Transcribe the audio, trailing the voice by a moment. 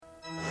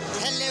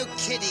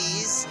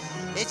guys.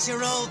 It's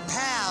your old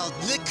pal,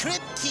 the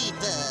Crypt Keeper.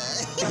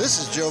 This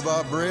is Joe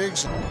Bob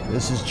Briggs.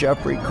 This is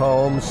Jeffrey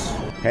Combs.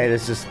 Hey,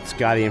 this is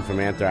Scotty in from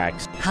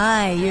Anthrax.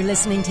 Hi, you're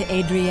listening to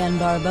Adrienne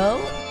Barbeau.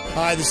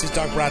 Hi, this is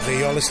Doug Bradley.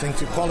 You're listening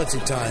to Quality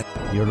Time.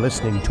 You're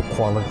listening to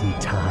Quality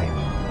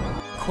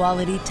Time.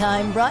 Quality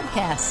Time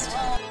broadcast.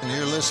 And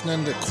you're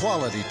listening to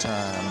Quality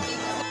Time.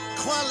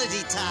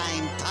 Quality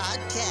Time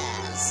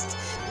Podcast.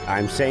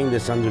 I'm saying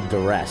this under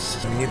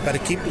duress. And you'd better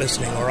keep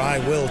listening or I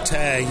will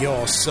tear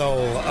your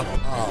soul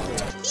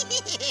apart.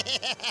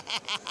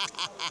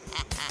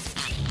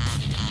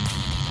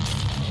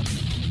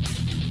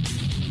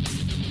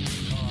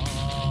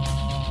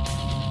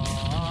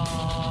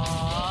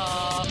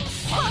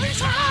 Quality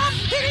Time,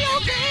 video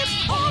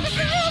games, all the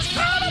films,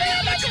 comedy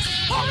and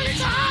bitches. Quality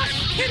Time,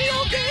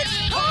 video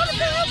games, all the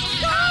films,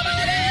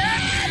 comedy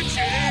and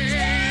bitches.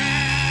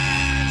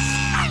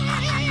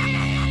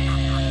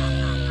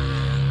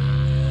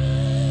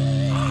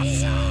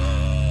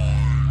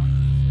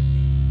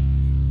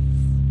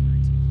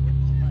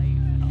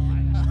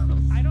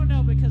 I don't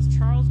know, because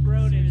Charles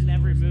Grodin in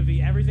every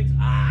movie, everything's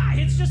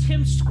it's just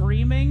him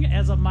screaming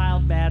as a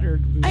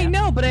mild-mannered. I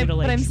know, but I'm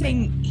middle-aged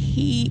saying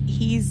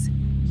he's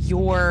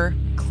your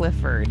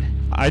Clifford.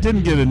 I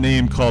didn't get a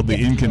name called the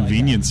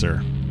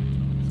Inconveniencer.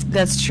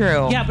 That's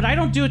true. Yeah, but I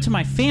don't do it to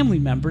my family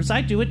members.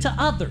 I do it to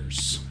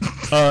others.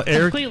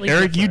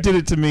 Eric, you did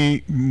it to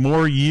me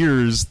more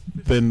years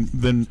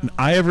than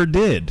I ever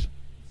did.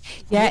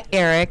 Yeah,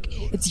 Eric,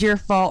 it's your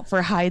fault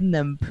for hiding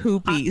them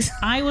poopies.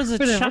 I was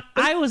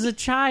a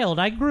child.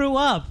 I grew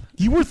up.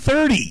 You were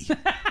 30.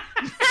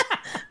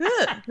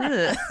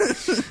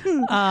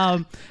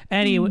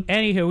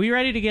 Anywho, we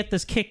ready to get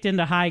this kicked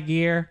into high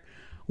gear?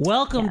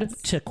 Welcome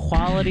to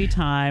Quality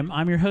Time.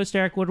 I'm your host,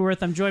 Eric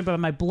Woodworth. I'm joined by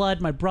my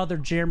brother,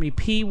 Jeremy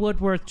P.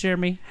 Woodworth.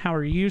 Jeremy, how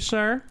are you,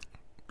 sir?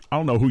 I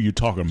don't know who you're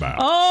talking about.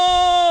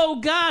 Oh,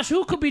 gosh.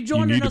 Who could be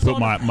joining us on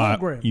the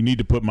program? You need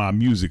to put my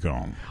music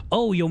on.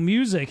 Oh, your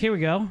music. Here we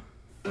go.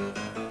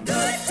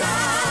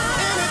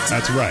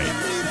 That's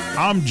right.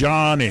 I'm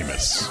John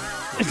Amos.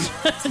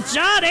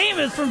 John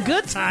Amos from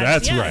Good Times.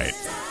 That's yes. right.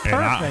 And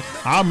Perfect.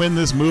 I'm in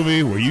this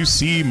movie where you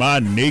see my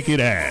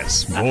naked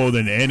ass more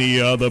than any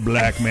other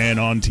black man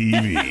on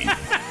TV.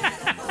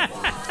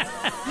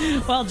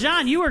 Well,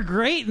 John, you were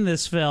great in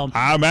this film.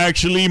 I'm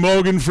actually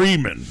Morgan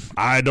Freeman.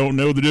 I don't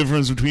know the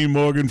difference between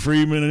Morgan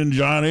Freeman and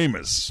John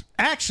Amos.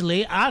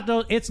 Actually, I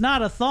don't. It's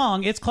not a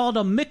thong. It's called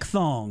a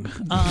mick-thong.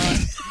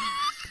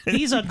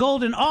 He's a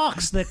golden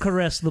ox that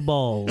caressed the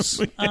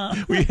balls.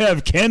 We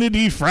have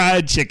Kennedy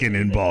Fried Chicken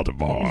in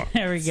Baltimore.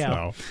 There we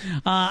go.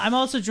 So. I'm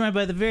also joined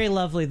by the very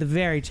lovely, the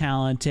very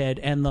talented,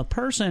 and the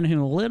person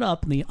who lit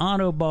up the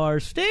Auto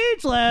Bar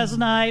stage last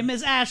night,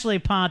 Miss Ashley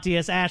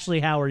Pontius. Ashley,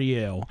 how are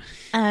you?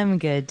 I'm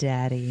good,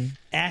 Daddy.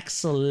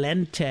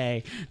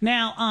 Excelente.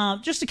 Now,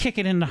 just to kick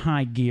it into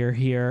high gear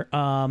here,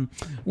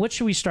 what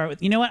should we start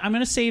with? You know what? I'm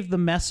going to save the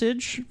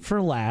message for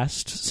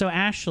last. So,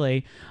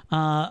 Ashley,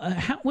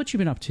 what you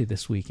been up to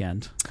this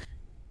weekend?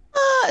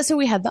 So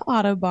we had the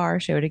Auto Bar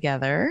show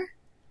together,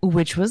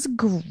 which was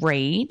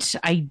great.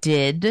 I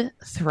did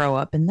throw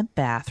up in the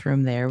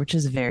bathroom there, which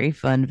is very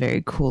fun,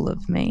 very cool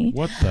of me.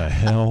 What the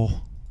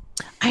hell?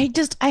 I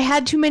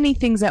had too many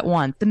things at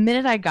once. The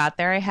minute I got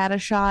there, I had a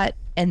shot,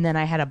 and then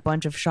I had a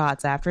bunch of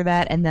shots after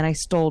that, and then I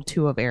stole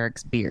 2 of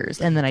Eric's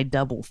beers, and then I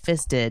double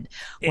fisted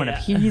one of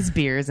his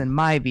beers and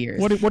my beers.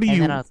 What are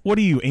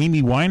you,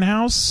 Amy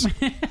Winehouse?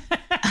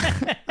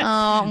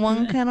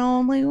 One can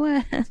only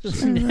win.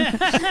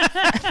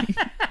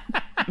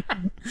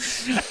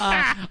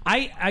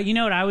 I you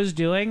know what I was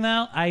doing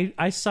though?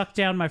 I sucked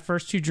down my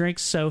first 2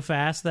 drinks so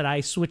fast that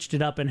I switched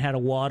it up and had a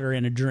water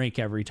and a drink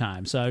every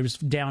time. So I was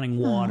downing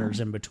waters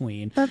in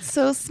between. That's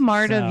so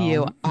smart of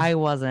you. I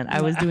wasn't.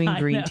 I was doing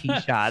green tea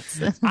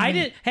shots.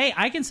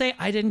 I can say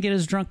I didn't get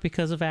as drunk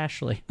because of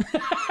Ashley.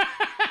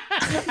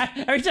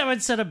 Every time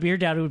I'd set a beer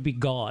down, it would be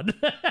gone.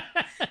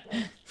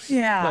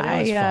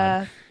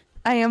 Yeah,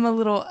 I am a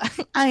little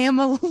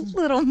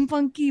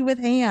monkey with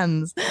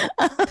hands.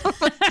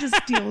 just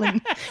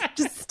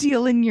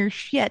stealing your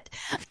shit.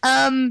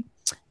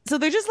 So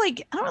they're just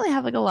like, I don't really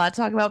have like a lot to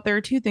talk about. There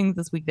are 2 things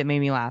this week that made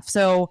me laugh.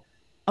 So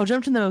I'll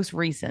jump to the most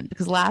recent,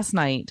 because last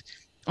night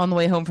on the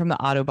way home from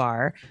the Auto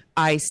Bar,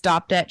 I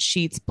stopped at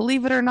Sheetz,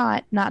 believe it or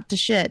not to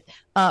shit.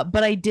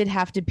 But I did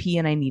have to pee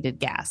and I needed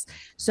gas.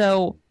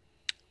 So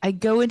I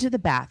go into the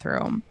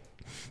bathroom.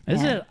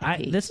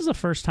 This is the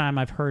first time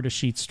I've heard a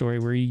Sheetz story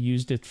where you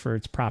used it for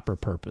its proper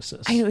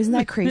purposes. I know, isn't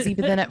that crazy?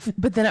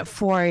 But then at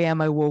 4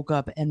 a.m. I woke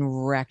up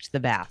and wrecked the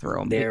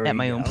bathroom at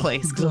my own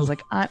place, because I was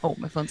like, my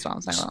phone's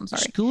on. I'm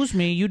sorry. Excuse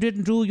me, you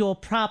didn't do your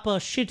proper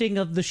shitting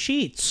of the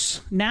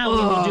sheets. Now we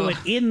will do it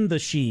in the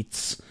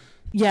sheets.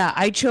 Yeah,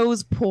 I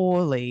chose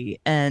poorly,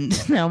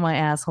 and now my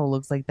asshole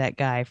looks like that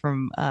guy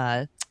from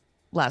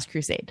Last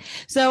Crusade.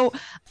 So,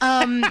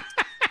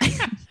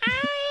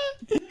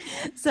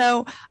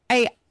 so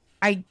I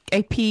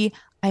pee.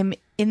 I'm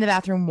in the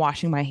bathroom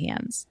washing my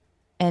hands,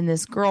 and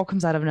this girl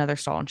comes out of another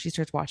stall and she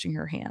starts washing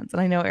her hands.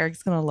 And I know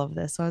Eric's gonna love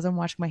this. So as I'm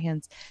washing my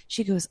hands,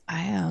 she goes,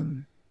 I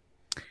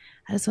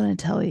I just want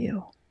to tell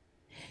you,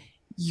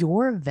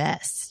 your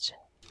vest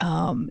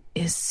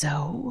is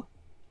so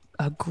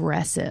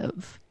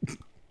aggressive.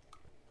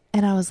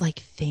 And I was like,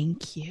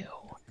 thank you.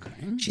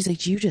 Okay. She's like,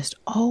 do you just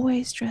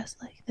always dress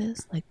like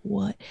this? Like,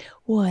 what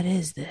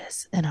is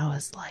this? And I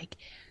was like,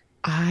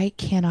 I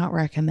cannot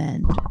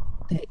recommend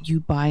that you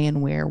buy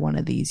and wear one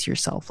of these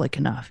yourself, like,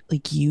 enough.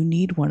 Like, you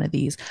need one of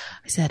these.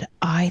 I said,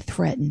 I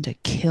threatened to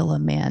kill a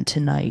man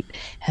tonight,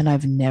 and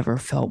I've never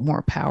felt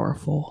more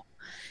powerful.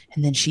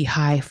 And then she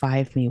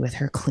high-fived me with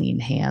her clean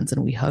hands,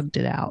 and we hugged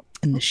it out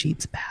in the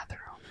Sheetz bathroom.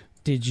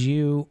 Did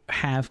you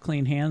have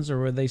clean hands, or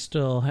were they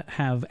still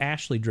have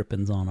Ashley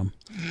drippings on them?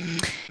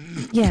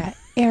 Yeah,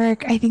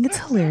 Erik, I think it's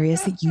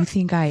hilarious that you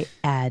think I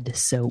add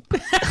soap.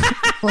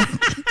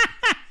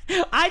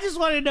 I just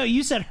want to know.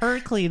 You said her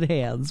clean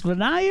hands, but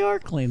not your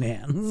clean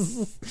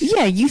hands.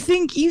 Yeah, you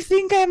think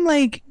I'm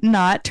like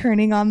not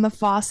turning on the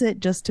faucet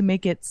just to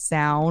make it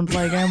sound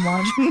like I'm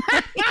washing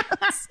my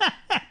hands.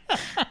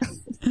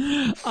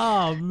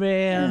 Oh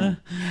man.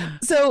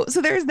 So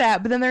there's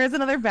that, but then there is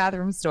another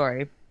bathroom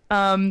story.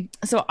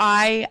 So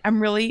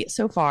I'm really,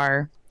 so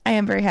far, I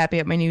am very happy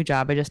at my new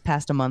job. I just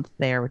passed a month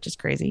there, which is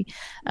crazy.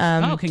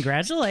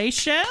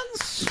 Congratulations.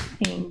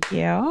 Thank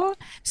you.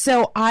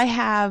 So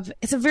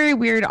it's a very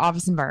weird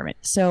office environment.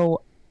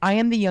 So I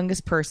am the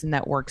youngest person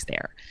that works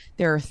there.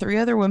 There are 3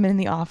 other women in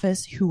the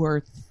office who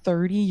are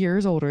 30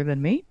 years older than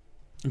me.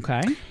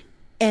 Okay.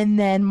 And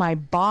then my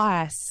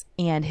boss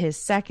and his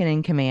second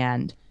in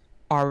command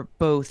are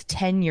both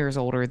 10 years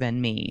older than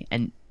me,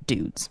 and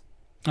dudes.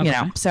 Okay. You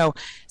know, so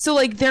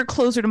like, they're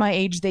closer to my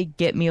age. They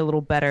get me a little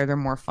better. They're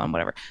more fun,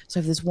 whatever. So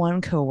I have this one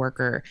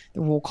coworker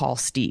that we'll call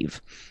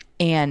Steve,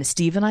 and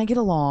Steve and I get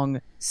along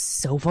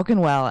so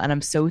fucking well, and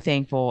I'm so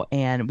thankful.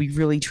 And we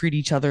really treat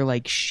each other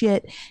like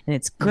shit, and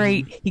it's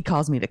great. He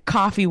calls me the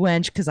coffee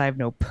wench because I have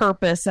no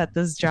purpose at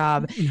this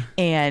job,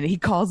 and he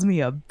calls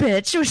me a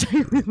bitch, which I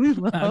really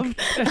love.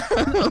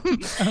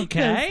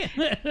 Okay.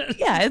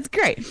 Yeah, it's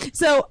great.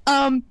 So,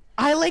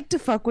 I like to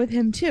fuck with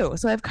him too.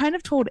 So I've kind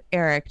of told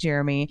Erik,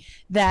 Jeremy,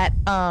 that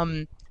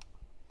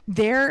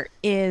there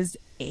is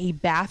a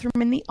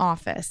bathroom in the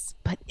office,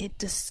 but it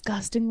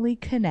disgustingly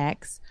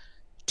connects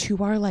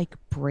to our like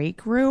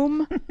break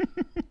room.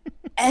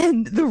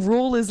 And the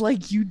rule is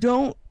like, you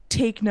don't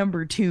take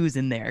number 2s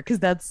in there because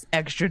that's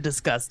extra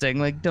disgusting.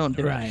 Like, don't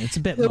do it. Right. It's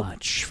a bit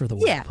much for the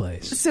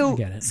workplace. So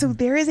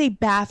there is a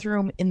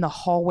bathroom in the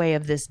hallway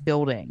of this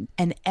building,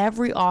 and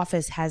every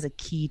office has a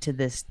key to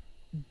this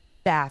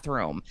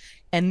bathroom,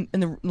 and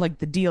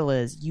the deal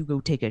is you go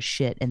take a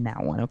shit in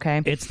that one.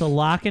 Okay, it's the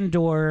lock and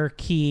door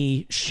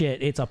key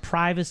shit. It's a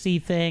privacy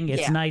thing.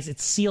 It's nice.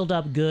 It's sealed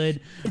up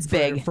good. It's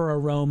big for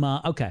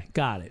aroma. Okay,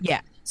 got it. Yeah.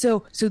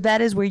 So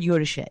that is where you go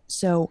to shit.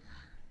 So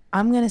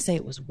I'm gonna say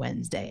it was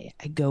Wednesday.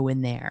 I go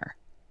in there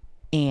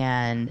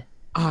and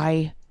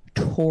I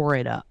tore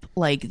it up,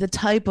 like the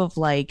type of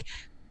like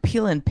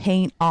peeling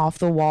paint off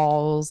the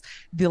walls,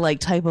 the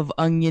like type of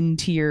onion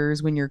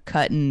tears when you're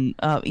cutting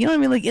up, you know what I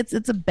mean? Like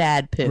it's a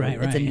bad poo.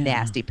 Right, it's a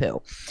nasty poo.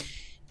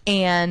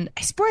 And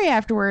I spray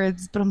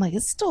afterwards, but I'm like,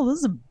 this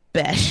is a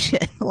bad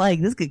shit.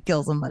 Like, this could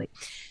kill somebody.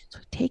 So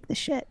I take the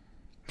shit,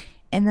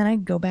 and then I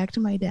go back to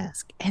my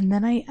desk, and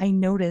then I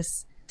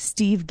notice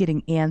Steve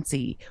getting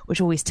antsy,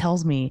 which always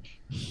tells me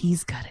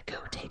he's got to go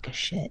take a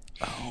shit.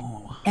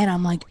 Oh. And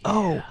I'm like,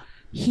 oh.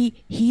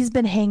 He's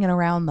been hanging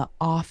around the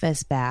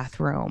office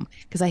bathroom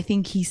because I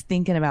think he's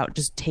thinking about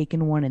just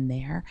taking one in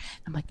there.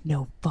 I'm like,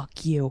 no,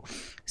 fuck you.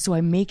 So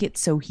I make it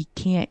so he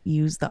can't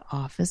use the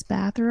office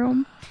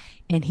bathroom,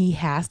 and he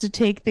has to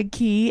take the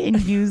key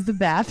and use the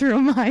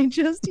bathroom I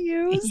just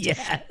used.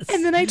 Yes.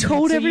 And then I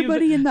told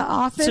everybody in the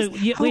office. So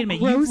wait a minute,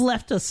 you've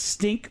left a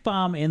stink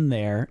bomb in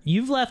there.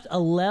 You've left a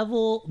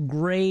level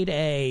grade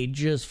A,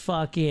 just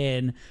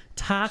fucking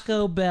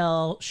Taco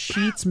Bell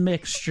Sheetz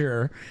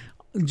mixture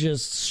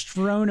just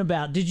strewn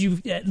about. Did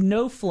you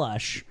no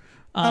flush?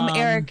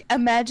 Erik,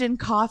 imagine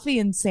coffee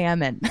and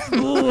salmon.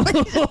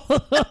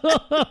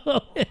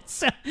 It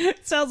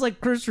sounds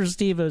like Christopher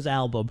Stevo's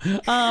album.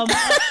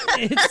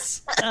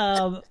 It's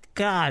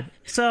God.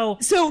 So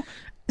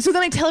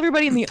then I tell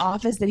everybody in the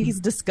office that he's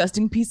a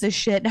disgusting piece of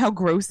shit and how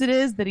gross it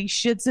is that he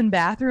shits in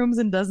bathrooms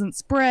and doesn't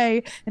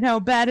spray, and how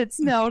bad it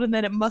smelled, and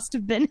that it must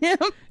have been him.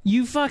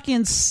 You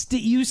fucking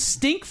you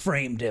stink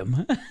framed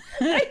him.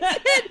 I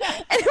did.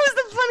 And it was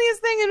the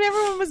funniest thing, and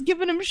everyone was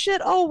giving him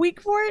shit all week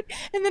for it.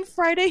 And then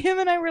Friday, him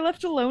and I were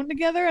left alone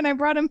together, and I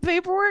brought him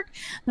paperwork.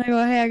 And I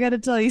go, hey, I got to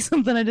tell you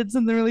something. I did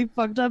something really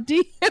fucked up to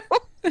you.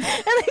 And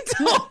I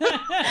told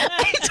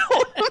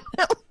him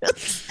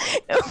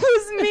it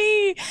was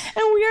me,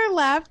 and we are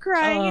laugh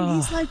crying, and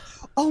he's like,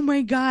 oh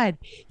my God.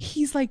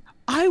 He's like,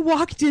 I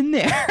walked in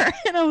there,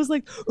 and I was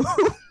like,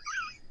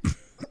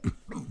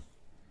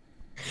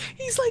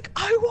 he's like,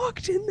 I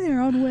walked in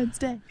there on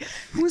Wednesday.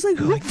 I was like,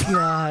 oh my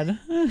God,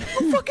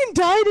 who fucking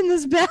died in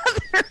this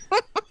bathroom?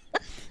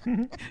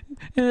 And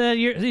then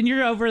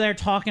you're over there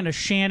talking to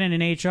Shannon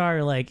in HR.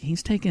 You're like,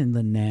 he's taking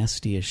the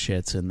nastiest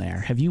shits in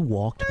there. Have you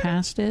walked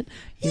past it?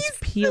 It's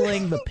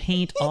peeling the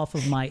paint off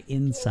of my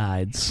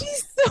insides.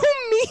 He's so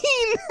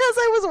mean as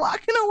I was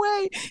walking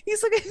away.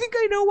 He's like, I think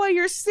I know why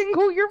you're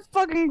single. You're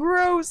fucking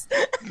gross.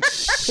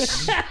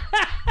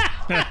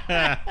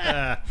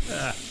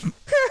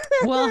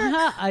 Well,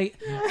 I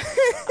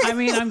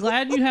mean, I'm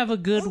glad you have a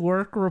good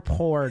work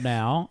rapport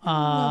now.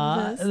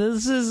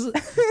 This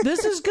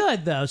is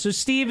good though. So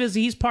Steve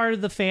he's part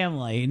of the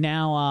family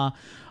now.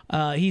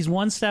 He's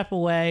one step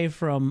away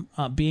from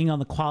being on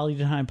the Quality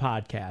Time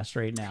podcast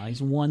right now.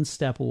 He's one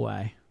step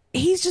away.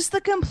 He's just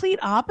the complete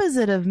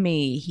opposite of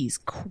me. He's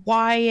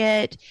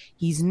quiet.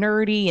 He's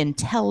nerdy,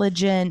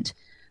 intelligent.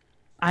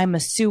 I'm a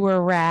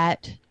sewer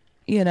rat.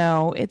 You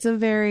know, it's a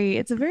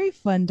very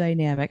fun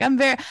dynamic. I'm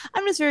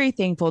just very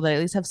thankful that I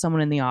at least have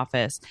someone in the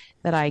office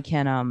that I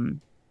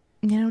can,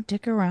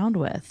 dick around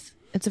with.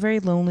 It's a very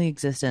lonely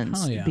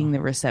existence being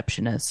the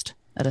receptionist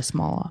at a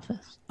small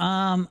office.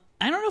 I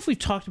don't know if we've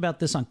talked about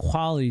this on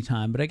Quality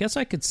Time, but I guess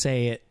I could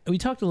say it. We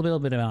talked a little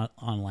bit about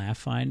on Laugh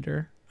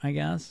Finder, I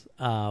guess.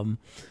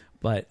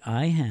 But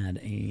I had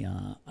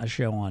a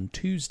show on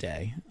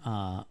Tuesday.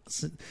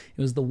 It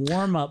was the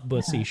warm-up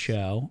Bussy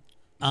show.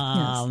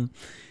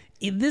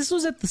 This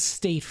was at the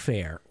State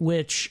Fair,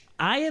 which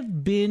I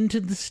have been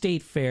to the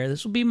State Fair.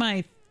 This will be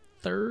my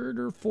third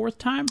or fourth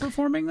time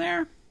performing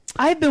there.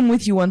 I've been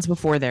with you once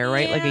before there,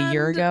 right? Like a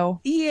year ago?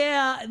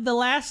 Yeah. The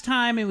last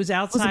time it was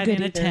outside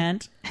in a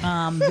tent.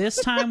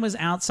 This time was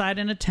outside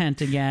in a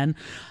tent again.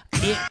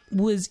 It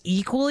was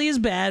equally as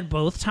bad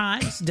both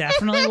times.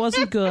 Definitely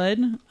wasn't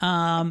good.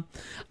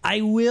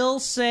 I will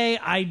say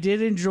I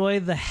did enjoy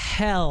the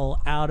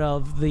hell out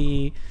of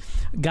the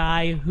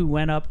guy who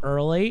went up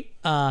early.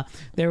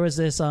 There was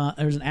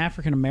an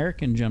African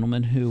American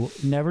gentleman who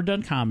never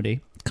done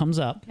comedy. Comes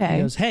up, he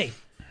goes, "Hey,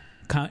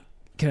 can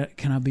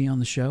I be on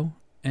the show?"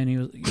 And he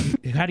was,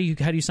 how do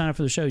you sign up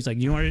for the show? He's like,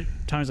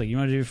 Tommy's like, you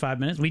want to do 5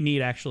 minutes? We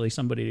need actually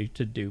somebody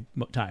to do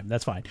time.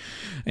 That's fine.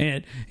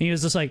 And he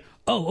was just like,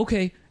 oh,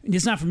 okay.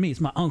 It's not for me. It's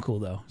my uncle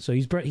though. So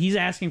he's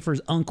asking for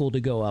his uncle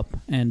to go up.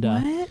 And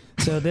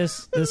so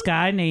this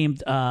guy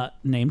named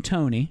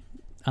Tony.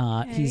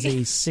 He's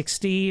a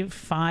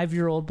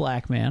 65-year-old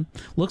black man.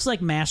 Looks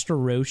like Master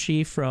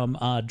Roshi from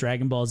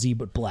Dragon Ball Z,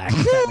 but black,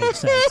 if that makes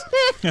sense.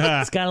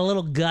 He's got a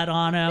little gut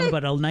on him,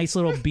 but a nice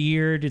little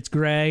beard. It's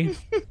gray.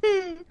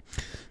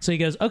 So he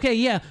goes, okay,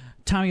 yeah.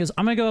 Tommy goes,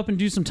 I'm going to go up and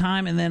do some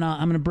time, and then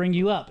I'm going to bring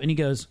you up. And he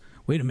goes,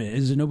 wait a minute,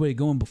 is there nobody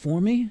going before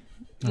me?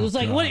 It was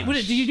like, what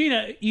do you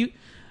need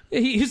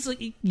He's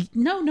like,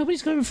 no,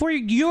 nobody's going before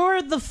you.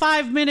 You're the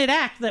 5-minute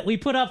act that we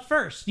put up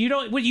first. You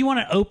want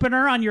an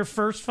opener on your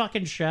first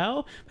fucking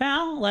show,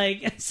 pal?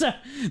 Like, so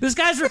this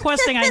guy's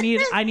requesting I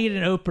need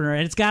an opener,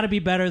 and it's got to be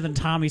better than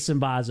Tommy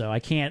Simbazo. I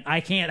can't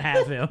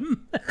have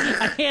him.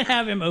 I can't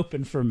have him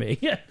open for me.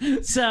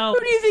 So who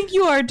do you think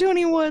you are,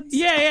 Tony Woods?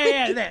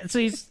 Yeah. So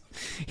he's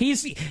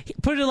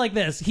put it like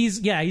this.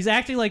 He's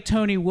acting like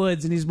Tony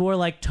Woods, and he's more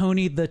like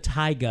Tony the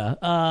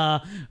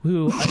Tyga,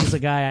 who is a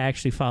guy I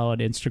actually follow on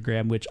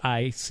Instagram, which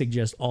I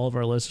suggest all of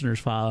our listeners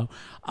follow.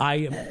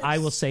 I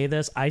will say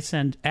this.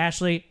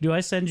 Ashley, do I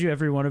send you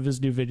every one of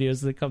his new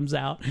videos that comes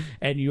out?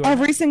 And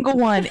every single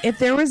one. If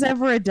there was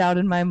ever a doubt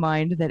in my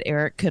mind that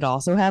Erik could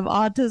also have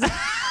autism,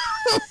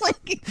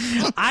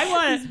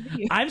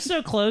 I'm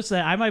so close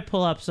that I might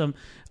pull up some.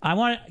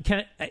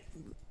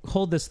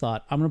 Hold this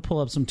thought. I'm going to pull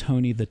up some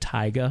Tony the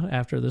Tyga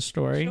after this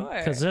story.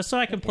 Because just so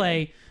I can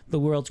play the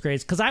world's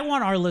greatest. Because I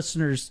want our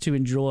listeners to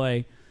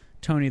enjoy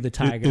Tony the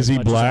Tyga. Is he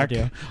black?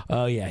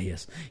 Oh, yeah, he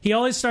is. He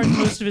always starts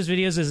most of his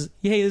videos as,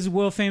 hey, this is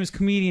world famous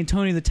comedian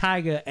Tony the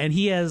Tyga. And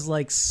he has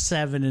like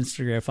 7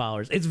 Instagram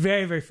followers. It's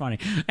very, very funny.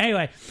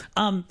 Anyway,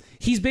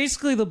 he's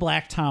basically the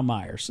black Tom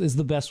Myers is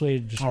the best way to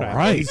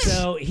describe it.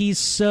 So he's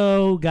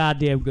so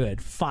goddamn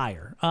good.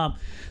 Fire.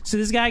 So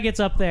this guy gets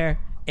up there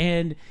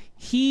and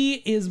he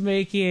is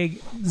making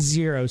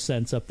 0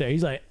 sense up there.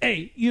 He's like,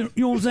 hey, you know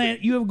what I'm saying?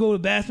 You ever go to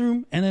the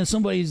bathroom and then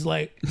somebody's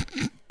like,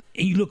 and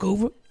you look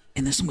over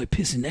and there's somebody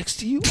pissing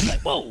next to you? I'm like,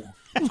 whoa,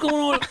 what's going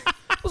on?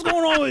 What's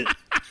going on with?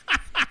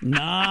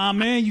 Nah,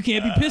 man, you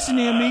can't be pissing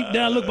near me.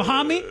 Then I look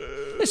behind me.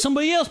 There's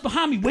somebody else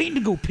behind me waiting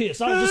to go piss.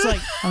 I was just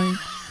like, I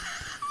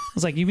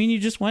was like, you mean you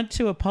just went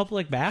to a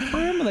public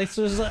bathroom? They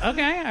was like,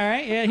 okay, all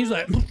right, yeah. He's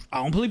like,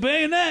 I don't believe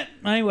paying that.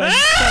 Anyway,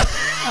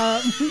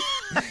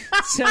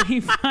 so he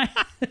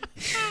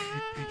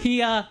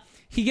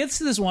gets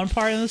to this one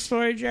part in the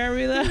story,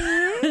 Jeremy.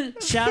 Though,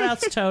 shout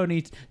outs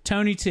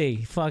Tony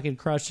T, fucking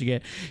crushing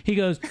it.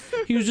 He was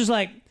just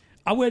like,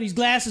 I wear these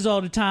glasses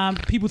all the time.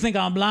 People think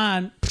I'm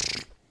blind.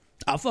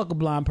 I'll fuck a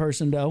blind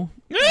person though.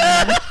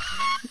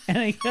 And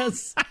he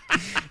goes,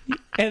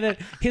 and then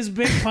his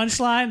big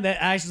punchline that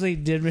actually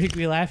did make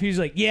me laugh. He was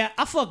like, "Yeah,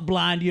 I fuck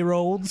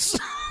blind-year-olds."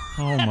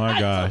 Oh my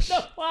gosh.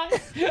 I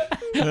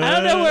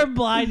don't know where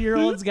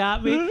blind-year-olds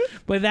got me,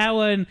 but that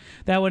one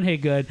hit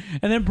good.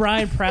 And then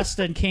Brian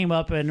Preston came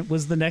up and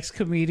was the next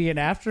comedian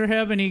after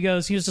him, and he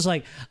was just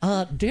like,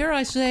 dare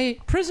I say,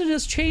 prison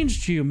has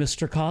changed you,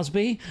 Mr.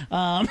 Cosby.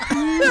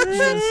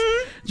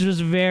 Which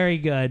was very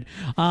good.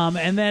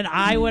 And then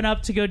I went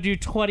up to go do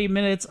 20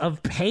 minutes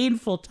of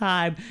painful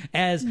time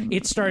as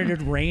it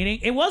started raining.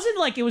 It wasn't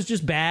like it was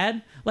just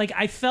bad. Like,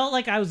 I felt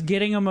like I was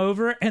getting them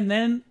over, and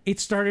then it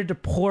started to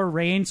pour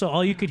rain, so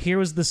all you could hear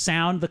was the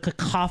sound, the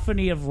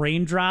cacophony of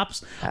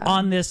raindrops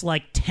on this,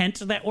 like, tent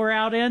that we're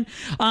out in.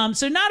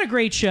 So not a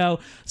great show.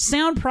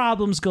 Sound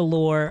problems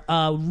galore.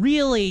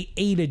 Really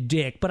ate a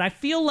dick, but I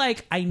feel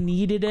like I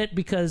needed it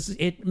because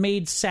it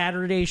made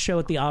Saturday's show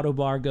at the Auto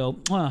Bar go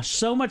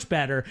so much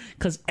better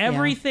because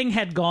everything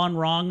had gone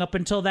wrong up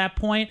until that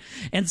point.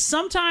 And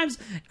sometimes,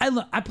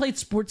 I played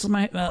sports in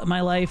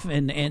my life,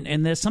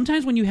 and this,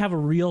 sometimes when you have a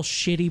real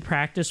shitty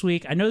practice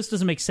week, I know this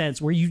doesn't make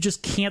sense, where you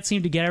just can't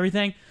seem to get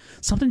everything,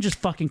 something just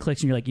fucking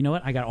clicks and you're like, you know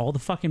what, I got all the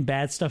fucking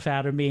bad stuff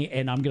out of me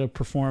and I'm gonna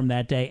perform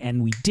that day.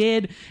 And we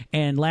did.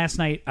 And last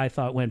night I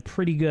thought went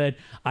pretty good.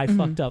 I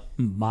fucked up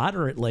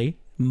moderately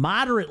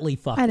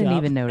fucked up. I didn't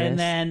even notice. And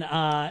then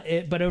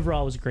but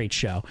overall it was a great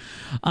show.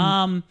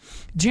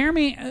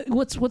 Jeremy,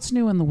 what's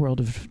new in the world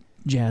of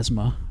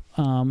Jasma?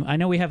 I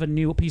know we have a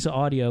new piece of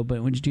audio,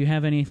 but do you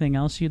have anything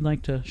else you'd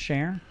like to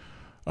share?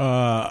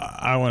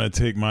 I want to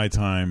take my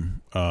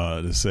time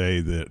to say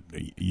that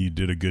you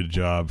did a good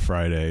job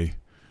Friday,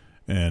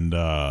 and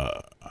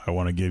I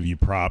want to give you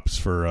props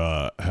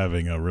for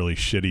having a really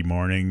shitty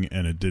morning,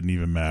 and it didn't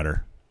even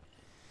matter.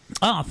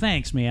 Oh,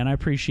 thanks, man. I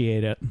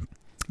appreciate it.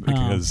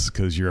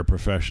 Because you're a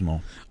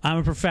professional. I'm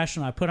a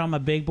professional. I put on my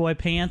big boy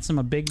pants and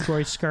my big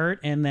boy skirt,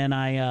 and then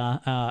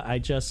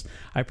I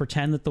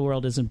pretend that the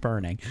world isn't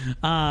burning.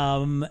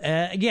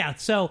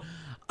 So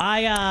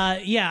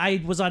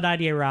I was on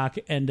 98 Rock,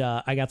 and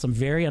I got some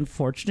very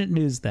unfortunate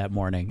news that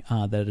morning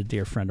that a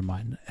dear friend of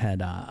mine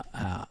had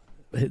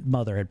his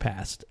mother had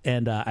passed,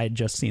 and I had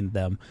just seen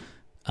them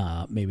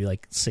maybe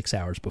like 6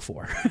 hours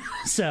before.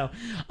 So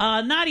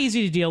not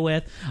easy to deal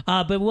with,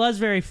 but it was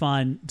very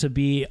fun to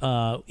be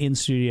in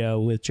studio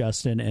with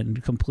Justin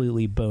and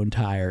completely bone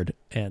tired.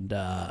 And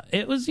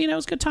it was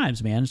good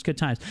times, man. It's good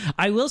times.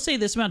 I will say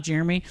this about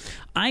Jeremy.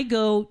 I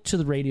go to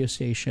the radio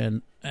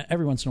station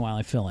every once in a while.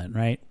 I fill in,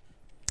 right?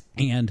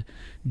 And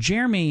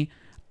Jeremy,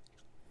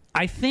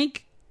 I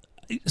think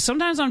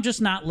sometimes I'm just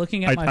not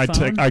looking at my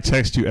phone. I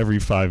text you every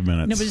 5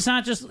 minutes. No, but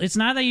it's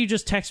not that you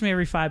just text me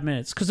every 5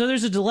 minutes, because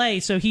there's a delay.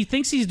 So he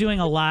thinks he's doing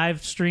a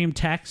live stream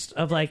text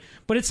of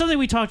but it's something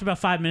we talked about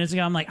 5 minutes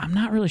ago. I'm like, I'm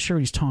not really sure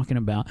what he's talking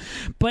about.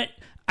 But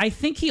I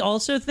think he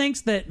also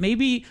thinks that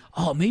maybe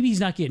he's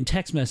not getting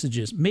text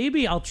messages.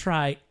 Maybe I'll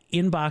try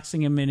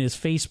inboxing him in his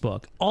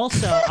Facebook.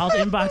 Also, I'll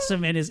inbox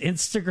him in his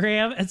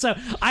Instagram. And so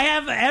I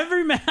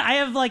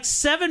have like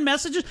 7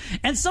 messages,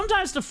 and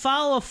sometimes to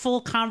follow a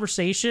full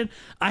conversation,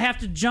 I have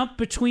to jump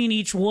between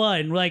each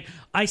one. Like,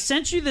 I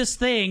sent you this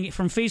thing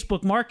from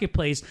Facebook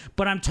Marketplace,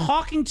 but I'm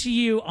talking to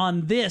you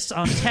on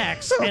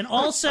text, and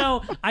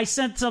also I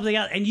sent something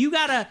out, and you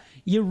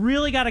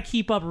really gotta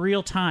keep up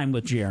real time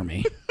with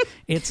Jeremy.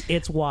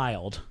 It's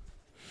wild.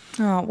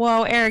 Oh,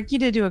 well, Erik, you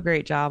did do a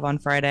great job on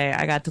Friday.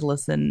 I got to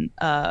listen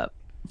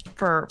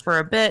for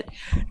a bit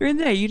during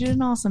the day. You did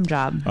an awesome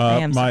job. I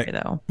am sorry,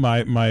 though.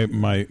 My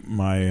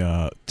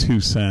 2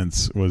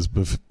 cents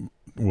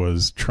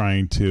was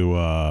trying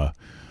to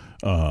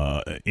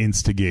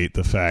instigate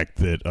the fact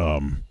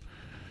that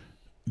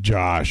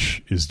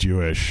Josh is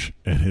Jewish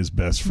and his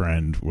best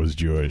friend was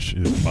Jewish.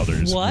 His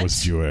mother's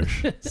was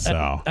Jewish.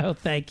 So. Oh,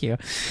 thank you.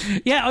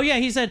 Yeah. Oh, yeah.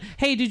 He said,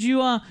 "Hey, did you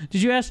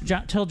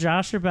tell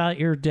Josh about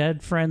your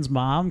dead friend's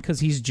mom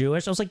because he's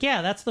Jewish?" I was like,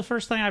 "Yeah, that's the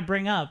first thing I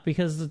bring up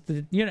because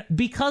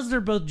because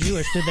they're both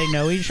Jewish. Did they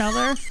know each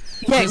other?"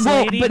 Yeah.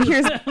 Well, but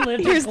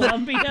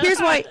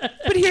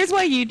here's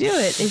why you do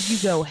it is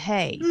you go,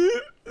 "Hey,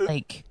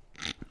 like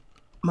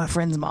my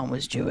friend's mom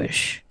was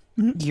Jewish.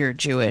 You're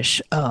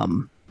Jewish.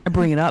 I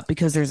bring it up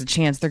because there's a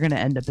chance they're going to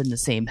end up in the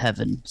same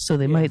heaven, so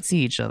they might see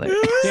each other."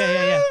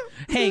 Yeah.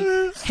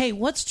 Hey,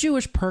 what's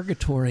Jewish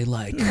purgatory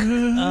like?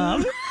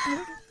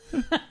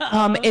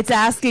 It's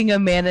asking a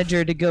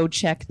manager to go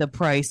check the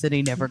price, and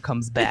he never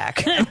comes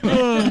back.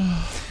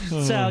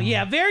 So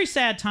yeah, very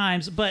sad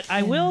times. But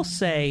I will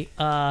say,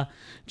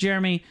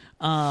 Jeremy,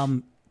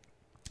 my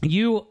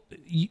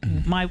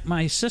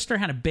sister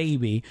had a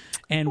baby,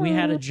 and we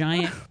had a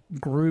giant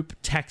group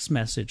text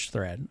message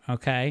thread.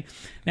 Okay,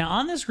 now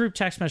on this group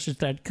text message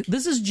thread,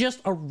 this is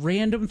just a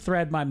random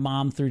thread my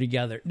mom threw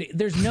together.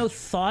 There's no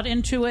thought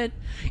into it.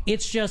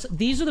 It's just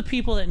these are the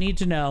people that need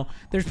to know.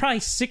 There's probably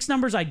 6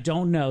 numbers I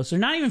don't know, so they're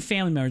not even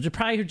family members. They're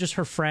probably just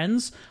her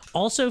friends,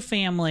 also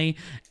family,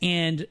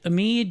 and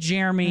me,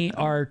 Jeremy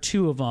are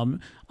 2 of them.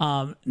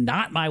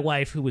 Not my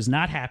wife, who was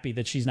not happy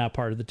that she's not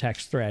part of the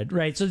text thread,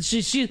 right? So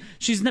she's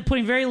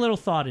putting very little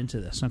thought into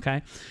this,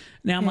 okay?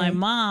 Now, my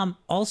mom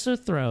also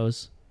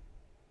throws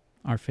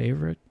our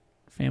favorite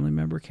family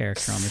member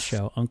character on the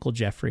show, Uncle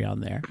Jeffrey,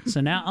 on there.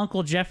 So now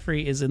Uncle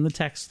Jeffrey is in the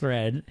text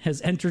thread,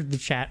 has entered the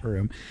chat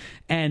room,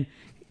 and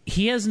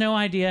he has no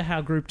idea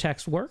how group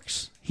text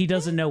works. He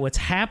doesn't know what's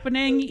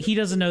happening. He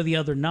doesn't know the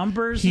other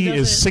numbers. He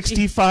is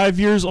 65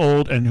 years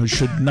old and who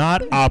should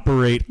not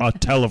operate a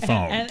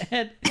telephone.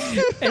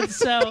 And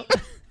so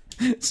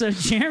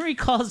Jeremy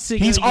calls to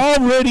He's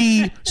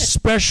already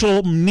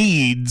special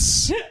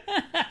needs.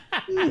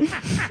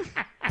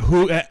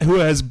 Who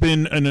has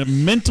been in a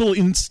mental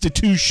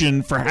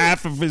institution for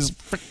half of his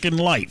freaking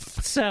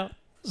life. So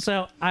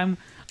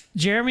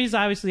Jeremy's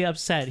obviously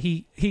upset.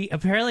 He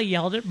apparently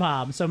yelled at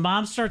Mom. So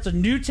Mom starts a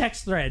new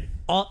text thread.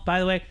 By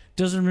the way,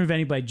 doesn't remove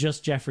anybody,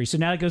 just Jeffrey. So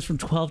now it goes from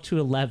 12 to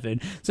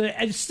 11. So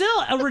it's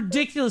still a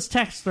ridiculous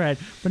text thread,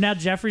 but now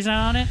Jeffrey's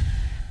not on it.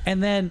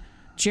 And then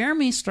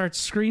Jeremy starts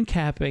screen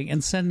capping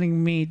and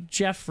sending me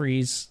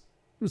Jeffrey's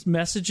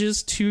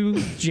messages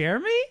to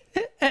Jeremy.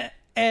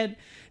 And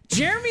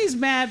Jeremy's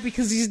mad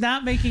because he's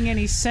not making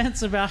any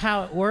sense about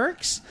how it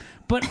works.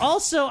 But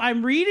also,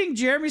 I'm reading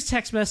Jeremy's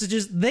text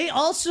messages. They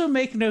also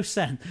make no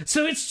sense.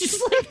 So it's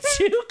just like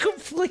two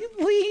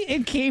completely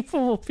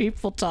incapable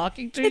people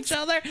talking to each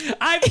other.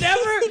 I've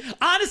never...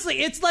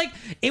 Honestly, it's like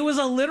it was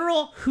a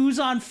literal who's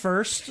on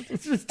first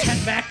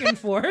back and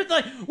forth.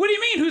 Like, what do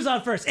you mean who's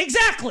on first?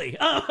 Exactly.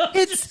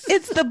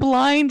 It's the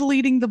blind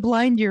leading the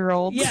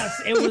blind-year-old.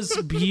 Yes, it was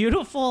a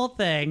beautiful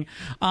thing,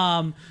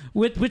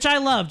 which I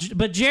loved.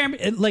 But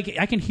Jeremy, like,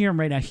 I can hear him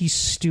right now. He's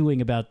stewing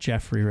about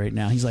Jeffrey right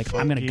now. He's like,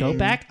 I'm going to go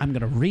back. I'm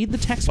going to read the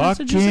text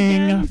messages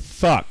again.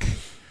 Fuck.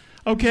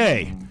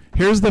 Okay,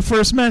 here's the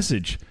first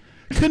message.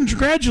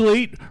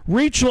 Congratulate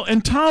Rachel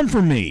and Tom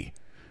for me.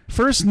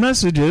 First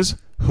message is,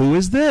 who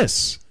is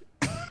this?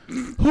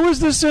 Who is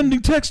this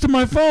sending text to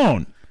my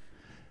phone?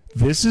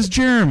 This is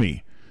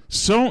Jeremy.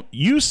 So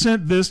you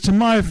sent this to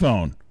my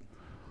phone.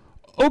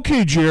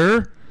 Okay,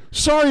 Jer.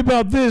 Sorry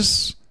about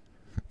this.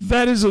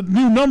 That is a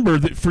new number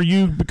for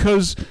you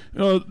because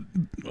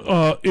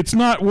it's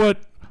not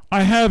what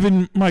I have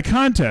in my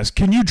contest.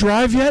 Can you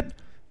drive yet?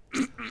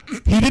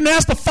 He didn't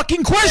ask the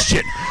fucking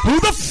question. Who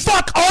the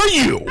fuck are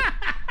you?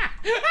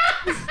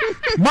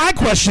 My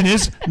question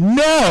is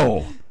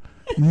no.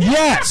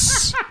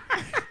 Yes.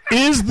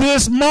 Is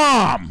this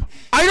Mom?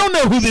 I don't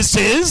know who this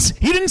is.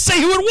 He didn't say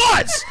who it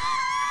was.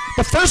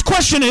 The first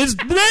question is,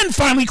 then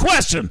finally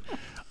question.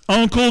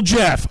 Uncle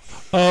Jeff.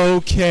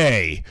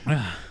 Okay.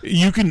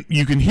 You can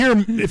hear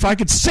him if I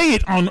could say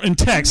it in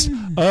text.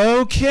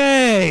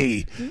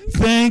 Okay.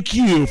 Thank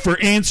you for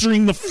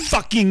answering the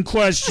fucking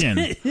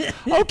question.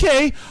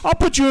 Okay, I'll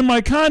put you in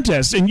my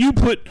contest and you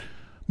put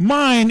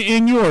mine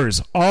in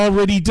yours.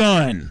 Already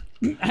done.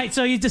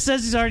 So he just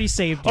says he's already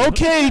saved you.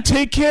 Okay,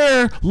 take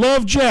care.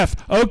 Love, Jeff.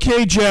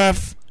 Okay,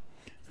 Jeff.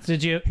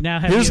 Did you now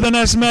have Here's the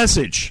next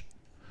message.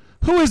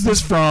 Who is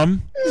this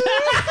from?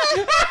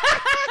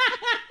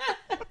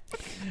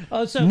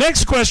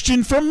 Next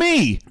question from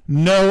me.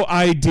 No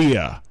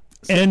idea.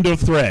 End of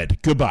thread.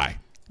 Goodbye.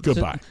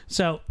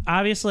 So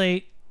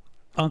obviously,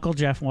 Uncle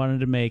Jeff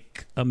wanted to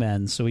make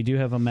amends. So we do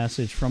have a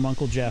message from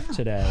Uncle Jeff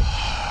today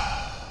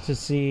to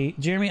see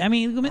Jeremy. I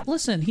mean,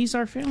 listen, he's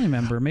our family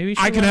member. Maybe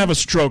I can have a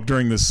stroke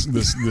during this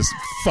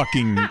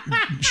fucking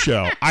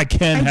show. I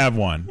can have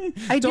one.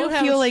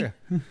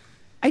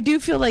 I do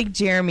feel like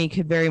Jeremy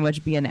could very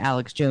much be an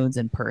Alex Jones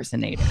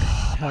impersonator.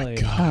 Oh my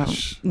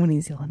gosh. When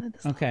he's yelling at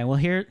us. Okay, well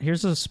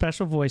here's a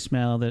special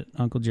voicemail that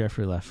Uncle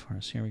Jeffrey left for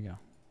us. Here we go.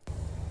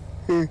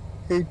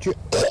 Hey,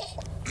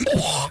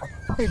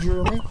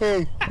 Jeremy.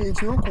 Hey,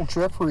 it's your Uncle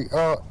Jeffrey.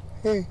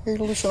 Hey,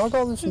 listen, I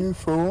got this new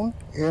phone,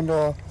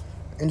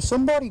 and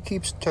somebody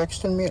keeps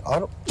texting me. I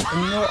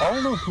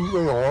don't know who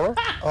they are.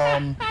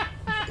 And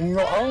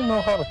I don't know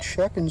how to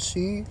check and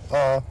see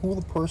who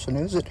the person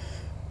is.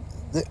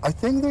 I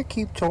think they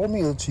keep telling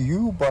me it's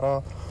you, but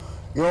I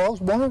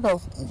was wondering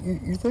how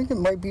you think it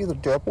might be the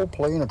devil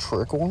playing a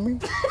trick on me.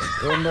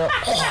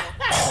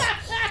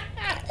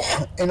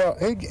 And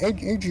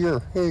hey,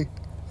 Jer, hey,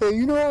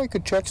 you know how I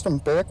could text them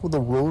back with a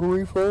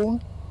rotary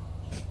phone?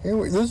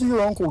 Anyway, this is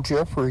your Uncle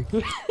Jeffrey.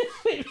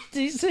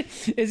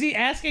 Is he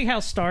asking how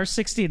Star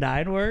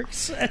 69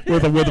 works?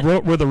 with a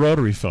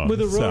rotary phone.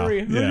 With a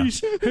rotary.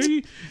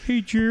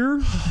 Hey, Jer.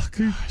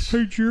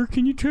 Hey, Jer,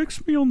 can you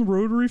text me on the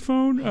rotary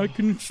phone? I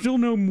can still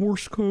know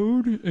Morse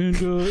code, and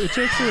it's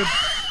actually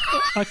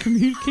I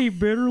communicate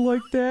better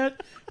like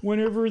that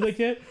whenever they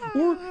get.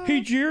 Or,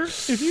 hey, Jer,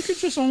 if you could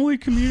just only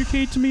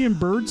communicate to me in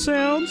bird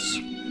sounds.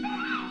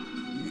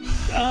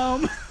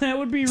 That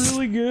would be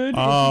really good.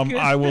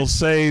 I will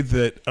say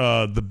that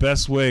the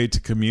best way to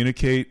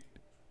communicate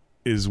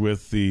is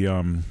with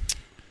the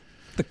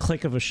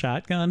click of a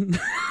shotgun,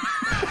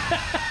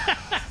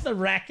 the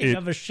racking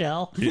of a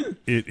shell.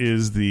 It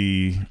is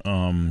the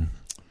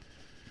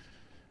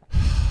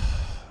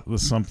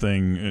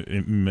something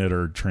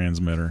emitter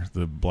transmitter,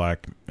 the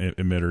black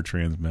emitter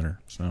transmitter.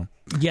 So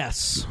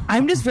yes,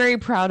 I'm just very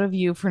proud of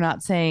you for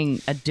not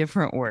saying a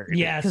different word.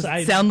 Yes,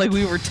 because it sounded like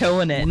we were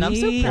towing it, and I'm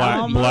so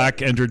proud.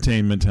 Black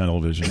entertainment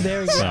television.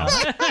 There you go.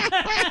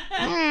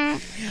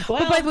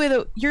 But by the way,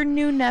 though, your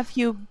new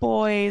nephew,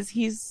 boys,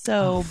 he's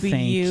so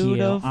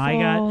beautiful.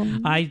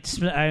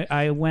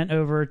 I went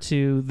over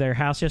to their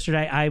house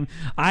yesterday.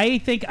 I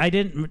think I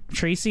didn't.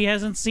 Tracy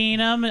hasn't seen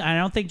him. I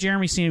don't think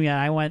Jeremy's seen him yet.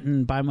 I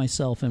went by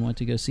myself and went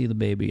to go see the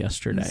baby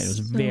yesterday. It was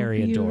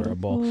very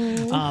adorable.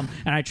 And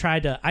I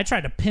tried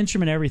to pinch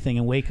him and everything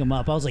and wake him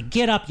up. I was like,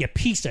 "Get up, you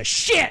piece of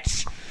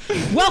shit!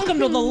 Welcome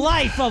to the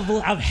life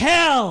of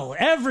hell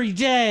every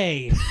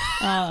day."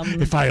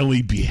 If I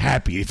only be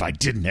happy if I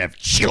didn't have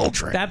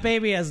children. That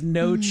baby has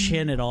no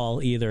chin at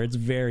all either. It's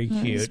very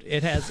cute.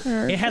 It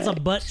has a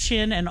butt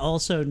chin and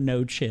also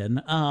no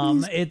chin.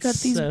 It's got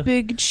these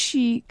big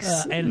cheeks.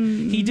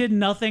 And he did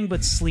nothing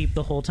but sleep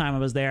the whole time I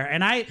was there.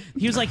 And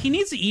he was like, he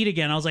needs to eat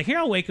again. I was like, here,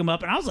 I'll wake him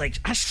up. And I was like,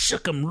 I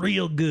shook him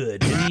real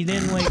good. And he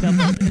didn't wake up.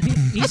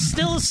 He's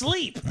still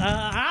asleep.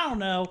 I don't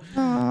know.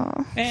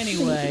 Aww.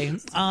 Anyway,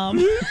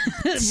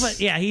 but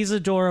yeah, he's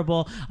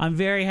adorable. I'm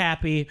very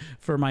happy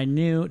for my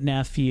new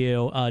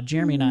nephew,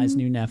 Jeremy and I's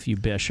new nephew,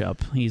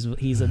 Bishop.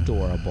 He's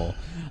adorable.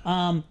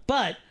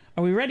 But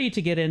are we ready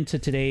to get into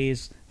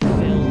today's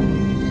film?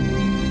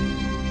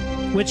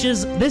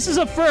 This is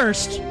a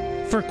first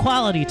for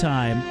Quality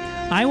Time.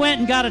 I went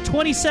and got a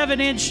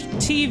 27-inch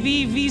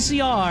TV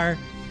VCR,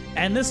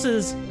 and this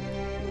is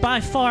by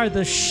far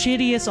the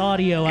shittiest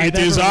audio I've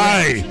ever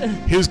heard. It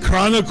is his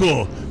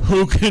chronicle,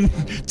 who can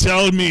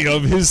tell me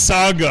of his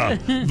saga,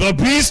 the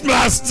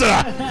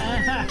BeastMaster.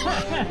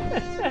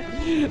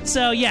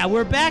 So yeah,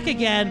 we're back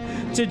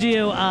again to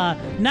do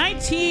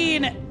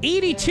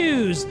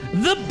 1982's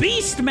The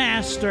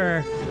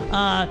BeastMaster,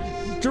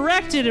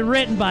 directed and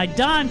written by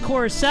Don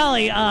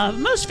Corselli,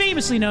 most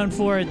famously known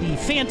for the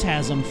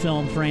Phantasm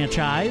film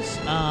franchise,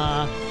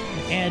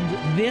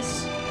 and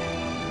this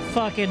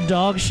fucking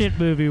dog shit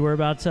movie we're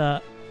about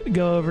to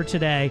go over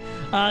today.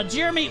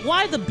 Jeremy,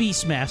 why The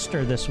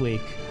BeastMaster this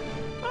week?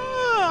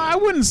 I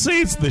wouldn't say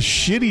it's the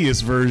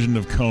shittiest version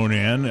of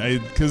Conan,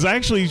 because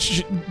actually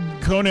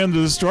Conan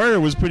the Destroyer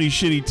was pretty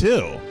shitty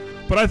too.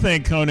 But I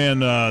think Conan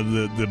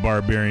the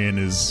Barbarian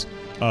is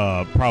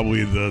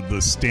probably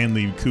the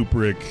Stanley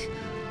Kubrick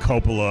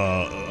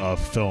Coppola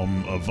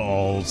film of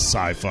all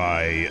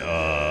sci-fi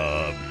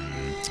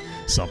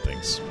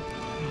somethings.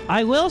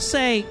 I will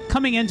say,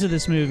 coming into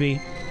this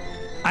movie,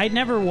 I'd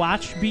never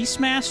watched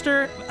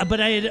BeastMaster,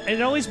 but it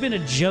had always been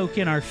a joke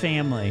in our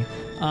family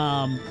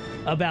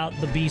about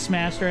the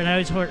BeastMaster, and I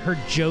always heard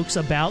jokes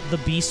about the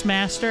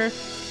BeastMaster.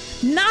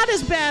 Not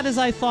as bad as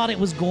I thought it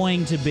was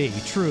going to be,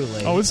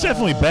 truly. Oh, it's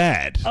definitely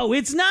bad. Oh,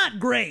 it's not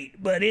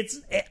great, but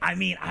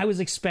I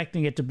was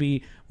expecting it to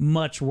be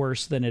much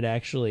worse than it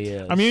actually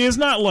is. I mean, it's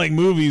not like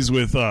movies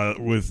with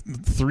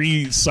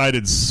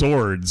three-sided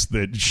swords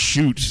that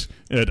shoot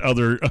at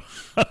other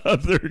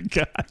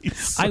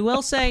guys. I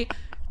will say,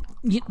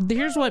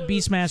 here's what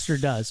BeastMaster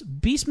does.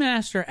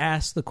 BeastMaster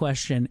asks the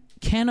question,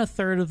 can a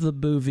third of the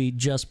movie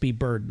just be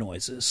bird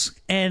noises?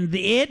 And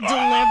it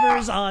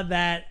delivers on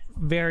that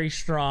very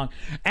strong.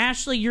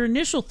 Ashley, your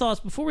initial thoughts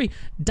before we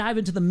dive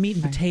into the meat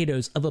and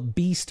potatoes of a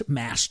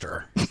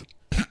BeastMaster.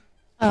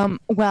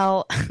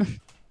 Well,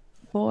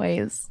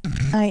 boys,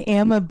 I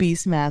am a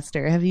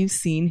BeastMaster. Have you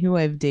seen who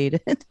I've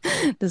dated?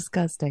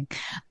 Disgusting.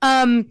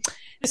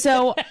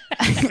 So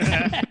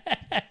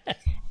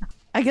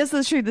I guess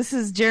that's true. This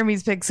is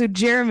Jeremy's pick. So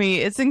Jeremy,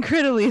 it's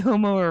incredibly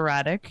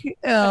homoerotic.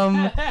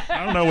 I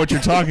don't know what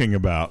you're talking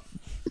about.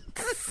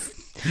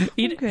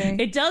 Okay.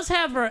 It does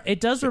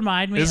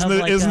remind me isn't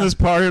of isn't this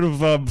part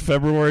of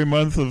February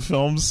month of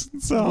films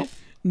itself?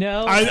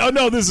 No.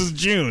 No, this is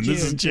June.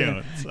 This is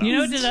June. So. You know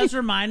what it does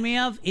remind me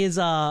of is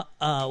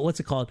what's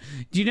it called?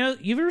 Do you know,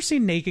 you've ever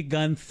seen Naked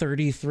Gun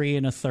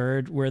 33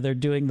 1/3, where they're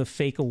doing the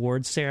fake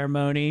award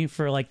ceremony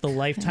for like the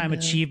Lifetime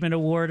Achievement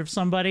Award of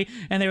somebody,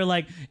 and they were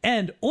like,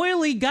 and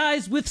oily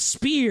guys with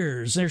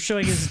spears. They're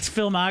showing his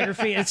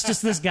filmography. It's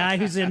just this guy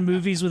who's in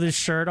movies with his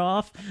shirt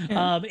off.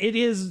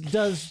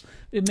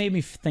 It made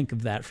me think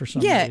of that for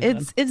some reason.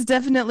 Yeah, it's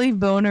definitely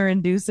boner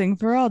inducing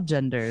for all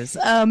genders.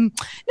 No,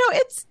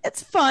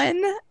 it's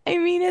fun. I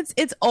mean,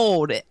 it's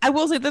old. I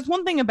will say there's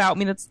one thing about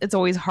me it's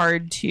always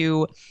hard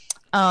to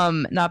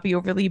not be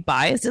overly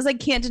biased, is I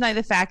can't deny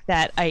the fact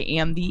that I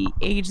am the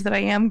age that I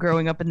am,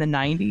 growing up in the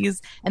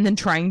 90s and then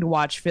trying to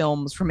watch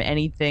films from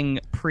anything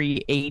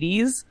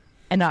pre-80s.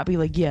 And not be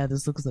like, yeah,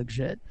 this looks like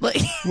shit. Like,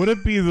 would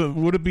it be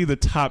the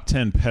top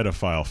 10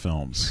 pedophile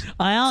films?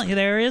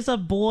 There is a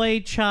boy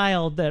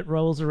child that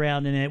rolls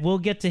around in it. We'll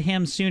get to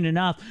him soon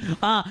enough.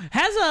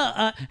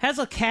 Has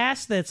a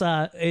cast that's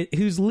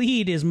whose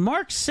lead is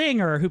Mark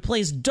Singer, who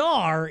plays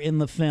Dar in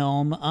the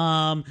film.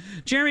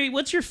 Jeremy,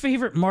 what's your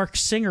favorite Mark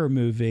Singer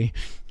movie?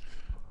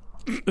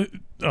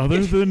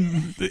 Other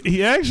than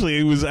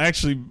he was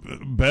actually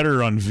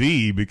better on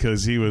V,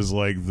 because he was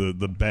like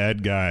the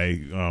bad guy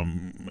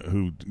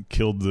who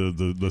killed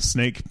the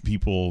snake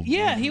people.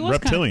 Yeah, he was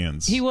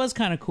reptilians. He was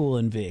kind of cool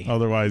in V.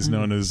 Otherwise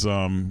known as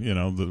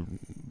the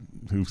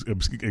who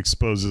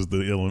exposes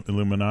the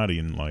Illuminati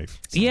in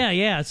life. So.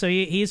 Yeah. So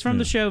he's from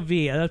the show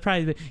V. That's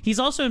probably he's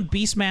also in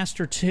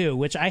BeastMaster 2,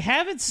 which I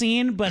haven't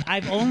seen, but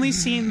I've only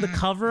seen the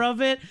cover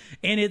of it,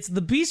 and it's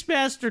the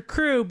BeastMaster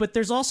crew, but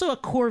there's also a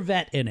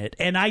Corvette in it,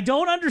 and I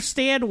don't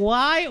understand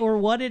why or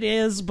what it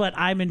is, but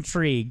I'm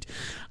intrigued.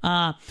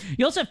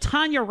 You also have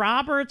Tanya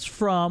Roberts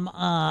from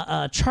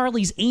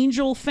Charlie's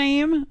Angel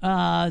fame.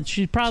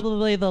 She's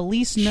probably the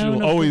least known.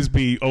 She'll always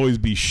be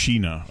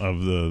Sheena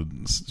of the.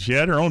 She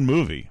had her own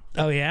movie.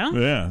 Oh yeah.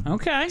 Yeah.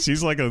 Okay.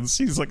 She's like a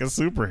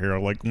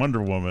superhero, like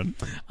Wonder Woman.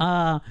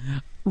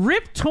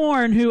 Rip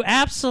Torn, who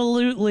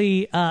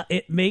absolutely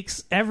it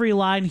makes every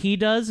line he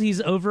does,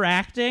 he's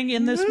overacting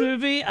in this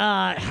movie.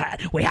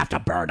 We have to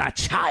burn a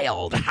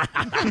child.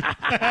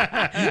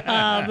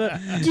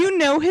 You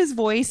know his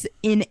voice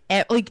in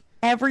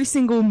every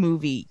single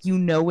movie. You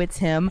know it's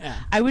him. Yeah.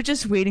 I was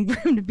just waiting for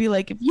him to be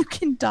like, if you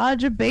can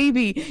dodge a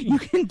baby, you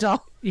can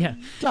dodge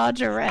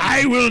a rat.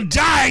 I will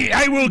die.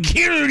 I will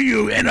kill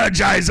you,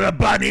 Energizer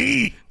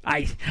Bunny.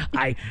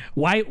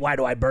 Why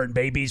do I burn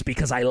babies?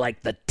 Because I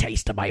like the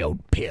taste of my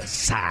own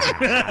piss. I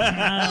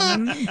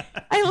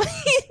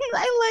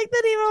like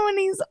that even when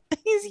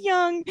he's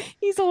young,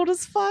 he's old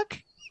as fuck.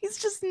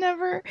 He's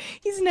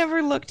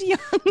never looked young.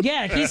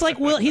 Yeah,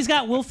 he's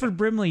got Wilford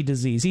Brimley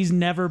disease. He's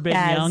never been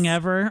young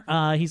ever.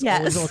 He's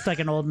always looks like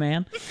an old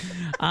man.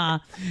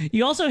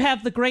 You also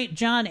have the great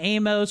John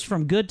Amos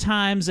from Good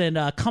Times and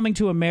Coming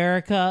to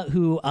America,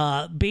 who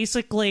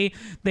basically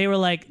they were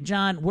like,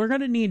 John, we're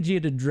going to need you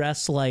to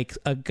dress like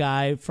a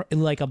guy,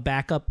 like a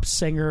backup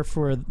singer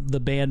for the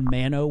band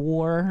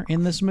Manowar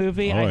in this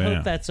movie. I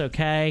hope that's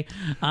okay.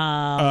 When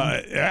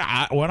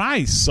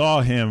I saw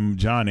him,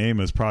 John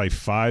Amos, probably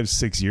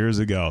 5-6 years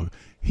ago,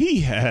 he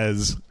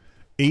has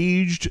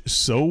aged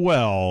so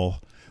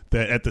well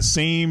that at the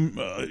same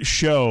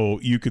show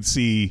you could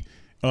see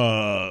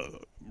I'm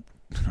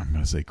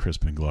gonna say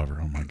Crispin Glover.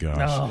 Oh my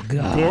gosh. Oh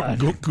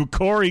god.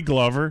 Corey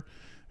Glover,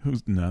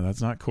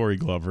 that's not Corey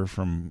Glover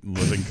from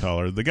Living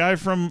Color, the guy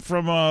from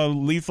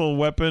Lethal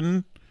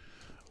Weapon,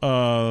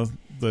 the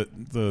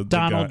Donald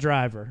guy,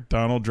 Driver.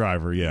 Donald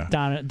Driver, yeah.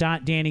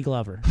 Danny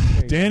Glover.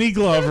 Danny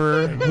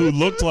Glover, who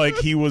looked like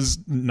he was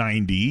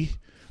 90.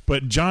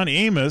 But John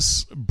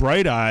Amos,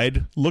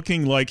 bright-eyed,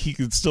 looking like he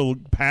could still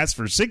pass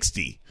for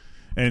 60,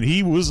 and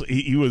he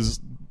was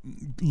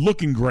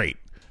looking great.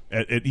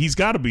 He's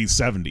got to be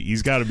 70.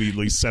 He's got to be at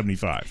least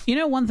 75. You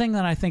know, one thing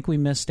that I think we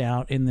missed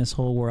out in this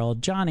whole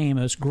world, John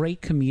Amos,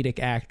 great comedic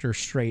actor,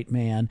 straight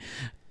man.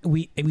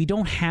 We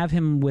don't have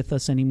him with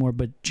us anymore,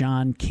 but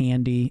John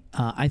Candy.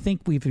 I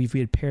think if we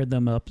had paired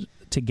them up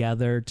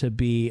together to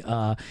be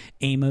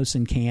Amos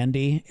and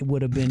Candy, it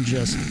would have been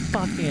just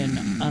fucking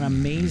an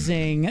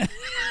amazing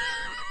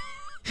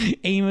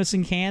Amos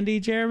and Candy.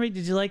 Jeremy,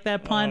 did you like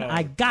that pun?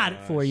 I got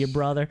it for you,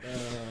 brother.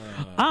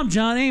 I'm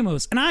John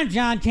Amos, and I'm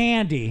John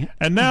Candy.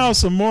 And now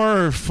some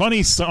more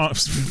funny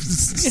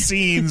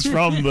scenes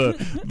from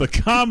the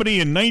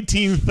comedy in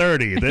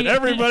 1930 that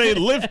everybody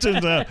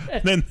lifted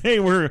then they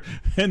were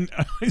in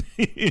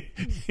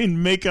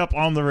makeup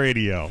on the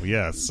radio.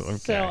 Yes. Okay.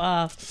 So,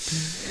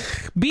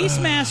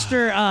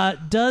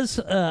 BeastMaster does.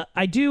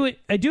 I do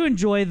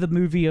enjoy the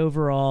movie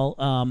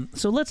overall.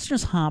 So let's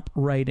just hop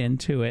right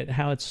into it.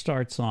 How it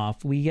starts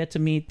off, we get to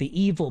meet the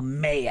evil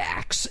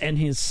Mayax and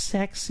his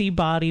sexy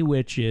body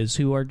witches,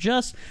 who are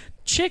just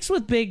chicks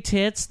with big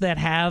tits that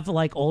have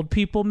like old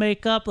people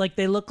makeup. Like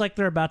they look like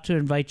they're about to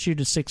invite you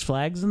to Six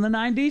Flags in the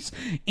 90s.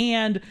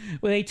 And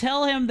they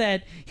tell him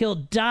that he'll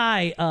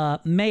die,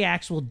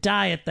 Mayax will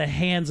die at the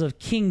hands of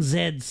King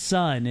Zed's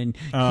son. And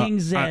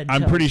King Zed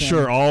I'm pretty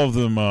sure all of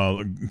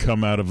them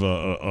come out of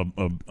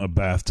a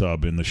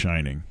bathtub in The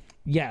Shining.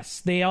 Yes,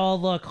 they all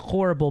look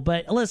horrible.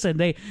 But listen,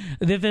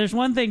 if there's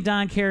one thing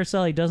Don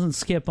Caroselli doesn't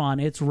skip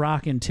on, it's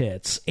rockin'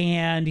 tits.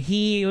 And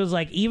he was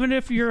like, even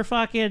if you're a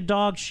fucking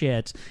dog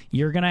shit,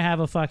 you're going to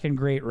have a fucking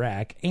great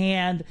rack.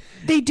 And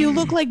they do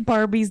look like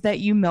Barbies that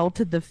you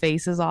melted the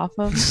faces off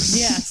of.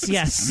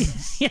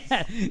 Yes.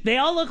 Yeah. They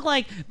all look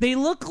like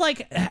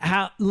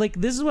how, like,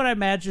 this is what I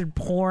imagine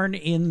porn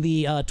in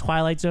the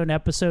Twilight Zone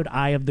episode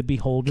Eye of the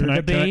Beholder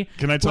to be.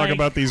 Can I talk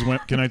about these?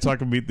 Can I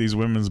talk about these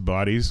women's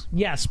bodies?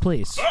 Yes,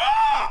 please.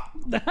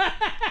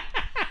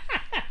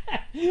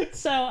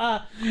 So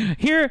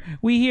here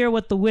we hear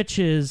what the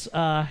witches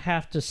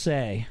have to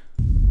say.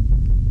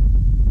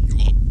 You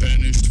are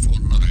banished for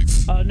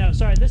life. Oh no,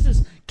 sorry. This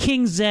is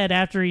King Zed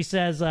after he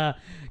says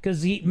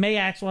because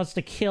Mayax wants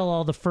to kill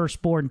all the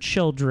firstborn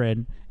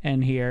children.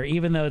 And here,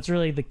 even though it's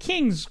really the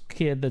king's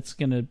kid that's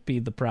going to be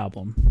the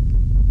problem.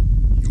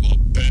 You are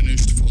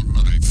banished for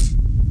life.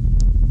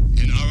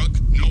 In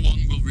Arak, no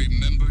one will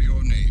remember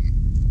your name.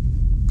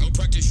 Go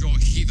practice your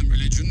heathen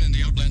religion in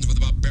the outlands with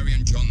the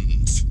barbarian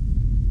Johns.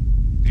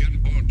 The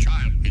unborn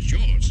child is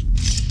yours.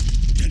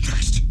 Get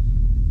fast.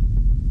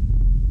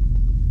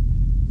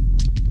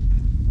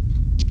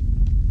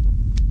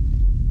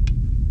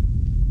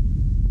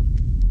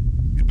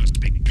 It must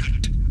be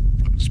cut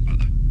from its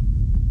mother.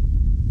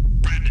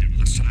 Branded with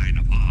the sign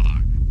of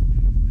R.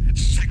 And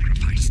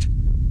sacrificed.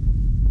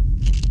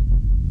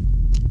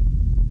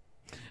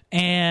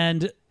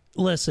 And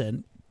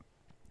listen,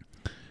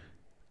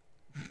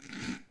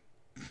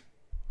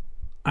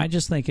 I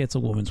just think it's a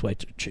woman's way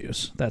to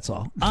choose. That's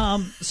all.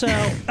 So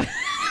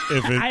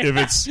if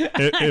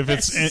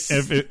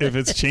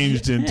it's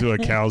changed into a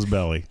cow's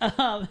belly.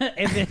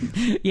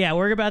 Yeah,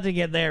 we're about to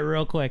get there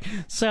real quick.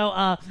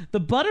 So the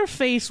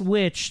Butterface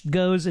Witch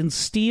goes and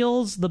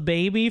steals the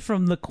baby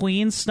from the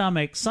queen's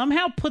stomach,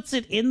 somehow puts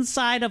it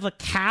inside of a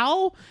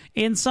cow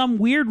in some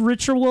weird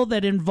ritual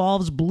that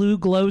involves blue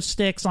glow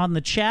sticks on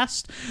the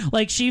chest.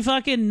 Like, she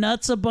fucking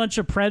nuts a bunch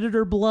of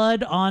predator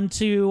blood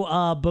onto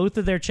both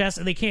of their chests,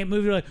 and they can't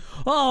move. They're like,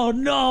 oh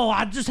no,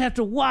 I just have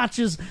to watch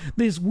as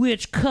this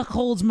witch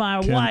cuckolds my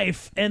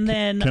wife. And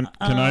then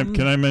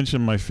can I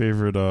mention my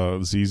favorite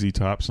ZZ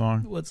Top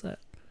song? What's that?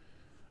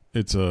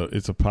 It's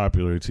a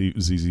popular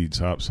ZZ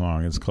Top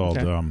song. It's called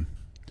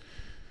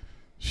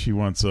She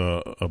Wants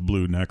a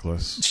Blue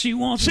Necklace. She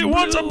wants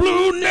a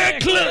blue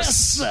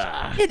necklace.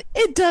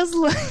 It does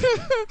look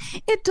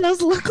it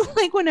does look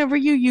like whenever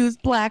you use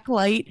black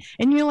light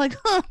and you're like,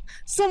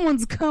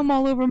 someone's come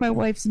all over my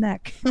wife's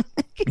neck.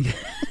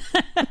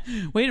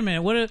 Wait a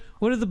minute, what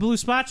do the blue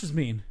spotches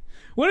mean?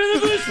 What do the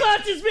blue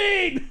spotches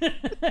mean?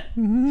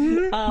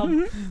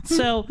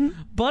 So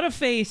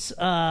Butterface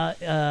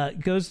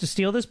goes to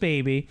steal this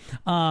baby.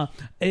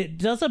 It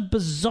does a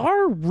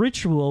bizarre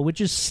ritual, which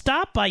is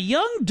stopped by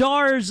young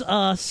Dar's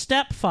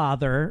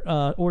stepfather,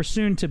 or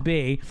soon to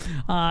be.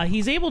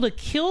 He's able to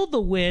kill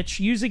the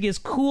witch using his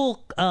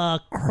cool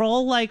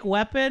Krull-like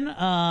weapon,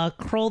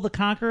 Krull the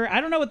Conqueror.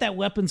 I don't know what that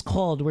weapon's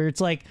called, where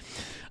it's like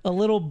a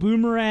little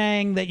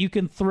boomerang that you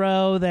can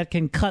throw that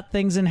can cut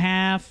things in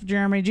half.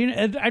 Jeremy, do you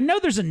know, I know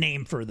there's a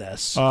name for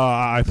this.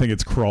 I think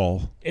it's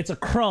Krull. It's a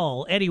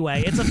Krull.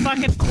 Anyway, it's a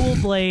fucking cool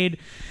blade.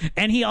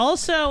 And he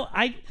also,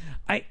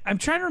 I'm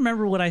trying to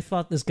remember what I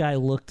thought this guy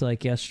looked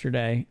like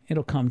yesterday.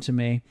 It'll come to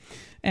me.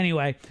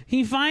 Anyway,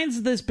 he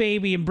finds this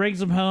baby and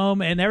brings him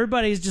home, and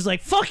everybody's just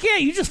like, fuck yeah,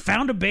 you just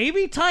found a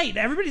baby? Tight.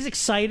 Everybody's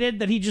excited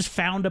that he just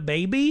found a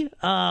baby,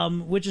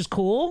 which is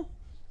cool.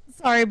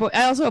 Sorry, boy.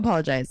 I also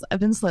apologize.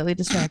 I've been slightly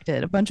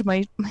distracted. A bunch of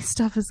my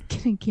stuff is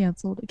getting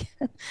canceled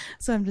again,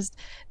 so I'm just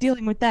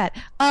dealing with that.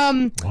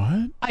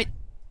 What?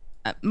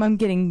 I'm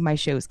getting my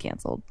shows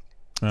canceled,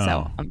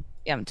 so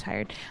I'm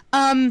tired.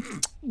 Sorry,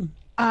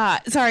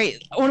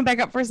 I want to back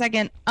up for a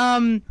second.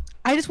 I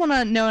just want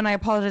to know, and I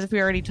apologize if we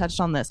already touched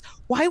on this.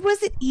 Why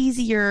was it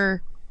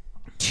easier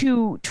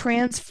to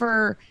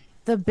transfer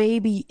the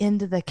baby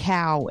into the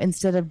cow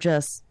instead of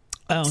just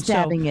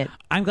stabbing it?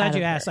 I'm glad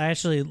you asked. I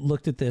actually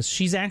looked at this.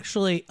 She's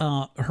actually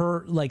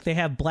her, like, they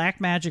have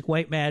black magic,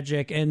 white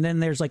magic, and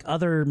then there's like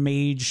other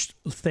mage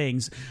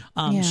things.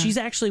 She's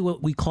actually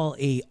what we call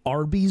a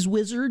Arby's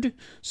wizard.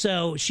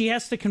 So she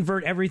has to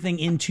convert everything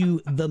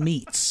into the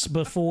meats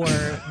before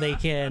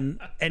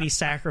any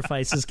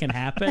sacrifices can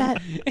happen.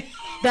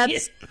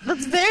 That's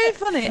very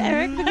funny,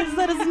 Eric, because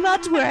that is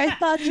not where I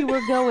thought you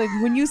were going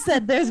when you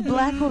said there's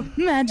black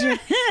magic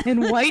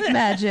and white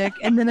magic,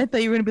 and then I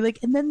thought you were going to be like,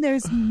 and then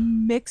there's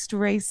mixed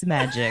race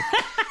magic.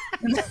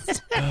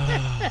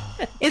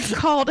 It's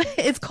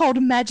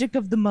called magic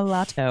of the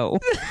mulatto.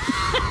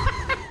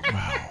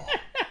 Wow.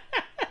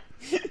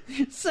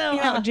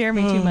 So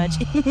Jeremy too much.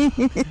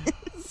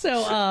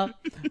 So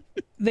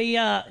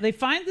they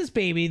find this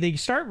baby, they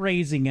start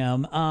raising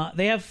him,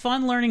 they have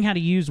fun learning how to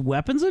use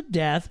weapons of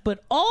death,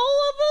 but all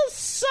of a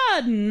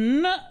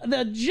sudden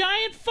the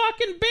giant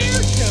fucking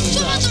bear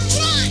shows up.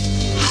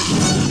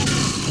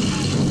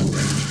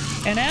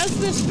 And as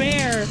this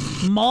bear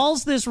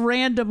mauls this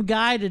random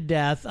guy to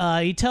death,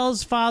 he tells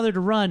his father to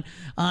run.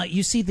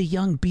 You see the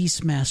young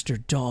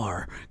BeastMaster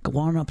Dar go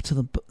on up to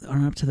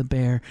the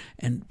bear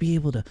and be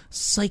able to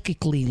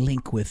psychically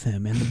link with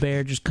him. And the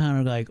bear just kind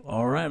of like,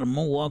 all right, I'm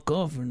gonna walk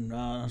off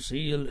and see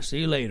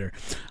you later.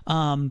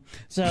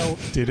 So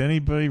did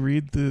anybody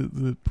read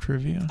the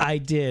trivia? I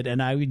did,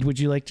 and would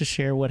you like to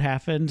share what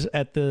happened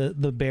at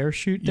the bear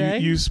shoot day?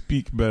 You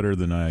speak better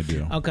than I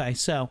do. Okay,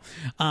 so.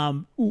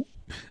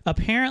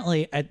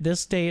 Apparently, at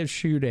this day of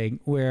shooting,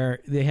 where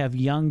they have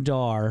young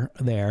Dar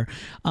there,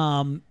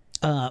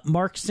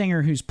 Mark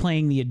Singer, who's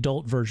playing the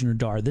adult version of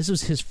Dar, this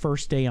was his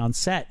first day on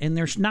set, and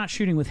they're not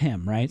shooting with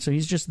him, right? So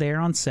he's just there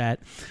on set.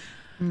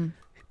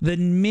 The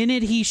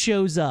minute he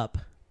shows up,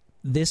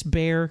 this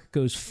bear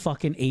goes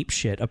fucking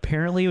apeshit.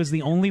 Apparently, it was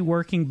the only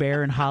working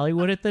bear in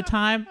Hollywood at the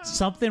time.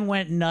 Something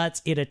went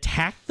nuts. It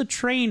attacked the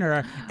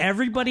trainer.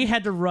 Everybody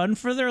had to run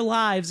for their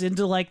lives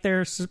into like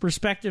their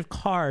respective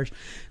cars.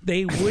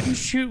 They wouldn't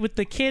shoot with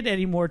the kid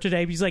anymore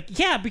today. He's like,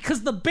 yeah,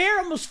 because the bear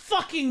almost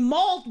fucking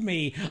mauled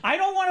me. I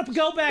don't want to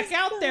go back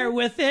out there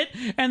with it.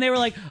 And they were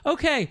like,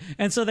 okay.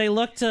 And so they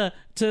looked to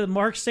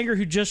Mark Singer,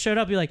 who just showed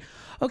up. Be like,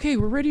 okay,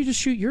 we're ready to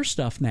shoot your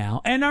stuff now.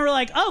 And we're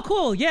like, oh,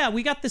 cool. Yeah,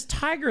 we got this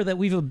tiger that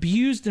we've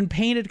abused and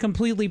painted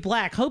completely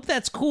black. Hope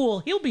that's cool.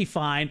 He'll be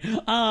fine.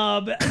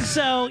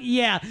 So,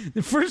 yeah,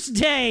 the first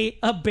day,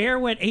 a bear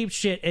went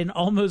apeshit and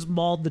almost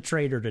mauled the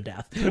trader to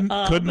death.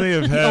 Couldn't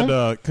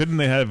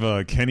they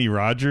have Kenny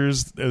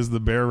Rogers as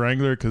the bear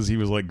wrangler because he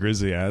was like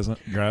Grizzly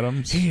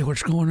Adams? Hey,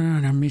 what's going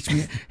on?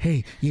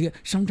 Hey, you got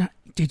sometimes.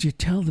 Did you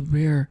tell the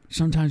bear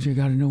sometimes you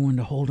got to know when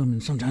to hold him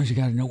and sometimes you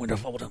got to know when to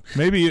fold him?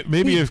 Maybe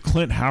if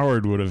Clint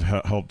Howard would have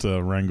helped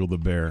wrangle the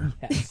bear.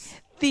 Yes.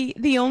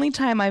 The only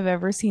time I've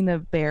ever seen a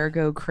bear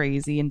go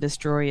crazy and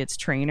destroy its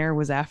trainer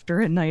was after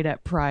a night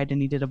at Pride,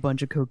 and he did a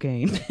bunch of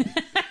cocaine.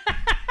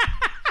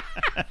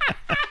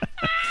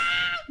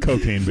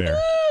 Cocaine bear.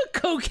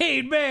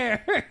 Cocaine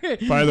bear.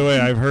 By the way,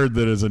 I've heard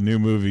that there's a new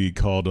movie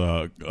called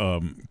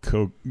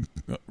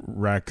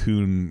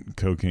Raccoon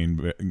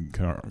Cocaine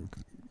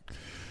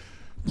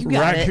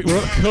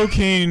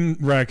Cocaine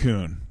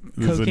Raccoon.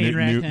 There's a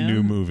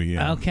new movie.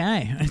 Yeah.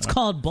 Okay, it's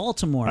called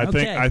Baltimore. I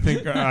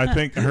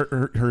think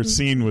her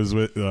scene was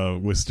with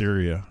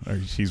Wisteria.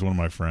 She's one of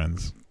my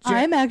friends.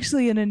 I'm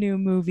actually in a new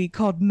movie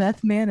called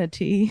Meth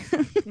Manatee.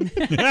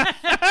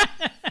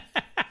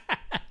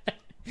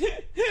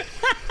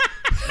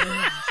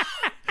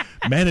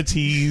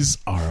 Manatees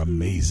are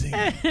amazing.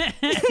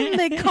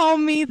 They call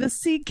me the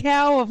sea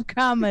cow of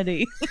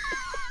comedy.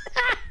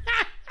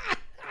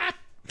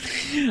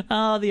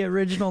 Oh, the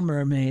original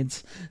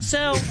mermaids.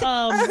 So,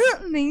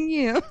 thank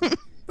you.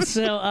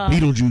 So,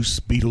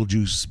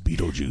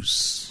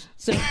 Beetlejuice.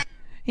 So,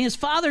 his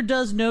father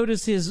does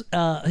notice his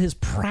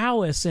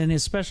prowess and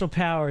his special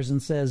powers,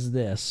 and says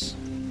this: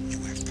 You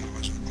have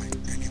powers unlike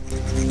anyone in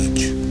the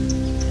village.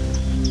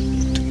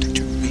 That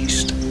your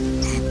beast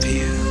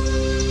appear.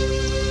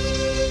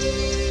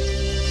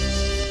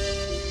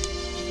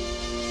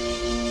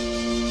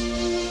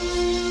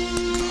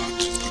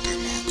 Gods have put their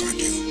mark on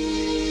you.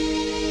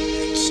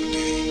 And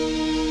someday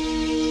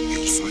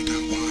you'll find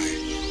out why.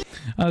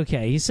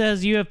 Okay, he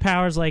says you have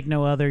powers like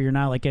no other. You're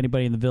not like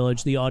anybody in the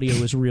village. The audio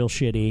is real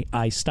shitty.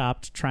 I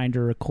stopped trying to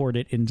record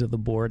it into the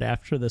board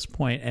after this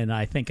point, and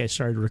I think I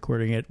started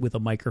recording it with a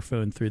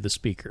microphone through the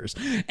speakers.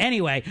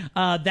 Anyway,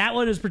 that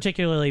one is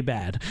particularly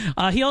bad.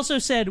 He also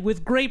said,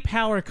 with great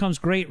power comes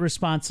great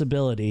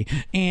responsibility.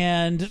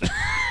 And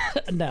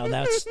no,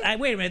 that's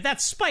wait a minute,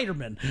 that's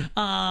Spider-Man.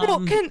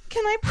 Well, can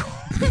I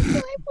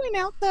point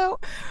out though?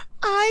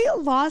 I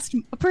lost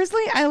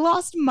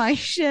my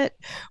shit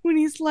when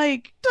he's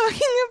like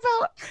talking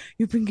about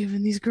you've been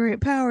given these great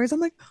powers. I'm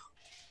like,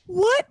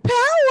 what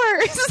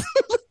powers?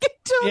 I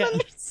don't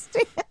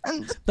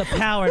understand. The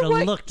power to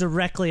look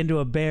directly into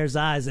a bear's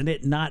eyes and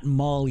it not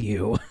maul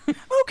you.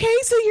 Okay,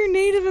 so you're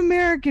Native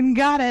American.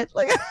 Got it.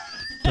 Like,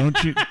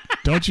 don't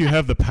you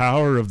have the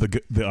power of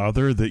the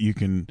other that you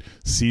can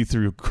see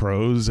through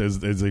crows as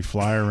they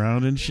fly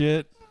around and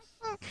shit?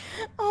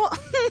 No,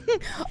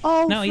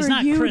 he's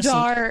not Chris.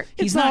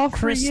 He's not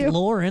Chris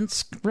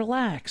Lawrence.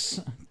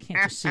 Relax.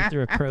 Can't just see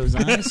through a crow's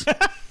eyes.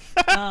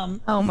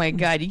 Oh my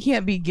God, you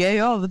can't be gay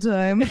all the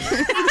time.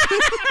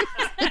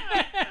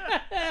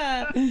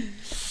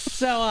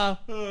 So,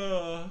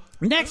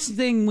 next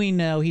thing we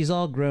know, he's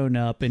all grown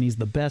up and he's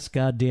the best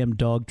goddamn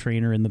dog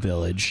trainer in the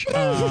village.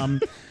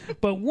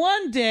 But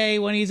one day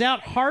when he's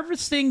out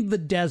harvesting the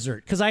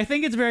desert, because I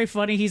think it's very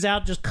funny, he's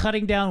out just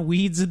cutting down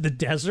weeds in the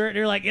desert. And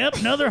you're like, yep,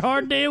 another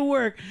hard day of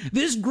work.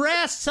 This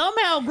grass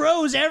somehow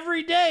grows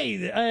every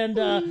day. And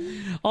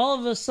all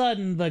of a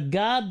sudden, the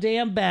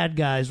goddamn bad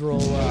guys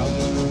roll up.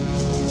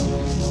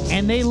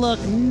 And they look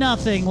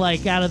nothing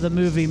like out of the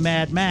movie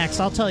Mad Max.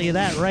 I'll tell you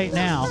that right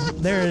now.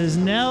 There is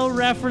no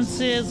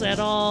references at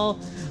all.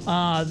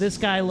 This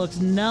guy looks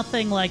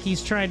nothing like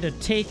he's trying to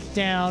take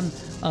down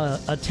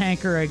a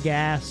tanker of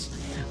gas.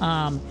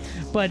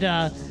 But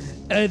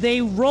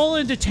they roll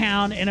into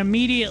town and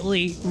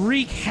immediately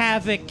wreak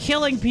havoc,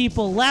 killing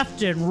people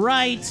left and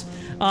right.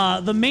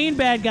 The main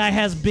bad guy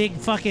has big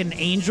fucking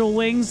angel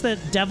wings,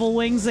 devil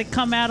wings that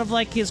come out of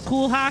like his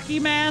cool hockey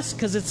mask,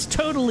 because it's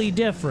totally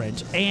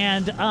different.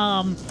 And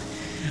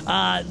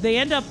they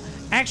end up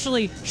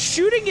actually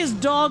shooting his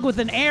dog with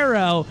an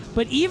arrow,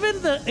 but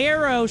even the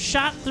arrow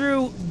shot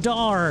through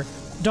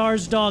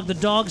Dar's dog, the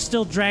dog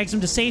still drags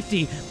him to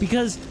safety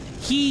because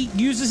he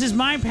uses his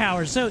mind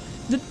powers. So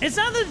it's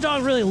not that the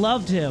dog really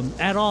loved him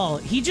at all.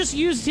 He just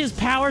used his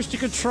powers to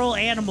control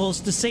animals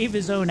to save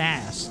his own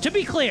ass. To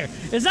be clear,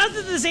 it's not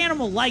that this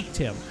animal liked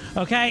him,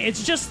 okay?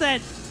 It's just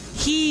that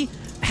he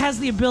has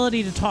the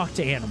ability to talk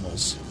to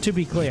animals, to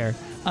be clear.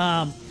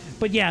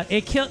 But yeah,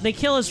 they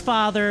kill his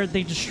father,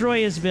 they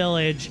destroy his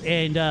village,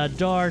 and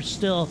Dar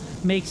still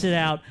makes it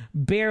out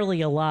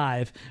barely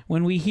alive.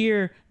 When we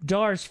hear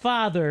Dar's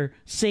father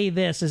say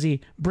this as he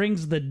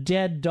brings the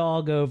dead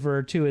dog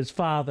over to his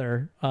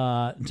father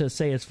to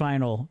say his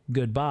final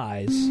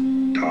goodbyes.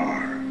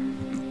 Dar,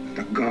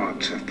 the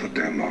gods have put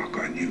their mark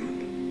on you,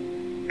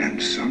 and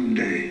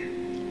someday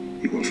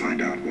you will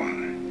find out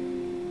why.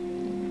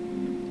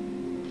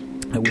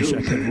 I wish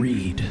I could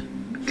read.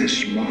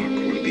 This mark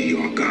will be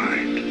your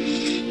guide.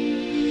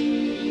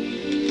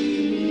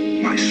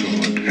 My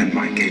sword and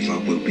my caper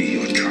will be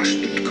your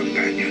trusted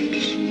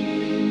companions.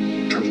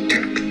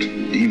 Protect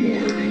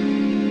Demor,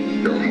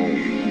 your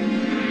home.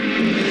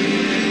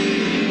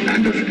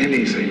 And if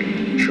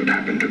anything should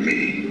happen to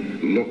me,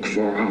 look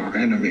for our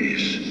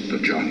enemies, the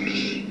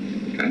Johns,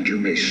 and you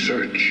may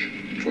search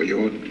for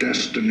your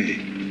destiny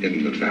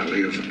in the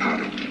Valley of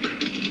Paddock.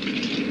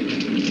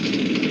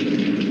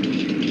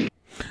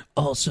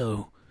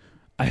 Also,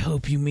 I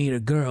hope you meet a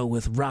girl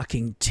with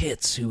rocking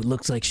tits who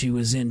looks like she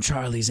was in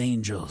Charlie's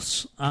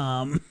Angels.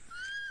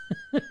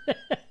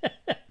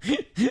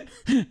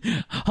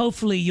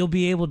 Hopefully you'll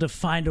be able to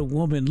find a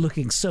woman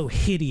looking so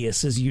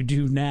hideous as you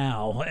do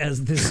now,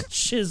 as this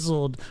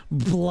chiseled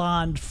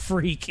blonde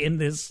freak in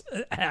this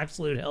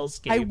absolute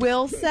hellscape. I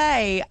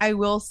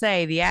will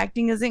say the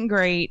acting isn't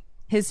great.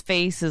 His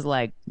face is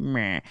like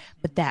meh,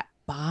 but that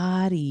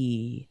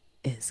body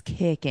is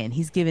kicking.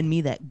 He's giving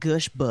me that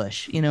gush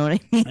bush. You know what I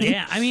mean?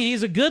 Yeah, I mean,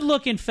 he's a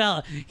good-looking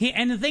fella.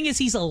 And the thing is,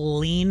 he's a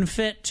lean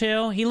fit,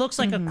 too. He looks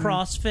like a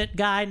CrossFit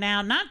guy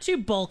now. Not too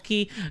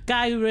bulky.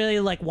 Guy who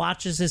really, like,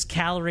 watches his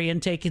calorie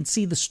intake and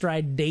see the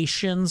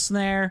stridations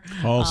there.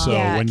 Also,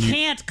 when you...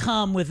 Can't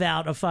come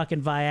without a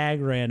fucking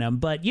Viagra in him.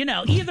 But, you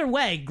know, either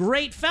way,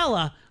 great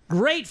fella.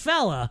 Great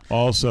fella.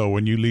 Also,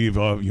 when you leave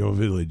your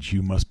village,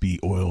 you must be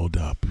oiled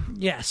up.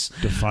 Yes.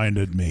 To find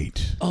a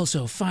mate.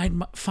 Also,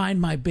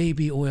 find my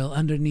baby oil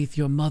underneath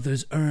your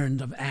mother's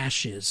urn of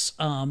ashes.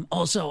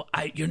 Also,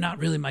 you're not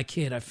really my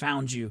kid. I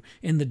found you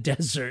in the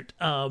desert.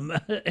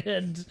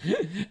 And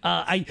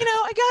I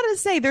gotta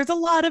say, there's a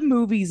lot of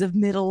movies of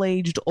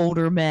middle-aged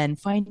older men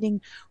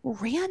finding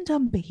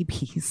random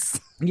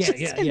babies.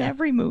 In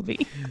every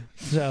movie.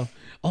 So,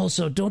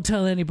 also, don't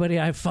tell anybody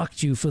I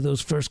fucked you for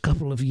those first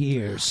couple of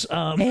years.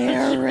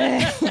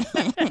 Eric.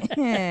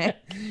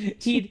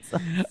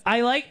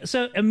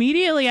 So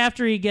immediately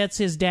after he gets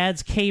his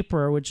dad's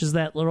caper, which is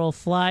that little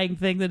flying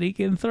thing that he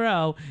can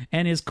throw,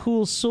 and his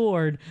cool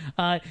sword,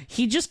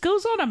 he just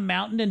goes on a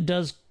mountain and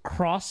does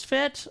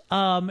CrossFit.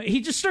 He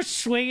just starts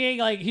swinging,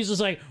 like he's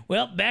just like,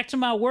 well, back to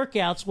my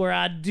workouts where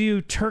I do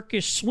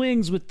Turkish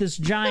swings with this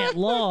giant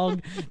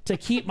log to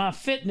keep my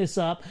fitness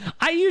up.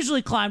 I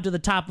usually climb to the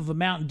top of a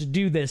mountain to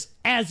do this,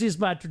 as is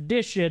my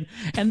tradition.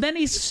 And then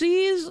he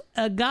sees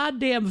a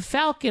goddamn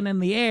falcon in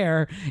the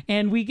air,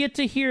 and we get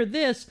to hear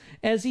this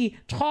as he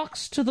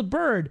talks to the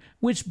bird,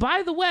 which,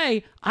 by the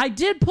way, I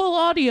did pull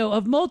audio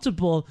of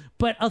multiple,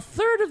 but a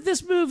third of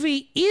this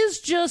movie is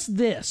just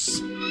this.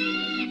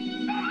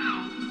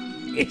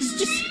 It's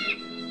just...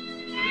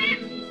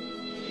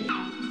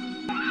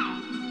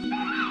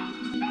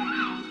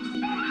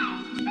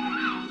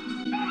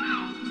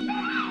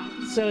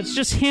 So it's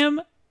just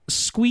him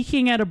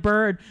squeaking at a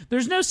bird.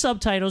 There's no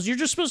subtitles. You're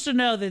just supposed to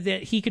know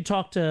that he could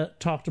talk to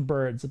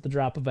birds at the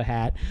drop of a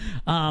hat.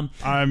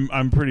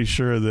 I'm pretty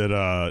sure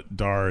that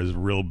Dar is a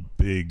real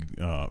big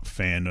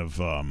fan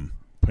of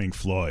Pink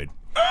Floyd.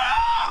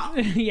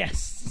 Yes.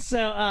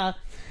 So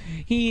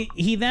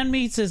he then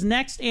meets his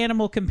next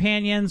animal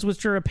companions,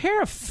 which are a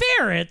pair of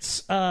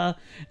ferrets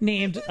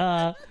named...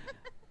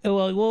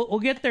 we'll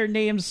get their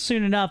names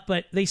soon enough,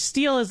 but they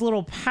steal his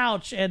little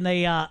pouch and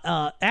they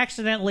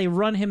accidentally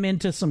run him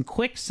into some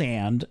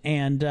quicksand.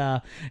 And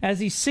as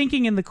he's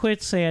sinking in the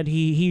quicksand,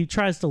 he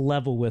tries to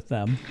level with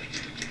them.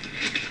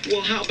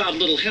 Well, how about a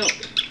little help?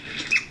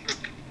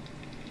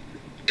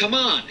 Come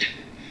on.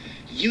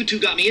 You two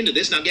got me into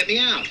this, now get me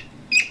out.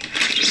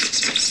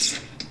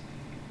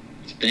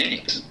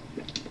 Thanks.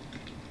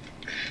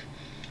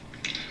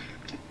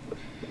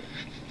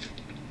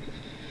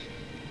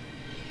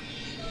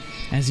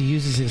 As he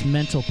uses his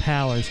mental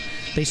powers,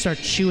 they start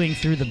chewing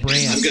through the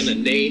branch. I'm gonna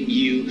name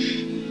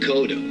you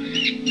Kodo.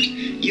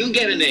 You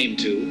get a name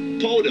too,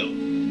 Podo.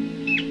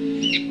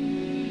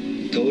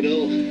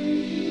 Kodo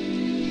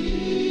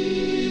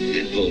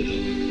and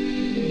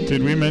Podo.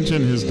 Did we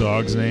mention his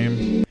dog's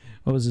name?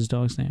 What was his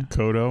dog's name?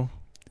 Kodo.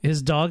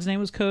 His dog's name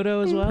was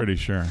Kodo as well? Pretty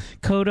sure.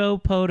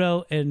 Kodo,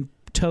 Podo, and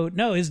Toad.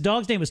 No, his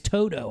dog's name was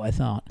Toto, I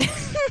thought.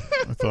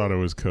 I thought it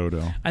was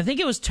Kodo. I think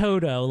it was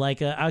Toto, like,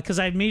 because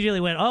I immediately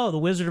went, "Oh, the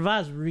Wizard of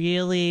Oz,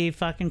 really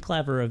fucking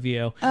clever of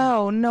you."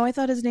 Oh no, I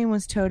thought his name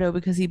was Toto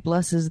because he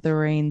blesses the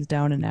rains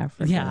down in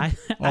Africa. Yeah,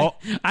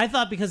 I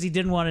thought because he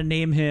didn't want to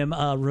name him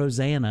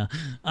Rosanna.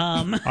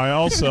 I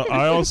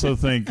also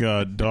think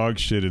dog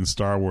shit in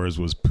Star Wars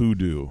was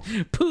Poodoo.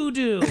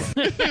 Poodoo.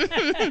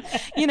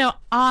 You know,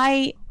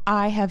 I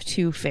have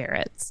two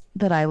ferrets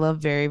that I love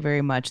very,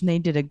 very much, and they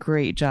did a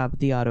great job at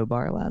the auto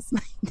bar last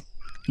night.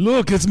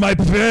 Look, it's my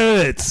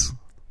ferrets.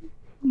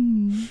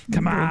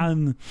 Come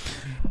on,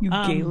 you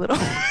gay little.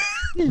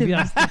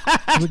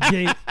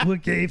 we're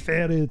gay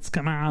ferrets.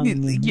 Come on,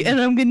 and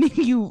I'm gonna name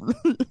you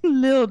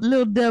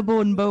little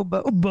Debo and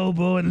Bobo.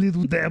 Bobo and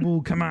little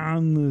Debo. Come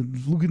on,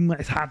 look at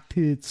my hot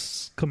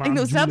tits. Come on,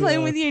 no, stop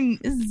playing with your.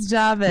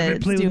 Stop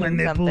it. Play with my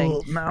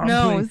nipple.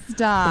 No,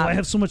 stop. Oh, I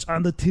have so much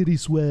on the titty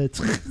sweat.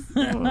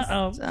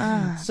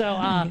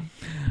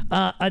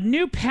 A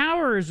new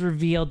power is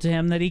revealed to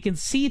him that he can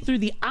see through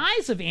the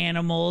eyes of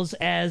animals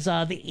as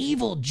the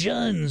evil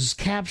Juns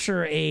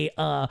capture a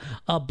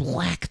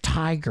black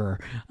tiger.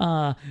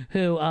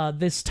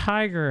 This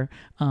tiger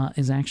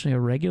is actually a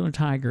regular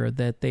tiger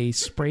that they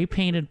spray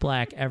painted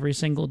black every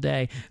single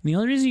day. And the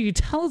only reason you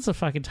can tell it's a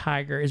fucking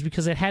tiger is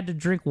because it had to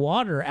drink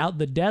water out in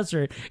the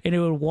desert and it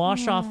would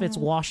wash off its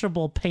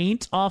washable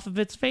paint off of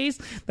its face.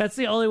 That's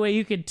the only way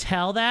you could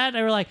tell that.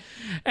 They were like,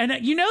 and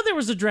you know, there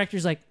was a director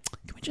who's like,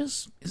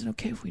 is it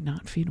okay if we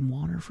not feed him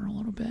water for a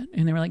little bit?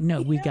 And they were like,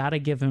 no, we got to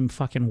give him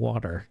fucking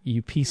water,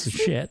 you piece of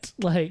shit.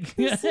 Like,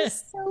 this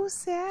is so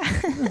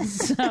sad.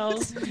 So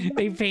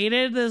they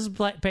painted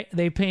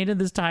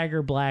this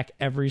tiger black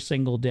every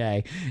single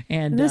day.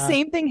 And the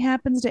same thing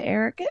happens to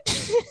Erik.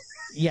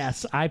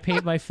 Yes, I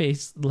paint my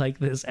face like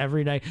this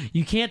every night.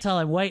 You can't tell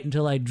I'm white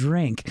until I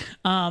drink.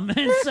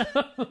 And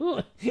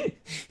so,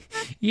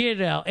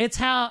 it's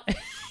how...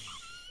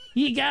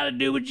 You got to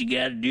do what you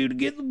got to do to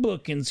get the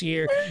bookings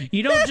here.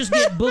 You don't just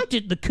get booked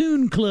at the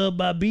Coon Club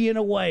by being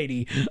a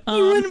whitey. You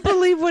wouldn't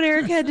believe what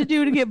Erik had to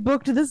do to get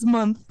booked this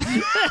month.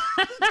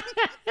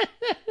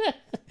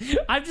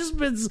 I've just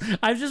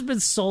been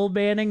soul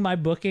banning my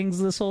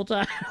bookings this whole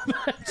time.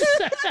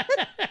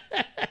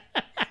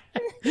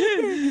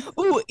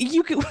 Ooh,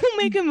 we'll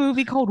make a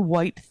movie called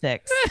White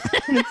Thicks.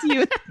 And it's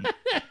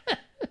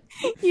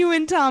you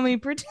and Tommy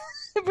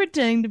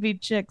pretending to be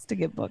chicks to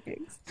get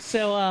bookings.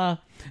 So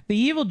the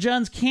evil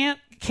Juns can't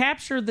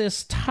capture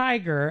this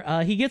tiger.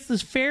 He gets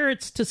this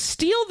ferrets to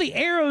steal the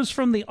arrows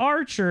from the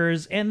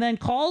archers and then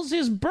calls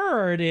his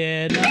bird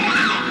in.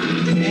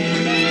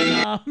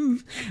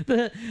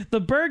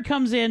 The bird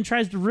comes in,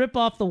 tries to rip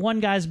off the one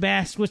guy's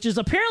mask, which is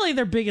apparently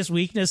their biggest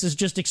weakness, is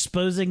just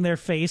exposing their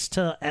face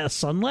to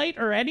sunlight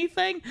or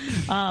anything.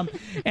 And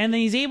then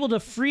he's able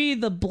to free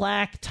the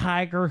black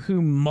tiger,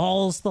 who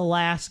mauls the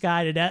last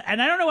guy to death.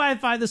 And I don't know why I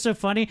find this so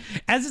funny.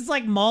 As it's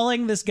like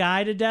mauling this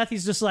guy to death,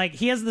 he's just like,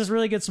 he has this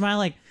really good smile,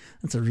 like,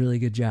 that's a really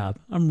good job.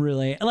 I'm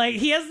really like,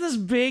 he has this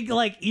big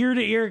like ear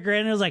to ear grin.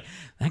 And I was like,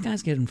 that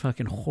guy's getting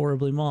fucking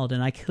horribly mauled,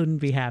 and I couldn't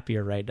be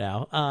happier right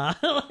now.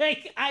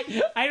 Like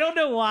I don't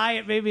know why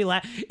it made me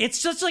laugh.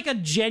 It's just like a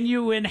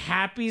genuine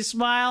happy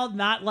smile,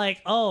 not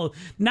like, oh,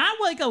 not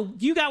like a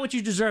you got what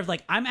you deserve.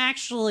 Like, I'm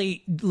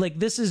actually like,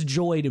 this is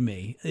joy to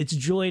me. It's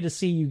joy to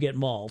see you get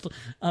mauled.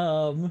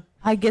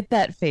 I get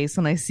that face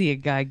when I see a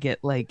guy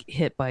get like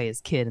hit by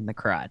his kid in the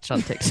crotch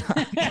on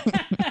TikTok.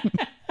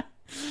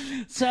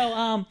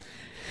 So,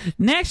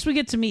 next we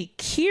get to meet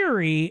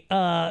Kiri,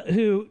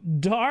 who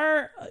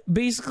Dar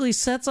basically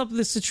sets up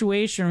this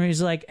situation where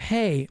he's like,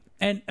 hey,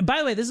 and by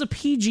the way, this is a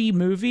PG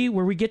movie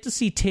where we get to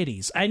see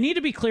titties. I need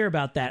to be clear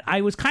about that. I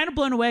was kind of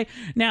blown away.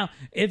 Now,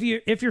 if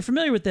you're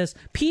familiar with this,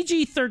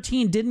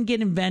 PG-13 didn't get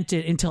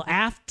invented until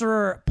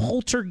after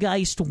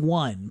Poltergeist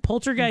 1.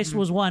 Poltergeist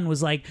was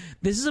like,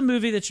 this is a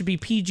movie that should be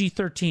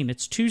PG-13.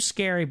 It's too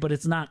scary, but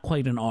it's not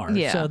quite an R.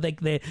 Yeah. So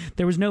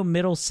there was no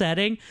middle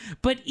setting.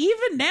 But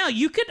even now, I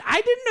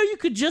didn't know you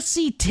could just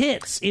see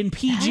tits in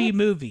PG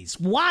movies.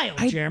 Wild,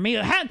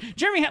 Jeremy.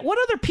 Jeremy, what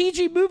other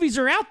PG movies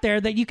are out there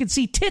that you can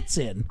see tits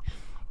in?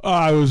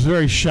 I was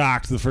very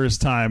shocked the first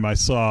time I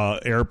saw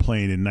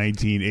Airplane in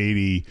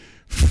 1980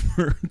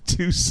 for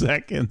 2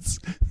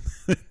 seconds.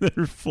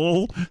 They're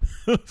full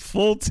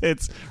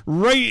tits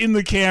right in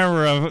the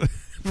camera.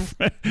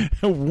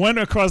 Went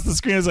across the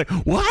screen. I was like,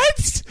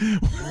 what?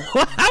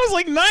 I was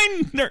like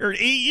 9 or 8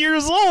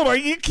 years old. Are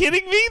you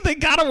kidding me? They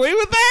got away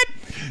with that?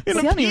 I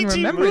don't even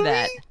remember movie?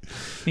 that.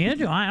 Yeah,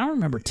 I don't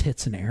remember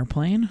tits in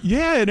Airplane.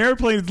 Yeah, an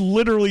Airplane is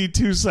literally a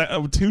 2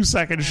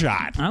 second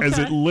shot, as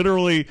it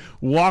literally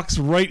walks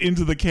right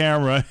into the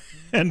camera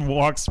and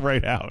walks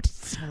right out.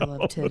 I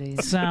love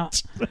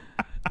titties.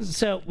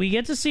 So we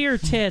get to see her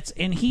tits,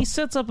 and he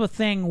sets up a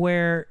thing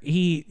where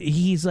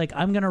he's like,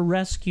 I'm going to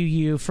rescue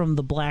you from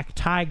the black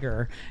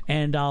tiger,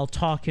 and I'll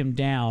talk him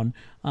down,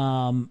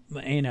 and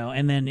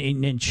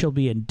then she'll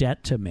be in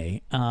debt to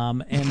me.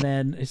 And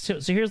then,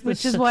 so here's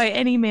which is why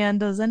any man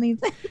does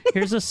anything.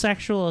 Here's a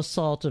sexual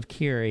assault of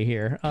Kiri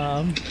here.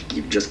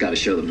 You've just got to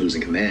show them who's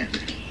in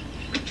command.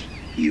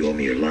 You owe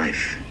me your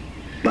life,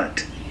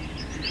 but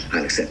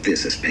I'll accept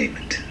this as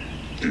payment.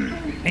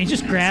 And he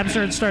just grabs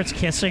her and starts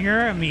kissing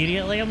her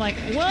immediately. I'm like,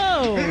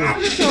 whoa!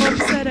 So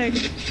upsetting.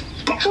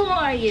 Who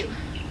are you?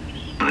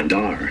 I'm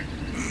Dar.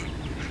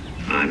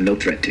 I'm no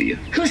threat to you.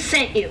 Who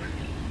sent you?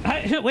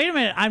 Wait a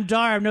minute. I'm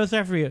Dar. I'm no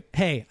threat for you.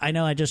 Hey, I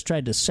know I just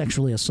tried to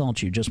sexually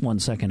assault you just 1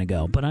 second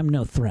ago, but I'm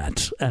no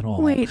threat at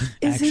all. Wait,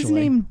 is his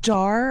name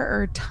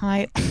Dar or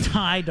Ty?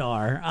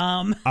 Ty-Dar.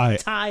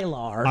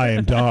 Tylar. I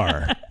am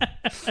Dar.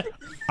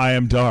 I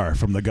am Dar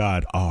from the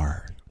god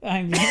R.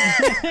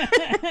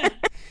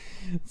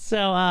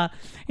 So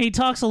he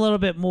talks a little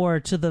bit more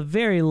to the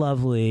very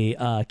lovely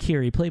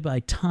Kiri, played by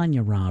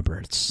Tanya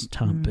Roberts,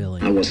 Tom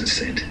Billy. I wasn't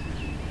sent.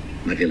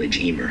 My village,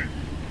 Emer,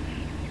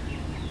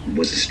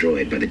 was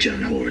destroyed by the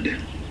Jun Horde.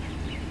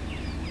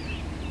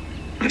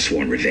 I've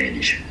sworn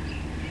revenge,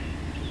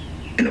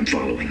 and I'm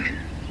following.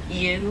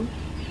 You?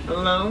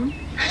 Alone?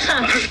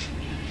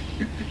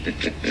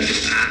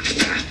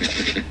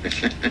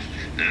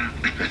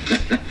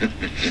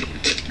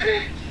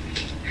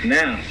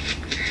 Now,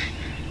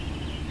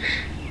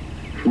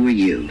 who are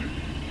you?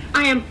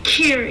 I am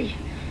Kiri,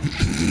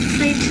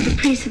 slave to the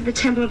priest of the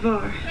Temple of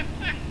Ar.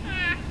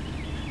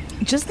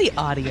 Just the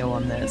audio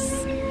on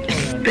this.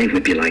 They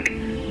whip you like...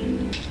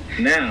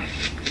 Now,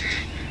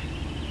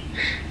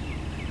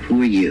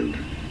 who are you?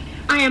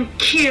 I am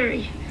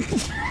Kiri.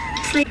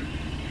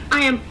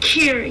 I am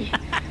Kiri,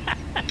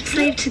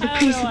 Slave to the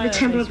priest of the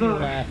Temple of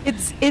Or.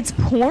 It's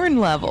porn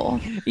level.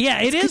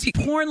 Yeah, it is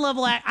porn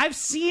level I've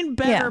seen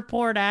better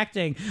porn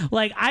acting.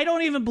 Like, I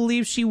don't even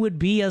believe she would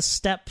be a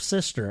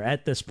stepsister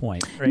at this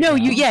point. Right no,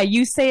 now.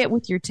 you say it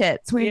with your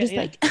tits where you're just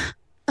like,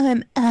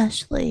 I'm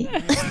Ashley.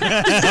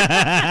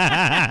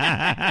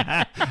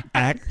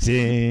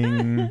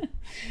 Acting.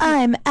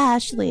 I'm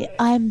Ashley.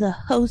 I'm the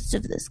host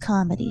of this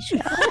comedy show.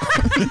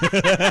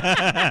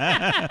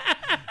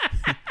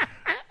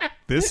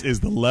 This is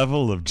the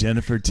level of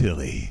Jennifer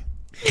Tilly.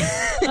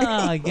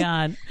 Oh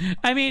God!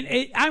 I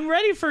mean, I'm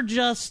ready for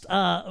just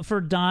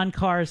for Don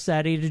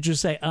Carcetti to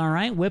just say, "All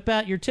right, whip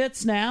out your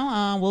tits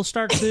now. We'll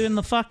start doing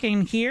the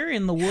fucking here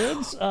in the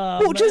woods."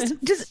 Well, just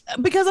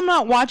because I'm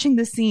not watching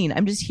the scene,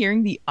 I'm just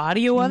hearing the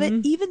audio of it.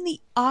 Even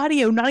the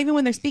audio, not even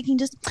when they're speaking,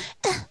 just.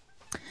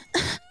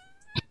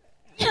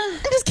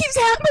 It just keeps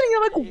happening.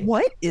 I'm like,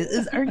 what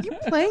is? Are you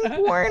playing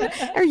porn?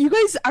 Are you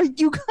guys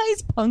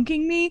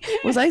punking me?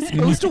 Was I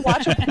supposed to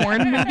watch a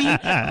porn movie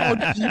called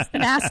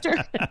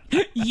BeastMaster?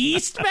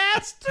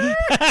 BeastMaster?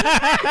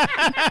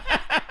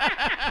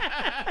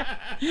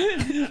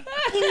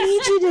 I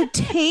need you to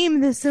tame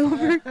this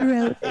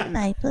overgrowth in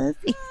my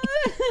pussy.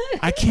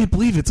 I can't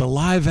believe it's a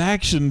live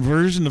action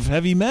version of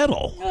heavy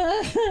metal.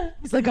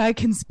 He's like, I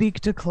can speak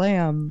to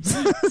clams.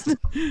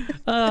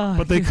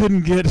 But they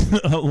couldn't get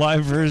a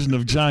live version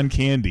of John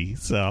Candy,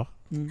 so.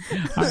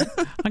 I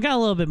got a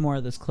little bit more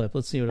of this clip.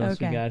 Let's see what else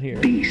we got here.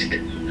 Beast.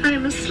 I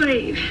am a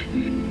slave.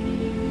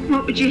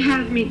 What would you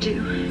have me do?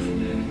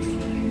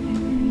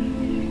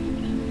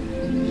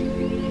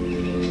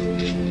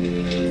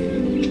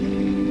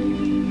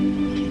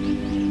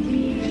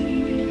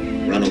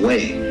 Run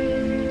away.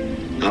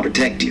 I'll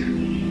protect you.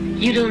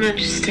 You don't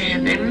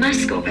understand. I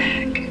must go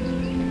back.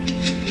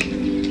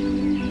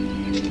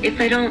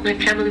 If I don't, my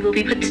family will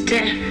be put to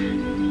death.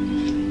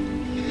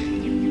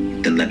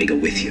 Then let me go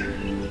with you.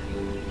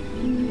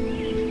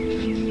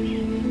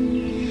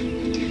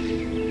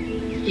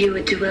 You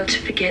would do well to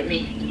forget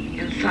me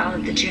and follow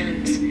the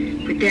Jones.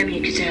 With them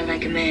you could die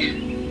like a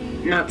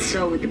man. Not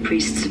so with the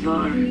priests of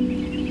Ar.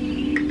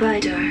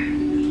 Goodbye, Dar.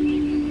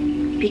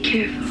 Be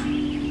careful.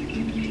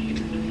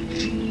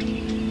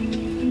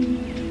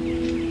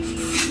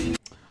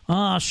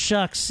 Oh,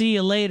 shucks. See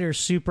you later,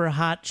 super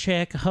hot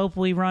chick. Hope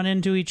we run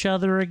into each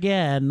other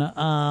again.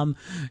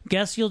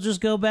 Guess you'll just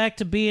go back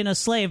to being a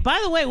slave. By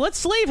the way, what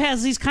slave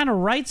has these kind of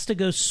rights to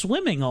go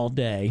swimming all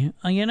day,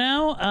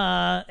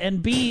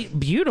 and be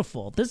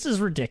beautiful? This is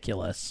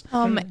ridiculous.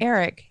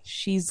 Erik,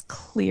 she's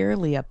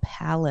clearly a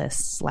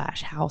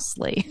palace/house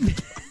slave.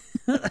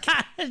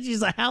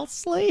 She's a house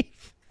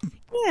slave?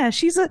 Yeah,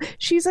 she's a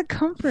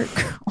comfort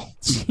girl.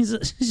 She's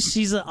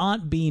an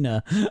Aunt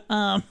Bina.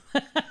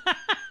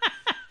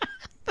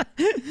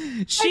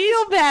 I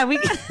feel bad. Do we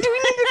need to cut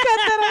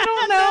that?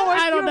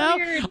 I don't know.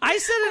 Weird. I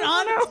said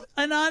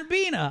an Aunt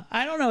Bina.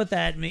 I don't know what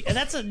that means.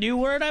 That's a new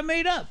word I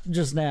made up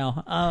just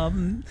now.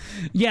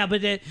 Yeah,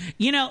 but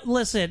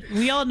listen,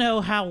 we all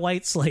know how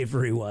white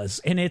slavery was,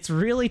 and it's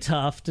really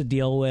tough to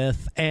deal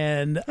with.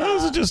 And it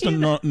was just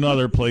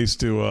another place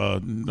to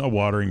a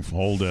watering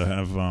hole to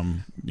have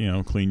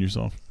clean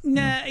yourself.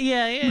 Nah,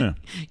 yeah.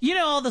 You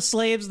know all the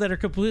slaves that are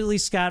completely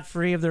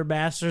scot-free of their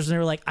masters, and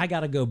they're like, I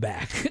gotta go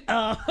back.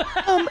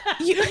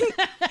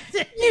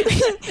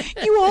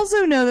 You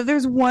also know that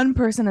there's one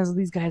person as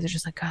these guys are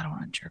just like, I don't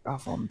want to jerk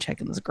off while I'm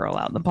checking this girl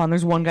out in the pond.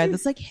 There's one guy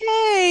that's like,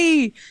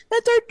 hey,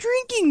 that's our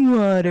drinking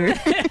water.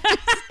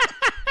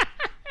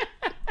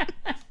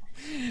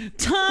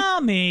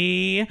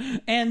 Tommy.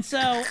 And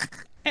so,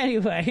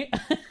 anyway.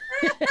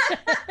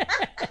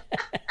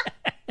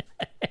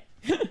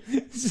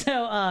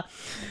 So,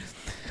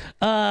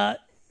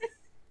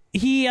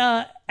 he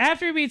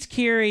after he meets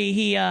Kiri,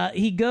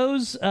 he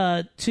goes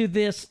to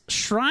this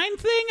shrine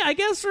thing, I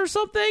guess, or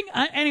something.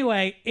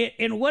 Anyway,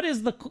 and what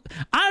is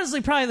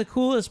honestly probably the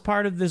coolest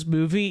part of this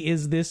movie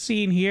is this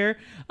scene here.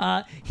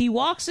 He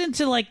walks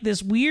into like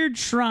this weird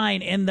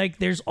shrine, and like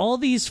there's all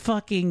these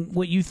fucking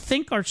what you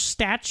think are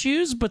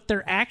statues, but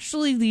they're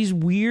actually these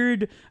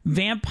weird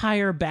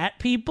vampire bat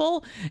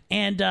people.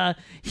 And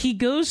he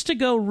goes to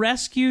go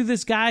rescue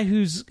this guy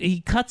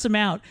he cuts him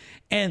out.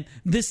 And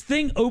this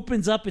thing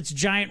opens up its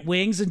giant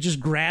wings and just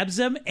grabs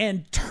him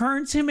and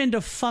turns him into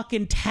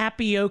fucking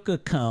tapioca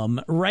cum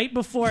right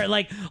before,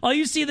 like, all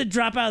you see that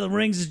drop out of the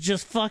rings is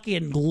just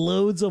fucking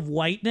loads of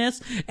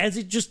whiteness as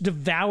it just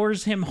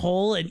devours him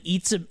whole and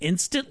eats him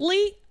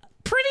instantly.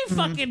 Pretty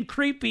fucking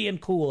creepy and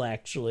cool,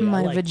 actually.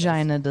 My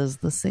vagina does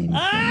the same thing.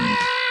 Ashley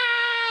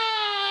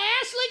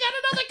got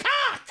another cock!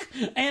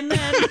 And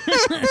then,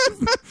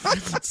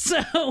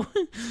 so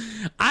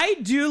I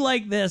do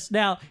like this.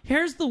 Now,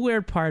 here's the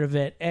weird part of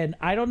it, and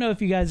I don't know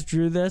if you guys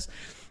drew this.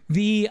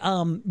 The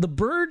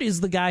bird is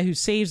the guy who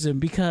saves him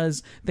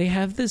because they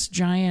have this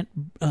giant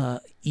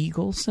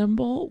eagle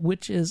symbol,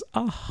 which is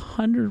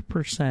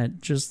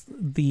 100% just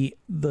the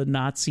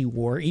Nazi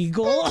war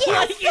eagle.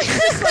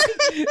 Yes!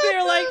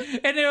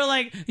 They're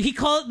like,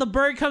 the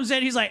bird comes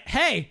in, he's like,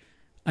 hey,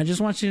 I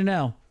just want you to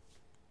know,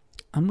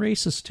 I'm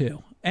racist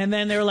too. And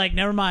then they were like,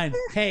 never mind.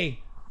 Hey,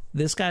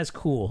 this guy's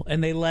cool,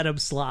 and they let him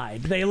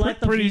slide. They let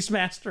the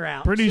BeastMaster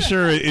out. Pretty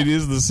sure it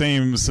is the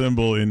same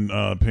symbol in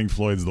Pink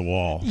Floyd's The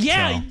Wall.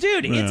 Yeah, so,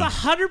 dude, yeah. it's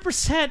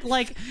 100%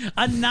 like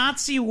a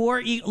Nazi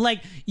war.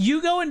 Like,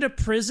 you go into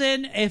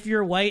prison if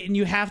you're white, and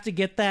you have to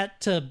get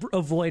that to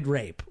avoid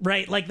rape,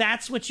 right? Like,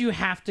 that's what you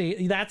have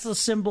to. That's a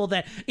symbol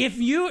that if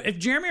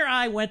Jeremy or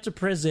I went to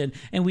prison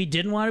and we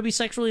didn't want to be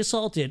sexually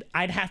assaulted,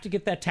 I'd have to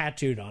get that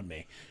tattooed on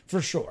me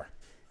for sure.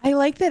 I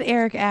like that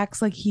Erik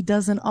acts like he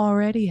doesn't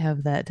already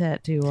have that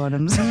tattoo on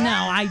him. No,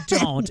 I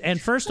don't.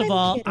 And first of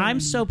all, I'm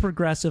so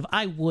progressive,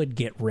 I would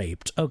get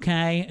raped,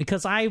 okay?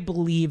 Because I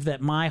believe that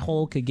my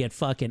hole could get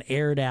fucking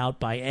aired out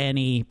by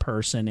any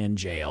person in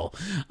jail.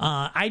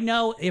 I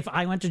know if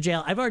I went to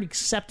jail, I've already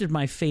accepted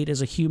my fate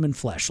as a human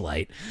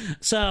fleshlight.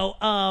 So,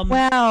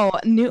 wow.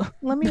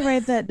 Let me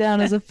write that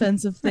down as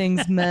offensive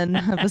things men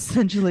have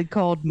essentially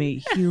called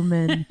me.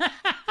 Human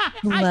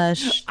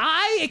flesh.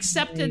 I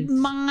accepted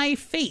my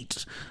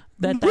fate.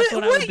 That's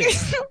what I would be.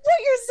 What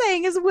you're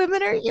saying is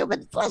women are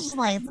human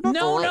fleshlights.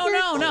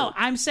 No.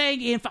 I'm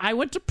saying if I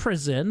went to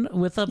prison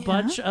with a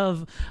bunch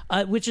of,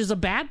 which is a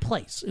bad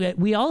place.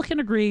 We all can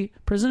agree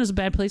prison is a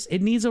bad place.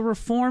 It needs a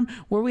reform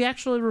where we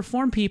actually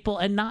reform people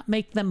and not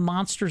make them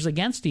monsters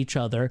against each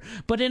other.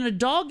 But in a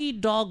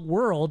dog-eat-dog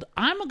world,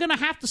 I'm going to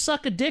have to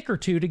suck a dick or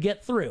two to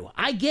get through.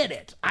 I get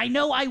it. I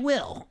know I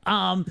will.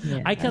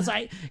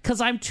 Because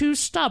I'm too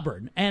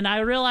stubborn. And I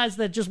realize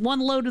that just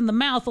one load in the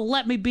mouth will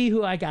let me be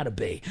who I got to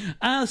be.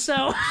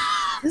 So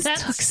this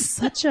took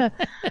such a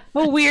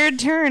weird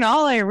turn.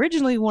 All I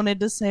originally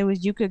wanted to say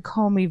was you could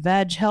call me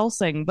Vag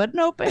Helsing, but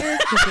nope, Erik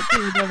took it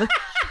to another.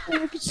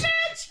 Vag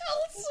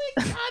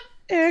Helsing.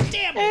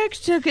 Erik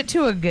took it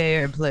to a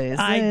gayer place.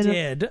 I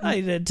did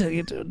take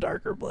it to a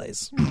darker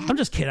place. I'm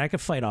just kidding. I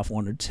could fight off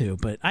one or two,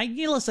 but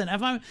listen.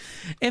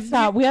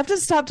 We have to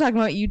stop talking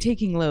about you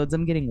taking loads.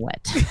 I'm getting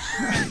wet.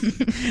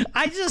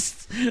 I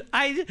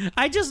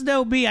just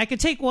know me. I could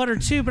take one or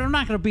two, but I'm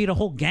not going to beat a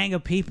whole gang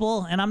of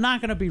people, and I'm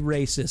not going to be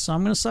racist. So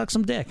I'm going to suck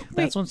some dick.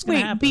 That's what's going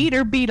to happen. Beat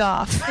or beat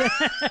off.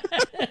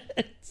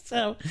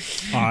 So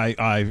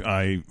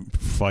I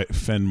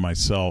fend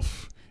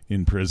myself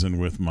in prison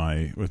with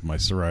my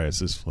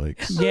psoriasis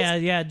flakes.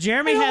 Yeah.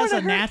 Jeremy has a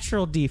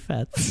natural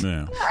defense. Yeah.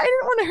 I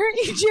didn't want to hurt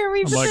you,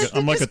 Jeremy.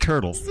 I'm like a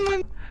turtle.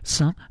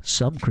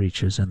 Some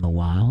creatures in the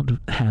wild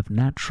have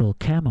natural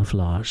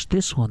camouflage.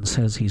 This one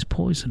says he's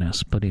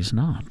poisonous, but he's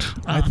not.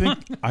 I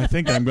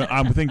think I'm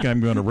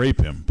going to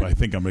rape him, but I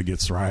think I'm going to get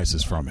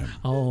psoriasis from him.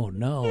 Oh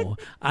no!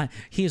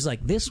 He's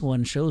like, this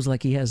one shows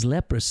like he has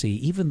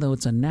leprosy, even though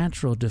it's a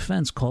natural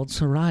defense called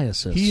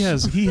psoriasis.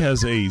 He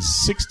has a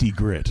 60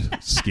 grit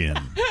skin.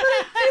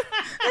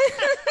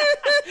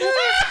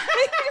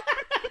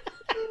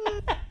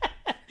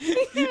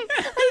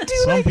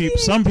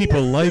 Some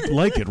people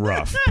like it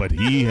rough, but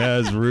he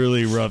has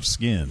really rough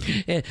skin.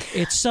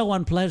 It's so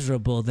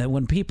unpleasurable that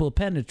when people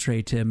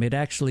penetrate him, it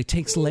actually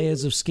takes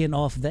layers of skin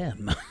off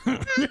them.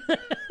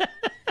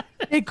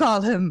 They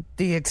call him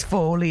the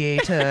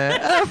exfoliator.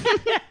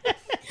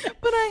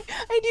 But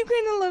I do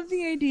kind of love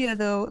the idea,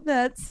 though,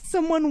 that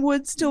someone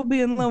would still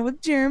be in love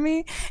with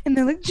Jeremy, and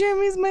they're like,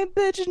 Jeremy's my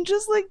bitch, and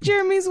just like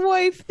Jeremy's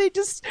wife, when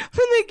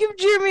they give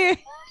Jeremy a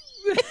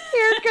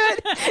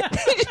haircut,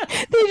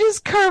 they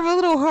just carve a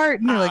little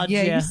heart, and they're like,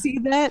 yeah, you see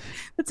that?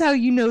 That's how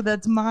you know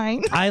that's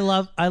mine. I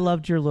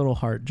loved your little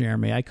heart,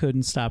 Jeremy. I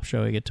couldn't stop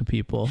showing it to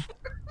people.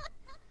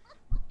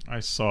 I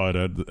saw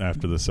it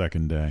after the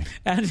second day.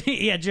 And,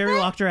 yeah, Jeremy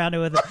walked around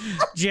with it.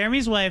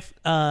 Jeremy's wife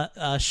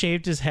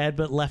shaved his head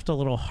but left a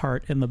little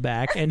heart in the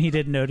back, and he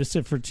didn't notice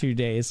it for 2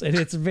 days. And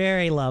it's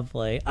very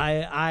lovely.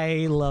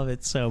 I love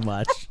it so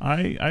much.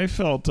 I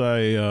felt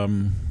I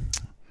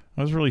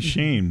was really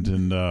shamed,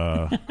 and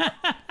I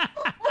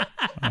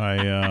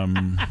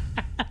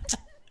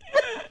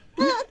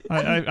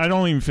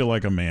don't even feel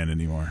like a man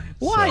anymore.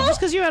 Why? So. Just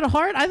because you had a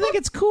heart? I think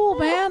it's cool,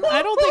 man.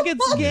 I don't think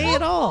it's gay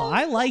at all.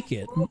 I like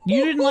it.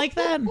 You didn't like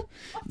that?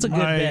 It's a good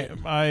bit.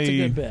 It's a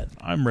good bit.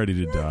 I'm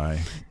ready to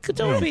die.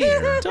 Don't be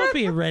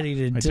ready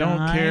to die. I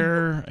don't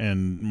care,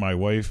 and my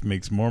wife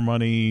makes more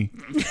money,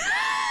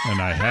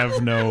 and I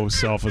have no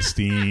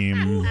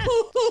self-esteem.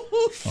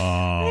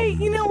 Hey,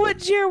 you know what,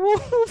 Jer?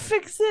 We'll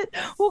fix it.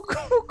 We'll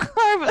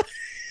carve it.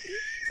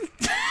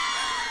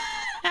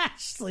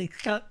 Ashley,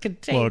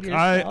 contain Look,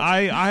 yourself.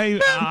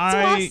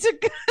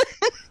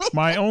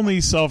 My only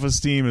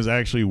self-esteem is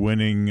actually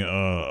winning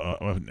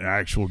an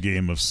actual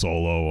game of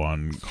solo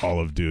on Call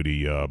of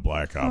Duty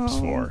Black Ops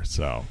 4.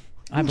 So,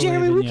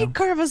 Jeremy, we could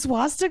carve a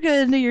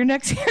swastika into your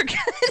next haircut.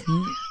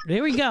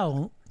 There we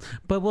go.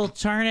 But we'll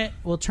turn it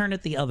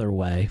the other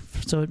way,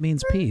 so it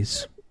means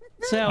peace.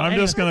 So I'm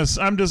just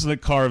gonna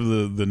carve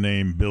the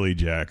name Billy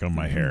Jack on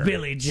my hair.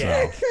 Billy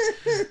Jack,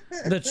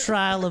 the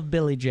trial of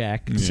Billy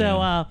Jack. Yeah.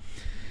 So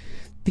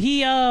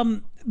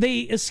they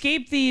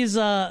escape these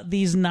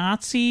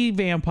Nazi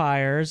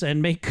vampires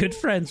and make good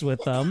friends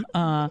with them.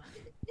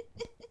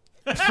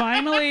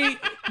 finally,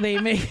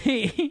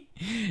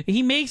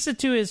 he makes it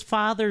to his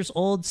father's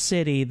old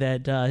city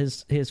that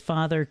his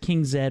father,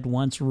 King Zed,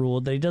 once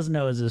ruled, that he doesn't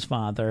know is his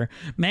father.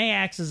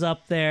 Mayax is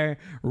up there,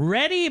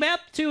 ready up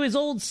to his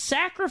old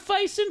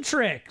sacrificing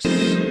tricks.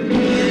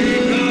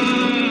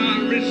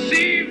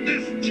 Receive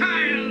this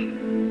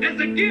child as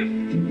a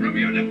gift from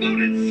your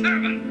devoted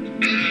servant.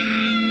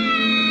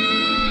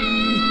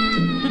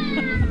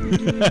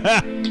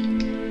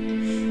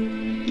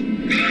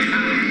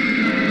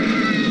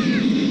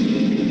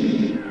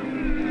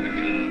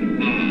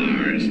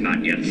 Is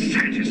not yet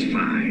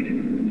satisfied.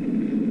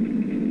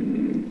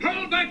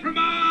 Hurl back from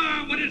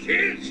what is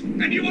his,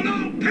 and you will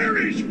all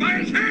perish by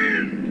his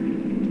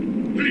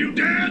hand. Will you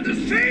dare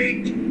this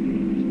fate?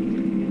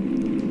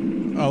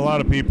 A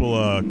lot of people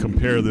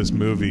compare this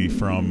movie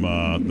from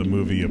the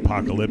movie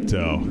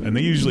Apocalypto, and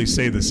they usually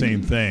say the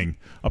same thing.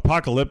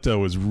 Apocalypto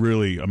was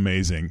really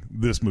amazing.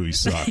 This movie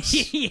sucks.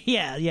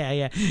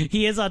 Yeah.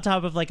 He is on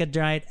top of like a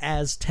giant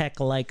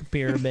Aztec-like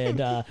pyramid,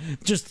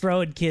 just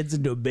throwing kids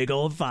into a big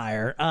old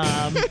fire,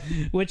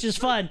 which is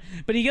fun.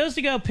 But he goes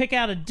to go pick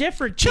out a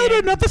different kid.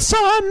 Children of the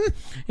sun!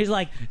 He's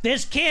like,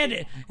 this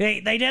kid,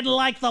 they didn't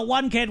like the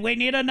one kid. We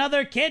need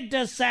another kid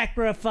to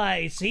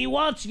sacrifice. He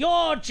wants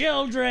your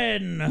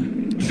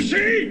children.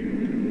 See?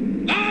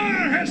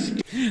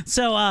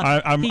 So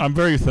I'm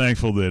very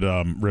thankful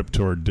that Rip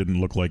Torn didn't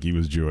look like he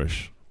was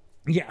Jewish.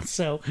 Yeah,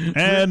 so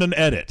and an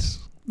edit.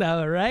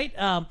 All right.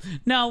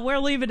 No, we're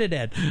leaving it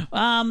in.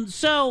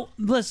 So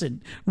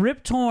listen,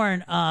 Rip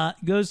Torn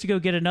goes to go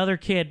get another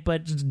kid,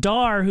 but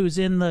Dar, who's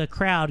in the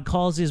crowd,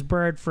 calls his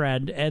bird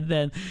friend and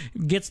then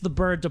gets the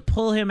bird to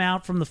pull him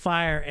out from the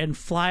fire and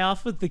fly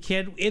off with the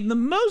kid in the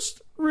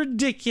most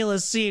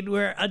ridiculous scene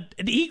where an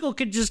eagle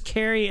could just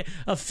carry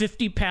a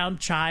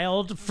 50-pound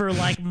child for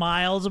like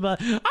miles. I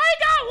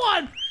got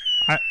one.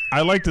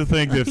 I like to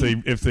think that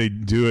if they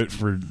do it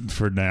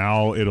for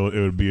now, it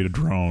would be a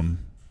drone.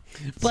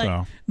 But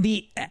so.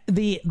 the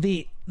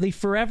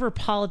forever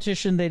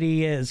politician that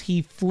he is,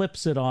 he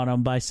flips it on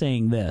him by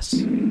saying this.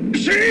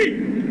 See?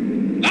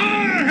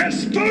 Ar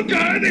has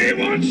spoken. He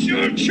wants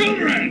your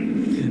children.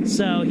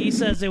 So he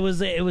says it was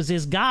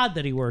his god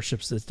that he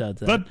worships that does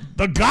that.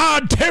 The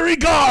god Terry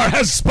Gar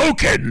has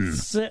spoken.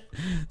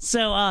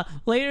 So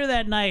later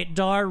that night,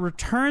 Dar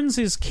returns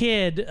his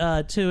kid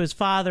to his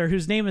father,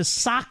 whose name is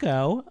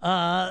Sako.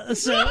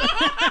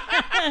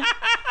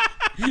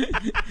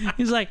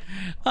 He's like,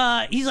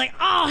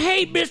 oh,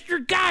 hey, Mister,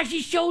 gosh,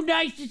 it's so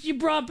nice that you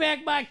brought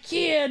back my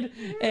kid.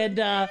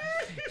 And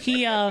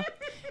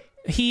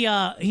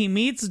he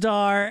meets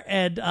Dar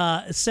and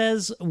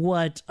says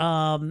what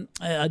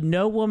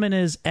no woman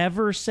has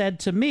ever said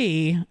to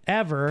me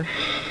ever.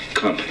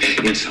 Come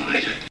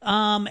inside.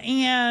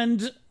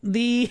 And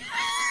the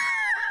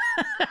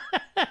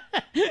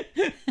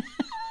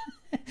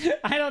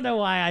I don't know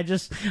why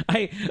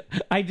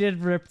I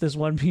did rip this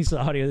one piece of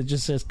audio that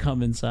just says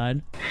 "come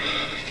inside."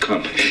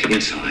 Come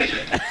inside.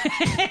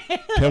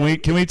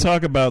 Can we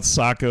talk about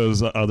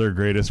Sako's other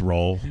greatest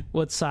role?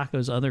 What's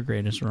Sako's other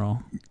greatest role?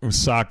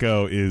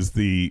 Sako is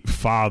the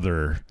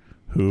father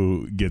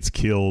who gets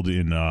killed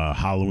in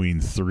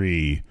Halloween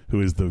 3, who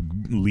is the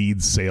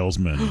lead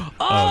salesman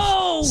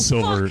of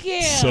Silver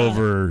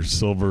Shamrock.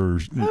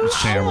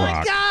 Oh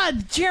my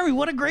God, Jeremy,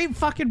 what a great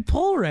fucking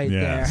pull right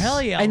there.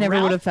 Hell yeah. I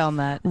never would have found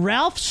that.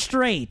 Ralph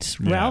Straight.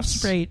 Ralph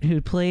Straight,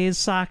 who plays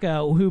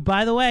Sako, who,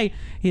 by the way,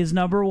 his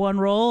number one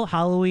role,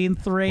 Halloween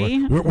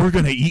 3. We're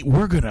gonna eat.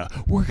 We're gonna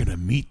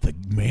meet the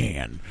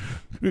man.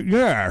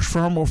 Yeah,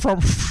 from OCP.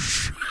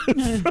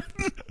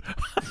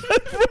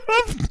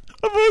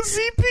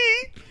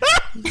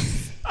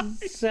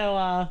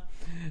 So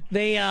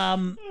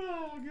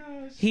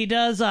he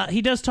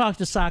does talk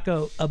to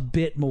Sako a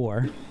bit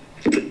more.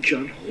 The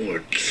Jun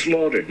horde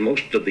slaughtered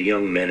most of the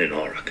young men in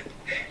Arak.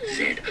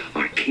 Zed,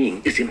 our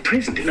king, is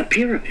imprisoned in a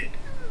pyramid.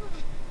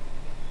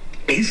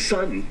 His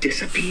son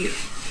disappeared.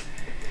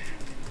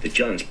 The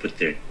Juns put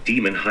their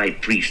demon high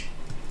priest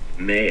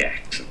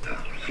Mayax in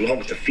power, along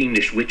with the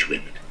fiendish witch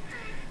women.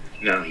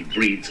 Now he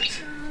breeds us,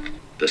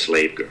 the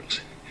slave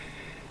girls.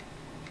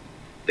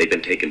 They've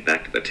been taken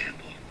back to the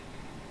temple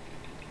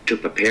to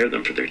prepare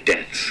them for their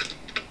deaths.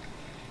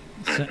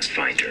 I must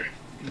find her.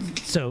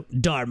 So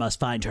Dar must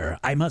find her.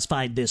 I must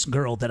find this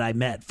girl that I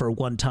met for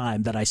one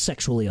time that I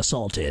sexually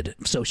assaulted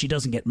so she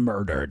doesn't get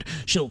murdered.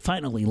 She'll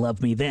finally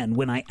love me then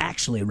when I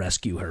actually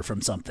rescue her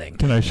from something.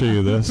 Can I show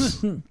you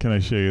this? Can I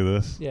show you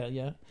this?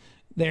 Yeah.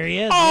 There he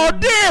is. Oh,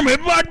 damn it.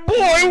 My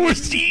boy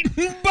was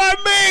eaten by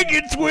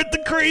maggots with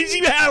the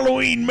crazy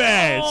Halloween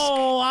mask.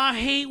 Oh, I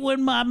hate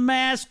when my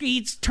mask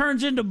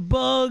turns into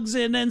bugs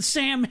and then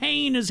Sam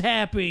Hain is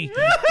happy.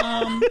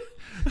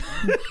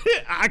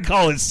 I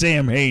call it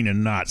Sam Hain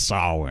and not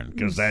Samhain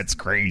because that's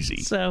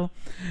crazy. So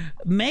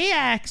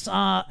Mayax,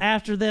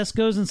 after this,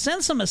 goes and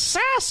sends some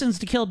assassins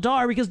to kill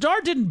Dar because Dar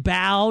didn't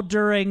bow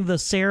during the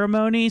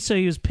ceremony, so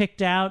he was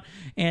picked out.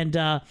 And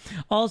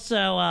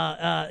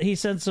also, he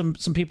sends some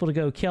people to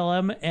go kill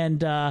him,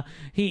 and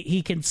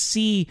he can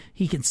see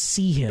him.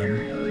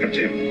 That's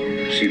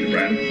him. See the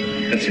brand?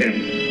 That's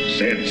him.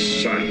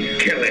 Zed's son.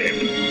 Kill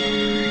him.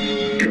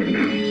 Go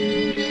now.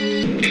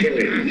 Kill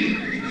him.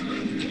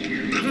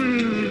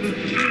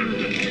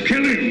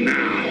 Kill him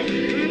now.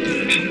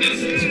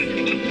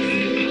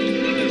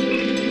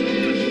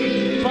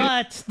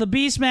 But the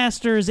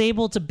Beastmaster is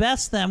able to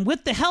best them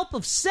with the help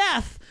of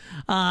Seth,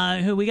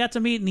 who we got to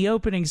meet in the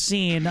opening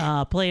scene,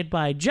 played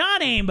by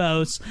John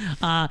Amos.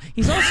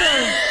 He's also...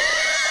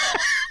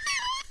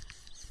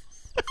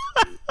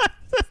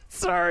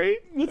 Sorry.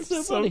 What's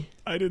so funny?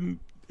 I didn't...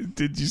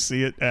 Did you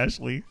see it,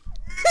 Ashley?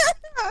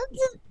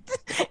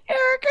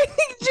 Eric, I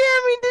think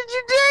Jeremy did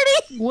you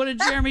dirty. What did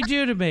Jeremy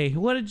do to me?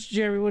 What did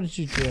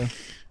you do?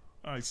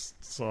 I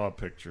saw a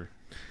picture.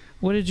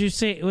 What did you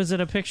see? Was it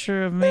a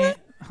picture of me?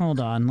 Hold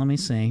on, let me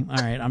see. All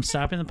right, I'm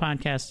stopping the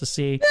podcast to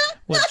see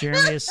what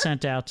Jeremy has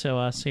sent out to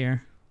us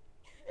here.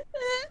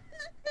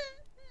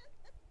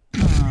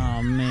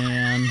 Oh,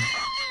 man.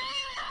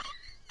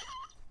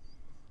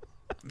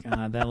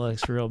 God, that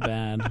looks real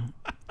bad.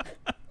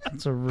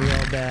 It's a real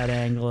bad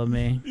angle of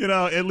me. You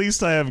know, at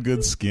least I have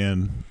good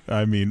skin.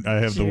 I mean, I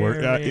have the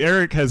word. Jeremy.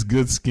 Eric has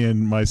good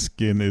skin. My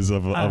skin is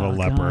of a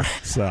leper. God.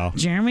 So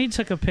Jeremy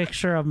took a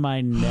picture of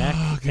my neck,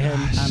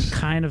 and I'm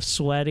kind of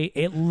sweaty.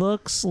 It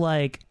looks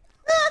like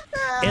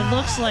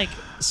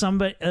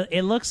somebody.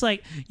 It looks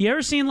like, you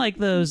ever seen like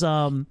those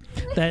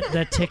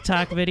that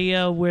TikTok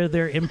video where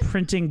they're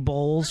imprinting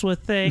bowls with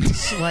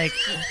things, like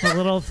a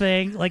little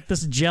thing, like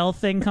this gel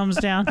thing comes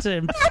down to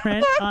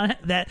imprint on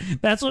it.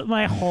 That's what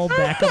my whole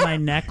back of my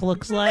neck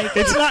looks like.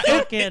 it's not.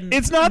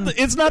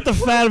 It's not the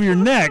fat of your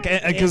neck,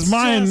 because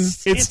mine.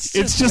 It's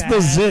just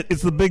the zit.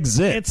 It's the big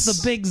zits. It's the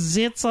big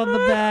zits on the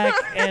back,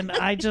 and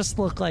I just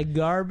look like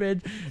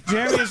garbage.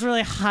 Jeremy is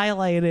really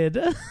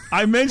highlighted.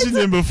 I mentioned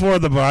him before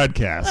the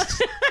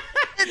podcast.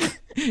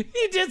 He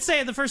did say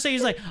it the first thing.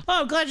 He's like,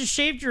 "Oh, I'm glad you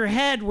shaved your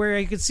head where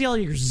you could see all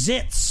your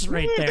zits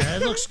right there.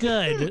 It looks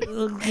good. It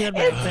looks good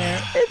right there."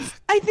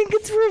 I think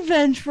it's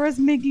revenge for us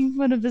making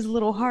fun of his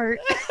little heart.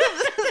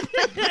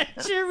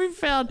 Jeremy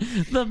found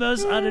the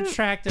most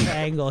unattractive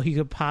angle he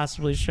could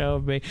possibly show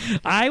me.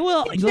 I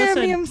will.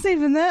 Jeremy, I'm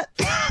saving that.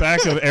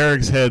 Back of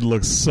Eric's head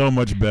looks so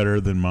much better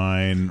than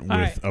mine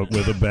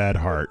with a bad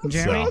heart.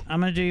 Jeremy, so. I'm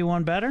going to do you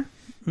one better.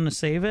 I'm going to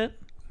save it.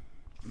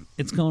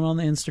 It's going on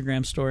the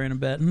Instagram story in a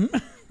bit.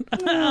 I'm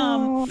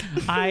gonna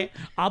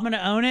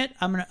own it.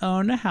 I'm gonna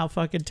own how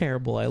fucking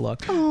terrible I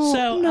look. Oh,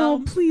 so no,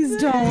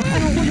 please don't. I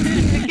don't want to see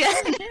it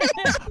again.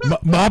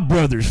 my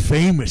brother's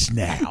famous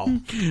now.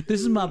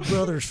 This is my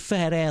brother's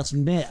fat ass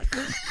neck.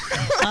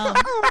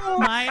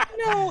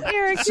 No,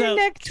 Eric, your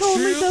neck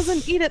totally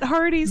doesn't eat at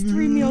Hardee's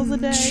 3 meals a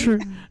day.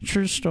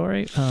 True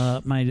story.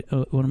 One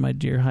of my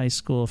dear high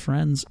school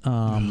friends,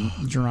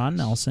 Jerron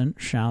Nelson,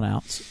 shout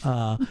outs,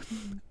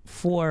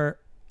 for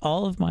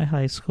all of my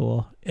high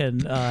school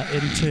and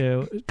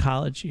into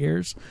college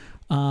years,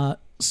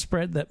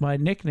 spread that my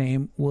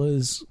nickname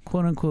was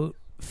 "quote unquote"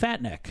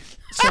 Fat Neck.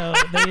 So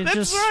they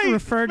just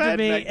referred to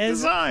me as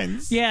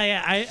Designs.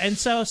 Yeah. And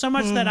so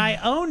much that I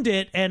owned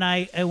it, and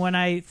when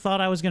I thought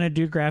I was going to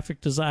do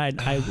graphic design,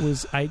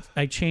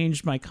 I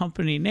changed my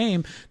company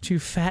name to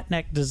Fat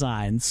Neck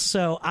Designs.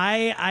 So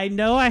I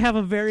know I have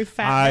a very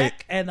fat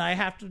neck, and I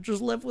have to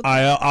just live with it.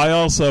 I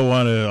also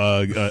want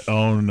to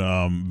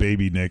own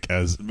Baby Nick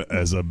as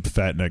a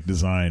Fat Neck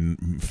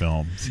design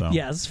film. So.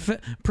 Yes,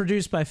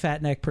 produced by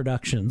Fat Neck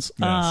Productions.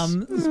 Yes.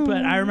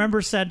 But I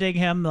remember sending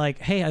him like,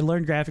 "Hey, I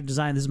learned graphic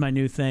design. This is my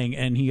new thing,"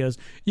 and he goes,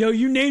 "Yo,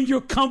 you named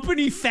your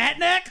company Fat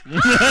Neck?"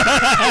 Like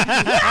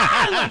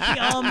he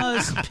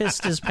almost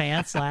pissed his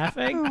pants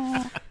laughing.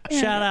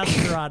 Shout out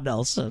to Rod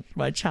Nelson,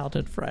 my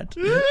childhood friend.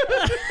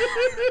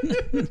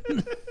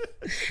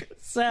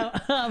 So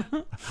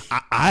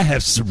I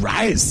have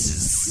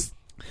psoriasis.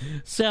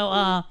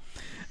 So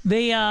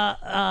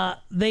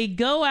they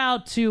go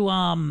out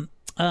to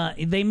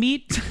they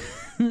meet.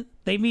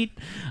 They meet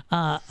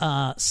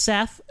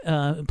Seth,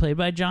 played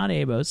by John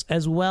Amos,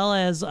 as well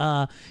as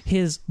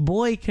his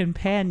boy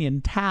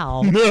companion,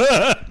 Tal,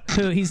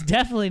 who he's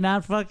definitely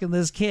not fucking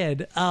this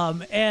kid.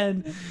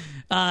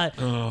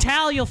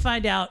 Tal, you'll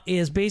find out,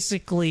 is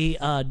basically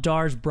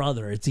Dar's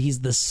brother. He's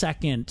the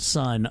second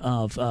son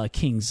of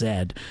King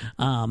Zed.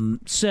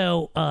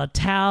 So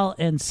Tal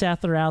and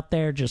Seth are out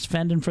there just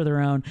fending for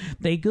their own.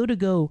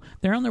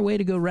 They're on their way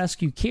to go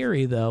rescue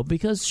Kiri, though,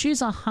 because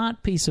she's a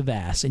hot piece of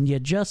ass, and you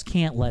just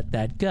can't let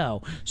that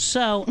go.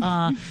 So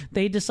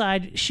they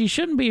decide she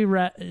shouldn't be.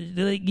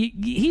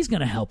 He's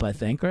going to help, I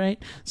think,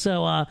 right?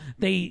 So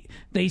they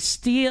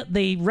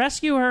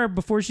rescue her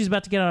before she's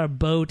about to get on a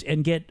boat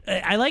and get.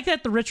 I like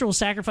that the ritual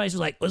sacrifice is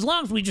like, as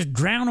long as we just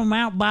drown them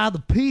out by the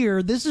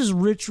pier, this is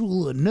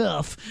ritual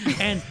enough.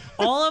 And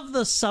all of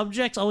the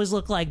subjects always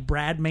look like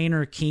Brad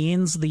Maynard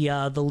Keynes,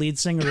 the lead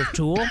singer of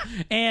Tool,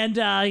 and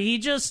he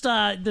just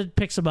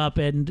picks him up,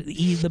 and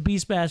the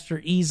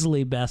Beastmaster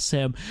easily bests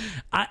him.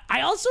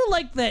 I also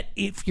like that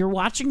if you're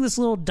watching this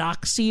little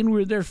dock scene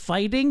where they're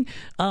fighting,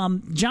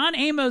 John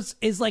Amos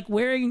is like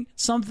wearing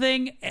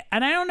something,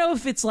 and I don't know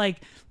if it's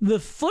like the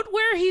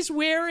footwear he's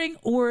wearing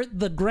or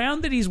the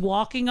ground that he's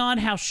walking on,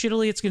 how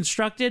shittily it's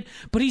constructed,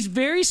 but he's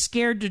very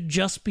scared to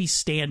just be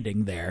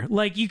standing there.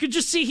 Like, you could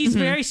just see he's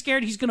very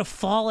scared he's going to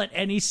fall at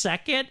any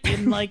second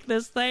in, like,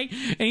 this thing,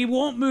 and he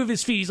won't move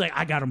his feet. He's like,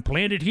 I got him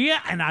planted here,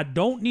 and I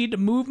don't need to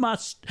move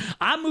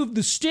I move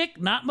the stick,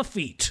 not my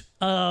feet,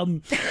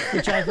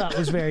 which I thought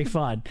was very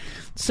fun.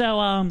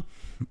 So,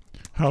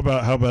 how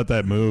about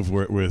that move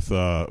with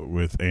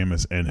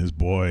Amos and his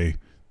boy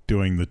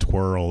doing the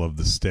twirl of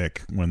the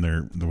stick when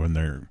they're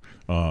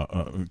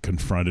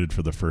confronted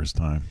for the first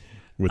time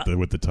with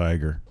the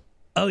tiger?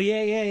 Oh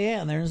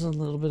yeah. There's a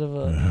little bit of a.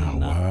 Oh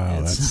wow,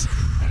 that's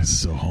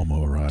so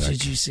homoerotic.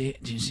 Did you see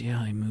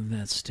how he moved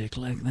that stick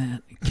like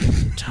that? Kept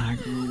the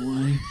tiger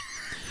away.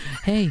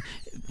 Hey,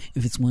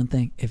 if it's one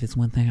thing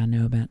I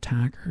know about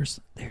tigers,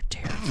 they're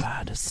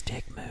terrified of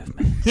stick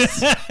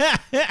movements.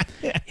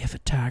 If a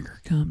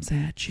tiger comes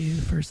at you,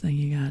 the first thing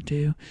you gotta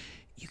do,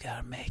 you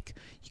gotta make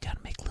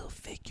little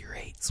figure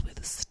eights with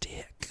a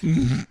stick.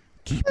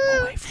 Keep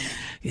them away from it.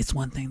 It's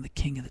one thing the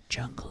king of the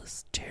jungle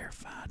is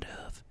terrified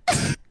of.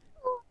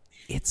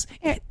 It's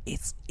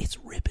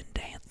ribbon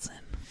dancing.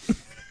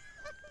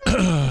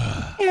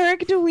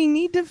 Erik, do we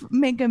need to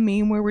make a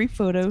meme where we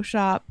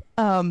Photoshop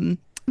the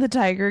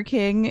Tiger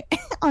King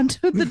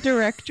onto the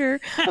director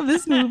of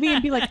this movie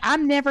and be like,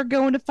 I'm never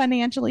going to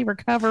financially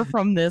recover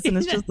from this, and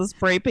it's just the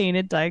spray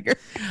painted tiger?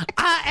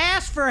 I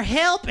asked for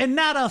help and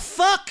not a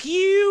fuck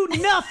you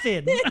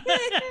nothing.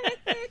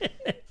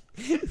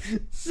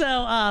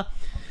 So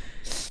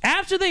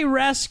after they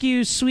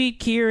rescue Sweet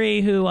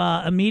Kiri, who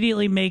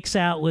immediately makes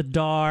out with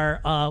Dar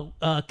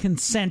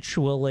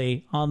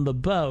consensually on the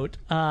boat,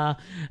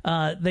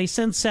 they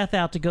send Seth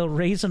out to go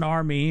raise an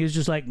army. He's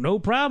just like, no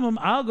problem,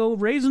 I'll go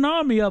raise an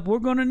army up. We're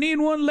going to need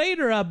one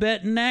later, I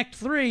bet, in Act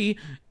 3.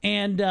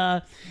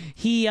 And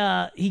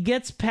he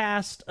gets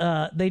past,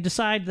 they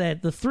decide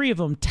that the three of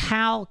them,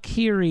 Tal,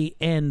 Kiri,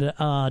 and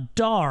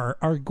Dar,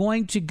 are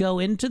going to go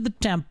into the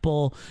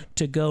temple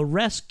to go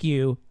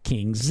rescue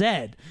King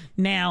Zed.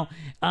 Now,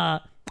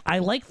 I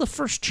like the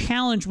first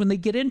challenge when they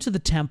get into the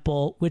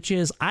temple, which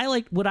is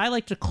what I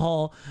like to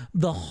call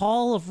the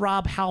Hall of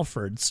Rob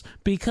Halfords,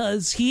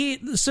 because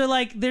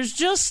there's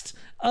just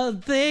a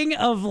thing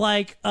of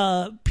like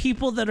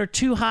people that are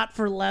too hot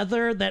for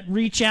leather that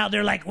reach out.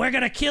 They're like, we're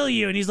gonna kill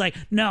you, and he's like,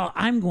 no,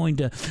 I'm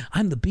the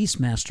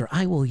Beastmaster.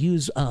 I will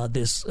use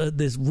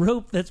this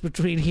rope that's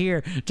between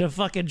here to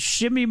fucking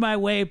shimmy my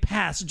way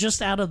past,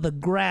 just out of the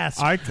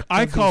grasp. I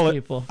call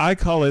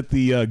it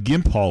the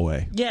Gimp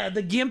hallway. Yeah,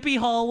 the Gimpy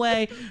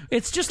hallway.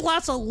 It's just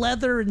lots of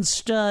leather and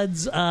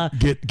studs.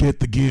 Get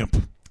the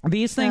Gimp.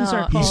 These things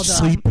are called. He's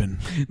sleeping.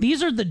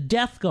 These are the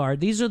Death Guard.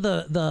 These are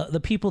the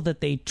people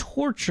that they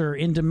torture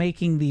into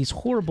making these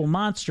horrible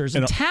monsters.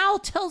 And Tal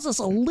tells us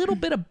a little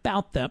bit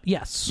about them.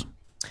 Yes.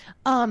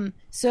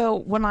 So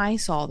when I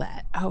saw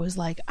that, I was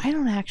like, I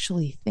don't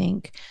actually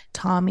think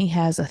Tommy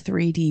has a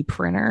 3D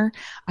printer.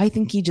 I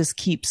think he just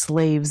keeps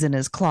slaves in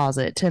his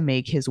closet to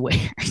make his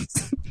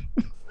wares.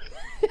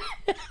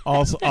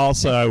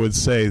 Also, I would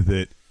say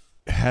that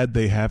had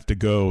they have to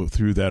go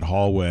through that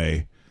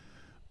hallway,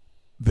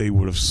 they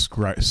would have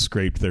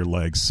scraped their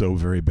legs so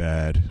very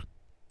bad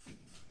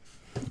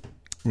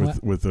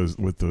with those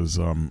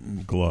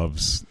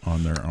gloves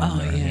on their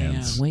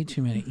hands. Yeah, way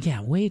too many.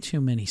 Yeah, way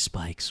too many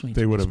spikes.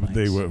 They would have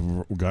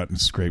gotten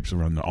scrapes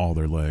around all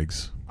their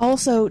legs.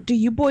 Also, do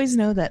you boys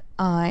know that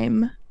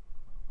I'm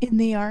in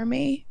the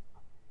army?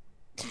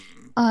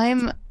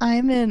 I'm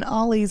in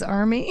Ollie's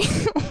army,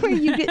 where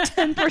you get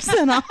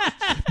 10% off.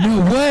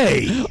 No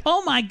way!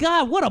 Oh my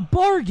god, what a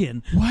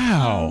bargain!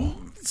 Wow.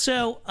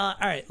 So, all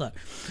right, look.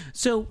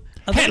 So,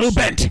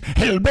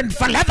 hellbent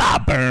for leather.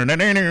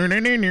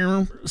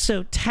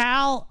 So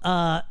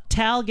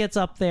Tal gets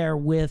up there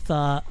with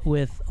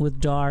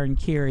Dar and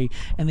Kiri,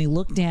 and they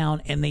look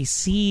down and they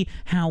see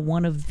how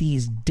one of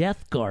these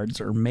death guards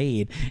are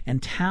made,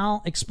 and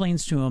Tal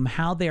explains to him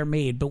how they're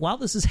made. But while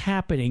this is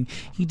happening,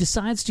 he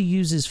decides to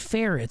use his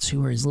ferrets,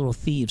 who are his little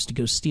thieves, to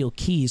go steal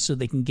keys so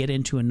they can get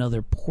into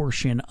another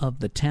portion of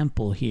the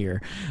temple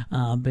here.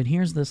 But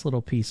here's this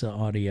little piece of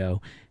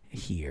audio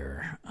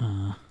here.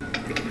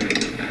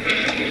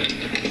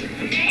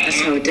 That's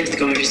how a death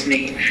guard is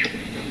made.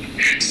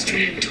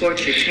 Extreme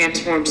torture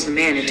transforms the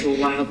man into a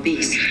wild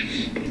beast.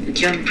 The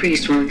young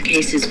priest will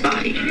encase his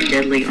body in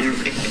deadly armor.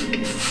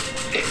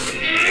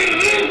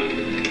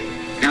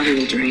 Now they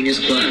will drain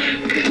his blood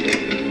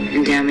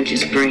and damage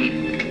his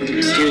brain with a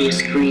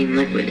mysterious green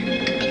liquid.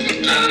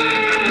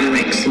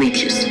 Erek's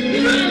leeches.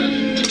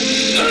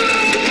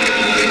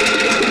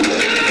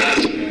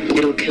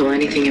 It'll kill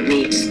anything it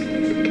meets.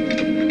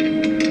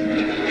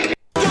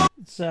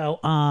 So,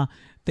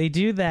 they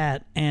do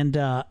that, and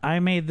I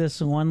made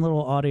this one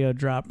little audio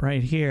drop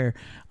right here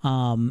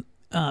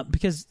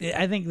because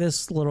I think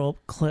this little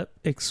clip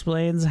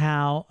explains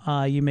how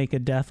you make a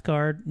death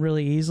guard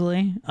really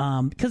easily.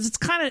 Because it's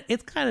kind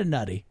of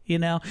nutty, you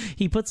know.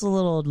 He puts a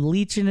little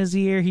leech in his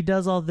ear. He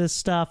does all this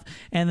stuff,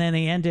 and then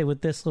he ended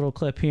with this little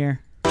clip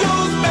here.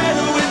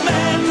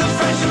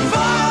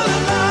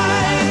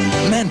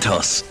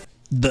 Mentos,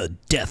 the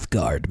death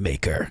guard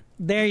maker.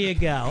 There you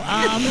go.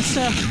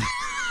 So.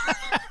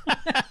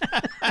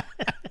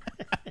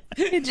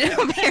 Good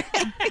job, Erik.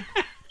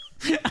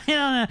 I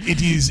don't know. It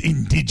is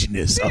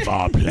indigenous of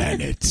our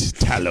planet,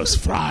 Talos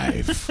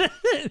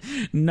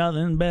 5.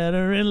 Nothing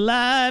better in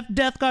life.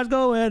 Death Guard's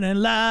going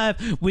in life.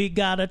 We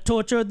gotta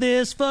torture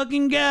this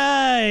fucking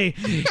guy.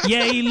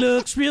 Yeah, he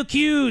looks real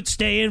cute.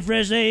 Staying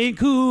fresh, staying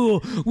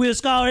cool. We'll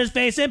scar his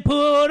face and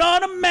put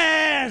on a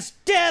mask.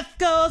 Death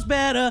goes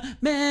better.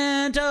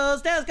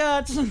 Mentos, Death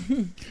Guards.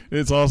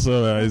 It's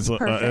also,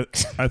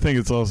 I think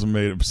it's also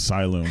made of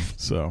Siloam.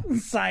 So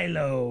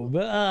Siloam.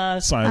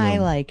 I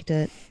liked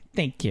it.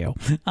 Thank you.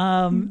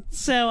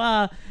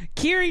 So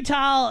Kiri,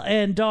 Tal,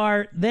 and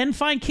Dar then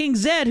find King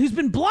Zed, who's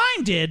been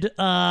blinded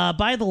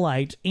by the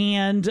light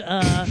and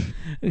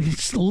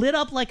lit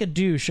up like a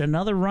douche,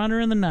 another runner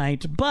in the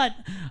night. But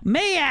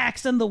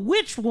Mayax and the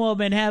witch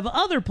woman have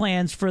other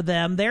plans for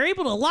them. They're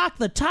able to lock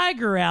the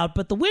tiger out,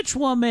 but the witch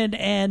woman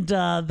and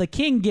the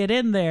king get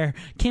in there.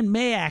 King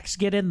Mayax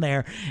get in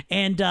there,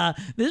 and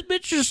this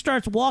bitch just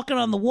starts walking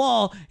on the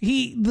wall.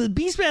 The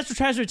BeastMaster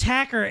tries to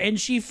attack her, and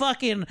she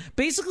fucking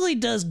basically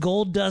does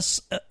gold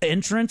dust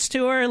entrance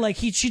to her. Like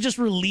she just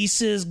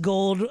releases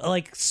gold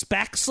like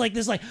specks like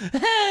this, like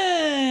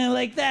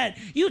like that.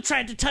 You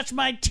tried to touch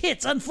my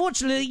tits.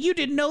 Unfortunately, you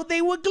didn't know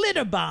they were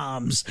glitter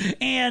bombs.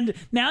 And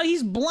now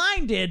he's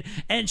blinded,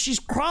 and she's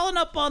crawling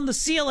up on the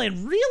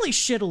ceiling really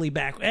shittily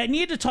back. I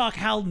need to talk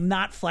how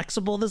not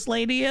flexible this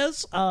lady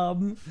is. Are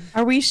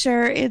we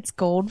sure it's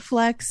gold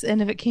flecks?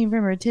 And if it came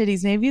from her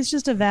titties, maybe it's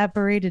just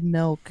evaporated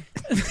milk.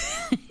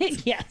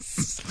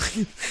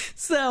 Yes.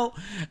 So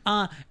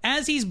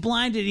as he's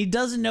blinded, he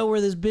doesn't know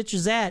where this bitch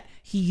is at.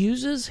 He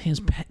uses his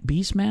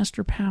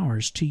BeastMaster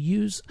powers to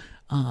use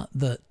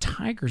the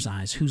tiger's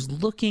eyes, who's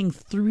looking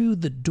through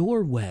the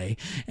doorway,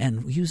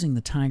 and using the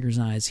tiger's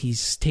eyes, he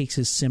takes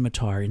his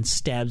scimitar and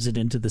stabs it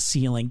into the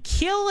ceiling,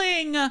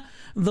 killing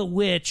the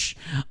witch.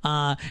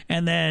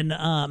 And then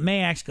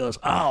Mayax goes,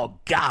 "Oh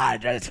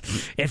God,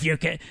 if you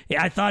can,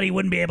 I thought he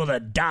wouldn't be able to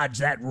dodge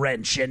that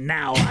wrench, and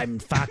now I'm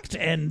fucked."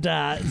 And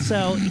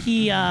so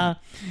he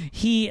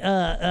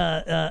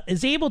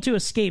is able to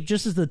escape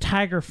just as the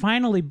tiger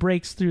finally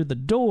breaks through the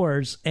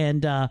doors,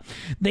 and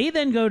they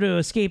then go to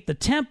escape the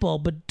temple.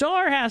 But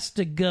Dar has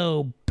to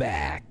go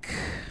back.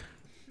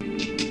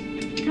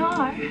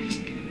 Dar,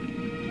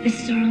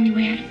 this is our only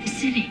way out of the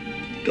city.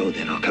 Go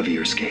then, I'll cover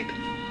your escape.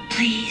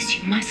 Please,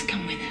 you must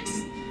come with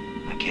us.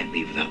 I can't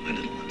leave without my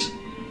little ones.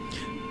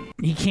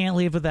 He can't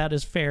leave without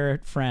his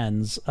ferret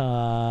friends,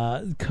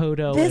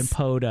 Kodo and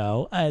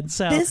Podo. And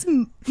so this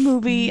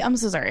movie, I'm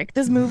so sorry.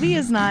 This movie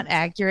is not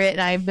accurate,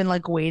 and I've been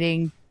like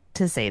waiting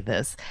to say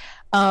this.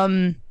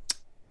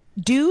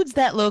 Dudes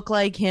that look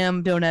like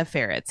him don't have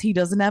ferrets. He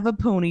doesn't have a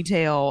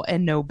ponytail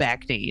and no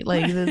back knee.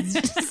 Like this.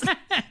 Just...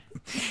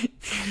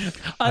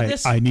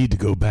 I need to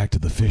go back to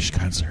the fish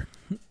concert.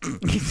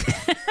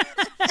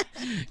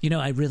 You know,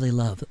 I really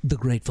love The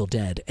Grateful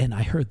Dead, and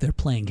I heard they're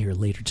playing here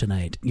later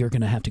tonight. You're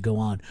going to have to go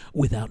on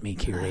without me,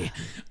 Kiri.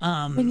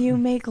 When you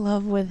make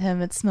love with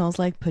him, it smells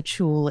like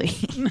patchouli.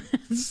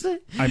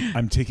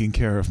 I'm taking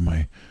care of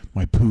my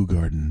poo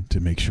garden to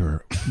make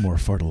sure more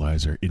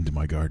fertilizer into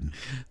my garden.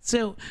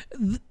 So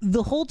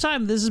the whole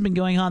time this has been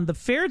going on, the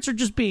ferrets are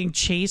just being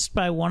chased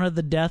by one of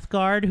the Death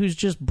Guard who's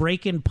just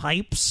breaking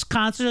pipes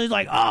constantly,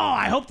 like, "Oh,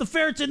 I hope the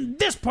ferret's in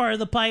this part of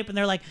the pipe." And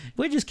they're like,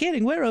 "We're just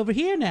kidding. We're over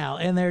here now."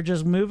 And they're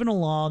just moving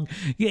along.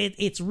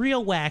 It's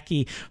real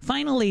wacky.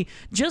 Finally,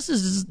 just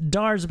as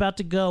Dar's about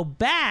to go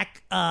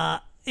back,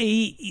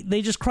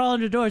 they just crawl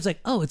under the door. It's like,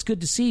 "Oh, it's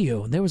good to see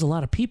you. There was a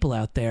lot of people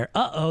out there."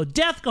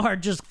 Death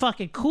Guard just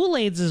fucking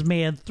Kool-Aids his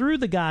man through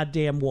the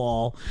goddamn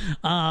wall.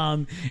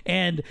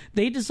 And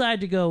they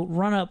decide to go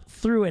run up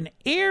through an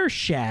air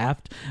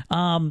shaft.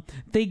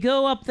 They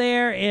go up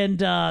there, and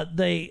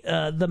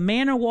the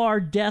Manowar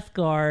Death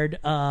Guard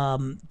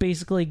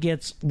basically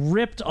gets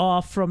ripped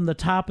off from the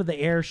top of the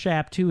air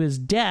shaft to his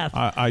death.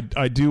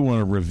 I do want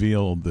to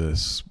reveal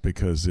this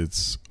because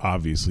it's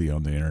obviously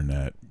on the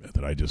internet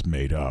that I just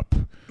made up,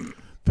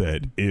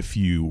 that if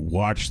you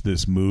watch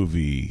this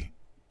movie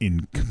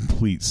in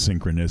complete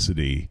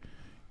synchronicity,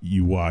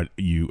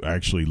 you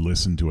actually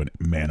listen to a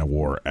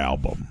Manowar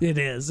album. It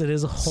is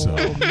a whole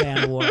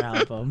Manowar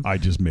album. I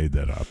just made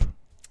that up.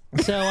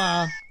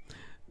 So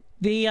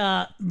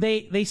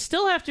They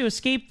still have to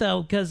escape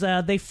though, because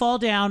they fall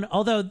down.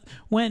 Although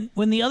when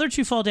the other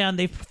two fall down,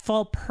 they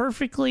fall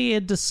perfectly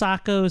into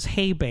Sako's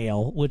hay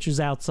bale, which is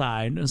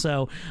outside.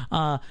 So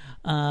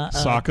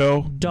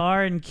Sako,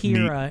 Dar and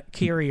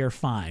Kiri are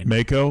fine.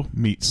 Mako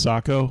meet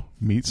Sako.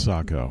 Meet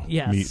Sako.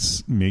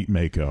 Yes. Meet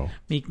Mako.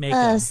 Meet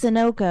Mako.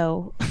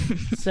 Sunoco.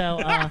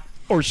 So.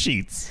 Or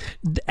Sheetz.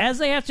 As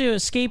they have to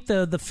escape,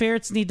 though, the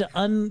ferrets need to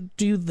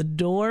undo the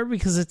door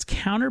because it's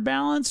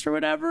counterbalanced or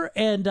whatever.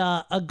 And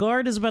a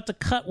guard is about to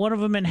cut one of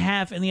them in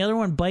half, and the other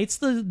one bites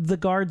the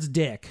guard's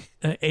dick.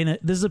 This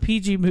is a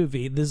PG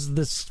movie.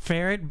 This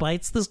ferret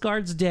bites this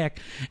guard's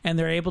dick, and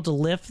they're able to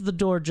lift the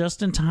door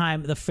just in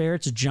time. The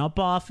ferrets jump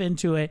off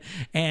into it,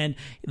 and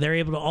they're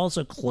able to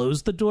also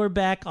close the door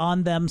back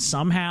on them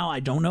somehow. I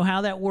don't know how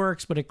that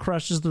works, but it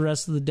crushes the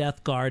rest of the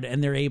Death Guard,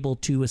 and they're able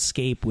to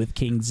escape with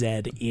King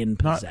Zed in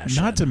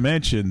possession. Not to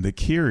mention the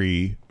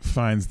Kiri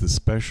finds the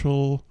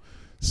special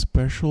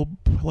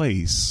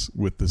place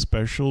with the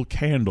special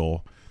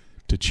candle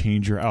to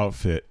change your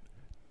outfit.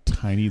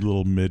 Tiny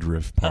little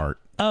midriff part.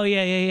 Oh,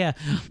 yeah.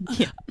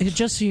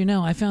 Just so you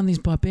know, I found these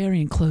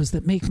barbarian clothes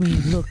that make me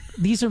look...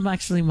 These are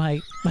actually my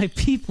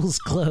people's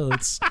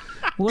clothes.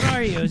 What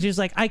are you? She's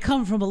like, I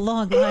come from a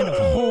long line of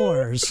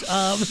whores.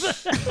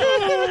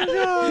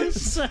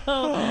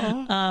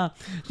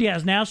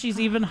 Yes, now she's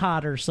even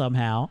hotter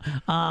somehow.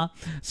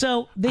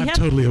 So I'm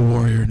totally a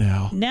warrior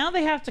now. Now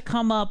they have to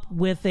come up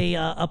with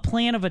a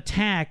plan of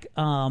attack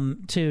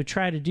to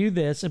try to do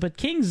this. But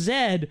King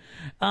Zed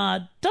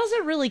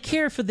doesn't really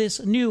care for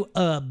this new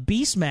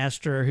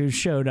BeastMaster who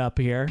showed up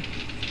here.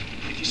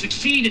 If you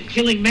succeed in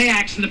killing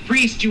Mayax and the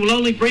priest, you will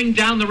only bring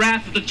down the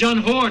wrath of the Jun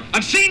Horde.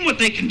 I've seen what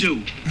they can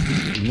do.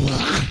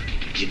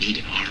 You need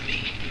an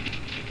army.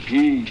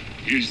 Who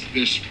is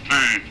this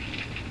man?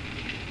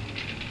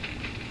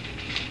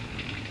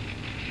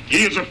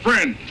 He is a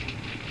friend.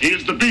 He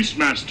is the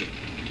BeastMaster.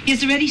 He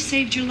has already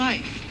saved your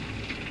life.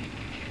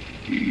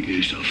 He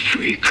is a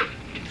freak.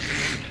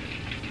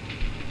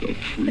 The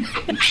freak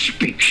who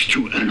speaks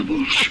to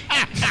animals.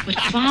 But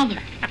Father...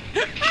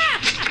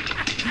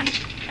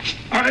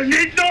 I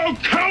need no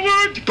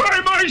coward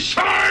by my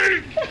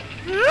side!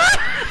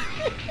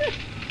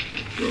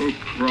 Go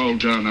crawl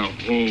down a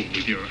hole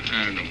with your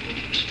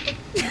animals.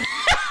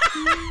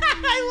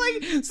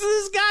 So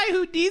this guy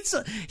who needs...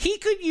 He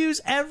could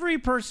use every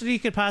person he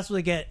could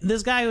possibly get.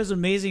 This guy who has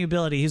amazing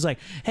ability. He's like,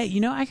 hey,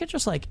 I could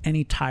just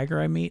any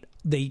tiger I meet,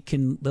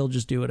 they'll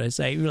just do what I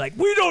say. You're like,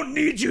 we don't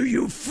need you,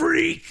 you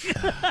freak.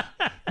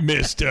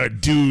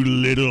 Mr.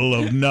 Doolittle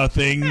of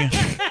nothing.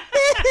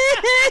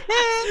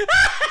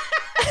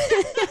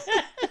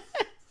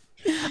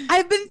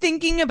 I've been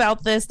thinking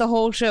about this the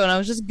whole show, and I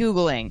was just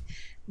Googling.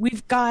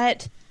 We've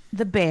got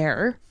the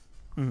bear.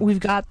 We've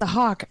got the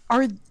hawk.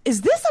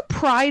 Is this a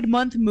Pride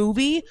Month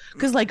movie?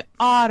 Because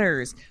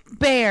otters,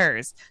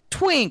 bears,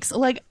 twinks,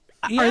 are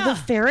the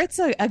ferrets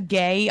a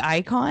gay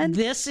icon?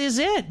 This is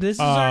it. This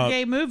is our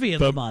gay movie of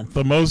the month.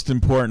 The most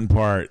important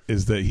part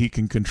is that he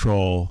can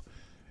control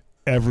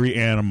every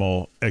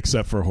animal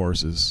except for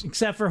horses.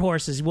 Except for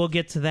horses. We'll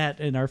get to that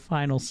in our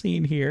final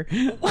scene here,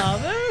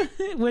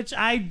 which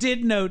I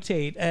did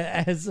notate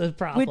as a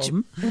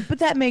problem. But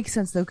that makes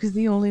sense, though, because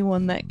the only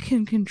one that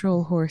can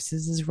control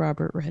horses is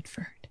Robert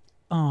Redford.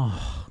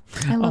 Oh,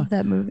 I love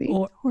that movie.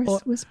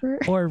 Horse Whisperer.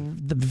 Or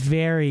the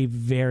very,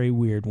 very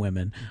weird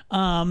women.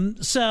 Jeremiah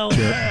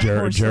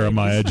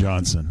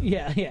Johnson.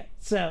 Yeah.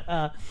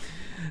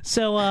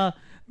 So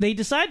they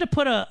decide to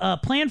put a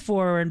plan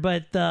forward,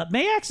 but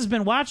Mayax has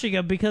been watching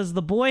him because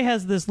the boy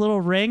has this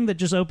little ring that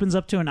just opens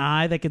up to an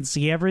eye that can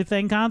see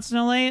everything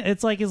constantly.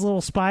 It's like his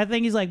little spy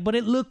thing. He's like, but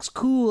it looks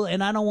cool,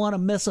 and I don't want to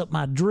mess up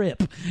my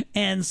drip.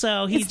 And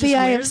so it's the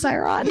Eye of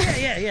Sauron.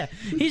 Yeah.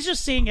 He's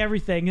just seeing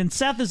everything, and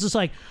Seth is just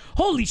like,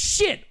 holy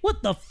shit,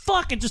 what the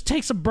fuck? And just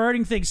takes a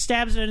burning thing,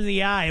 stabs it into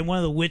the eye, and one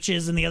of the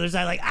witches on the other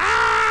side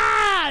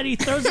and he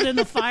throws it in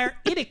the fire.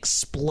 It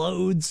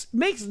explodes.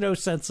 Makes no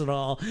sense at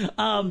all.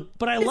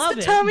 But I love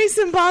it. Tommy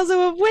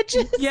Simbazo of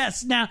witches.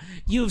 Yes. Now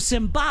you've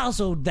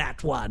Simbazoed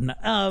that one.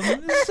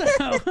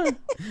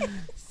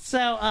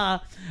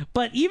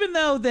 But even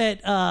though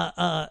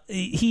that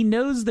he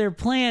knows their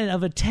plan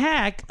of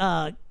attack,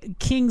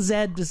 King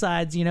Zed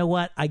decides, you know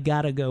what? I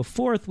gotta go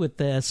forth with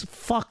this.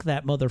 Fuck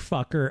that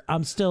motherfucker.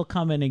 I'm still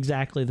coming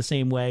exactly the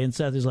same way. And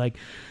Seth is like,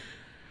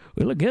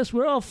 well, I guess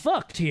we're all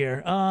fucked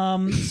here.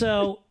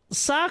 So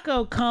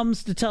Sako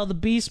comes to tell the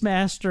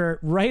BeastMaster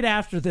right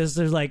after this.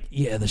 They're like,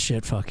 yeah, the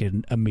shit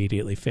fucking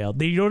immediately failed.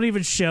 They don't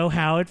even show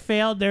how it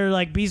failed. They're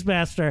like,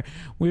 BeastMaster,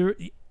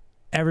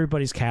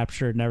 everybody's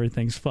captured and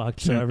everything's fucked.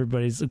 So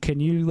everybody's,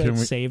 can you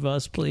save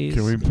us, please?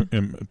 Can we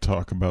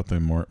talk about the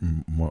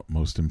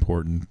most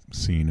important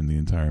scene in the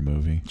entire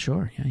movie?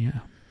 Sure, yeah.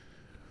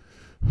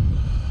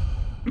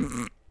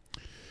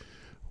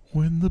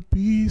 When the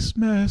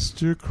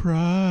BeastMaster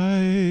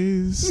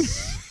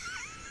cries,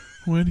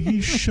 when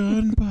he's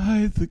shunned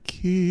by the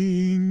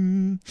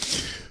king,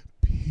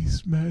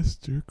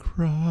 BeastMaster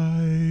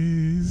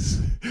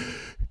cries,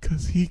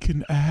 'cause he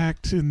can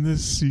act in the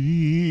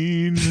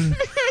scene.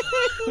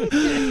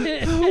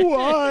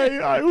 Why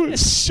I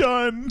was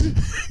shunned.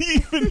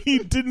 Even he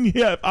didn't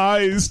have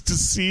eyes to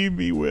see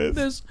me with.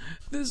 This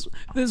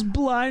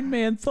blind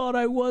man thought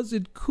I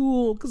wasn't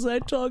cool because I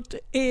talked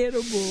to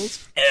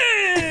animals.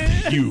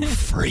 You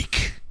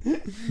freak,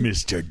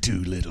 Mr.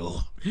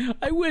 Doolittle.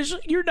 I wish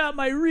you're not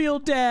my real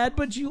dad,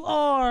 but you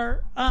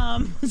are.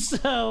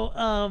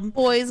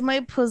 Boys, my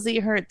pussy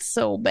hurts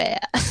so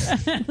bad.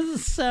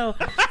 So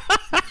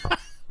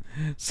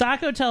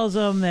Sako tells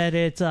him that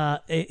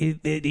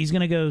he's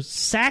going to go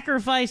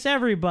sacrifice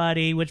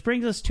everybody, which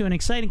brings us to an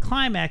exciting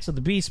climax of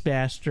the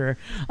BeastMaster.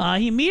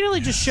 He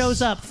immediately just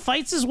shows up,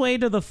 fights his way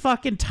to the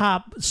fucking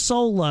top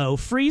solo,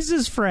 frees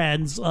his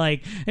friends.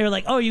 Like, they're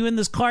like, oh, you in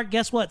this cart?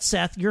 Guess what,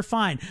 Seth? You're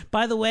fine.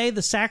 By the way,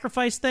 the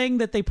sacrifice thing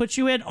that they put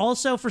you in,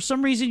 also, for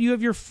some reason, you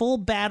have your full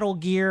battle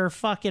gear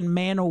fucking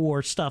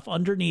Man-O-War stuff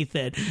underneath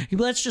it.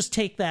 Let's just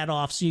take that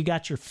off so you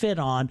got your fit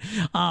on.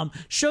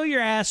 Show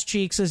your ass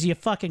cheeks as you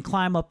fucking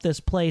climb up this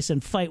place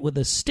and fight with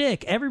a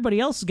stick. Everybody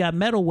else has got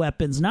metal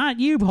weapons, not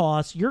you,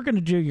 boss. You're going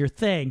to do your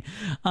thing.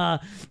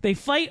 They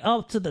fight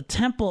up to the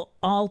temple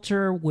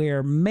altar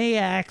where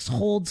Mayax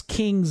holds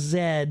King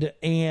Zed,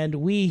 and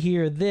we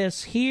hear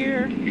this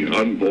here. The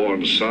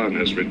unborn son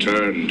has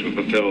returned to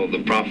fulfill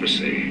the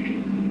prophecy.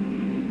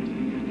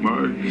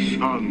 My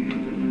son.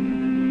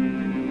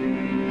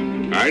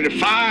 I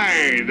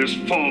defy this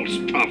false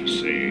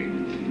prophecy.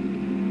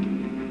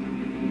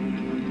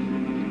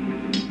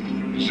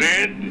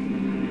 Zed,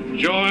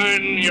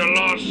 join your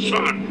lost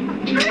son.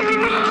 And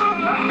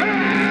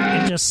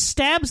just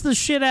stabs the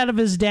shit out of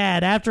his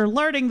dad after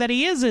learning that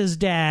he is his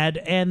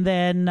dad, and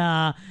then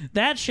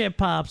that shit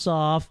pops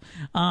off.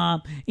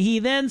 He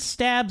then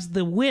stabs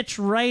the witch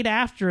right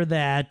after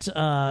that,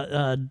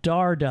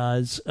 Dar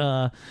does,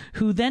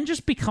 who then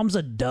just becomes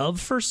a dove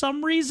for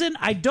some reason.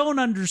 I don't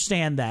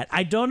understand that.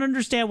 I don't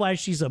understand why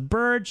she's a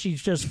bird.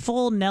 She's just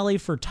full Nelly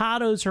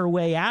Furtado's her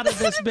way out of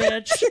this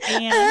bitch.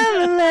 And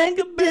I'm like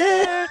a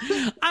bear.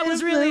 I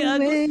was really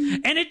ugly.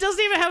 And it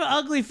doesn't even have an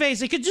ugly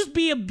face. It could just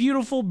be a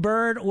beautiful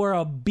bird or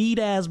a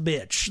beat-ass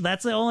bitch.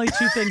 That's the only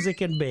two things it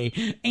can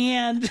be.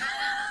 And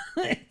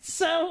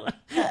so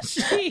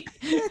she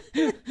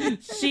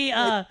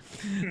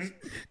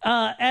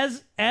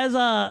as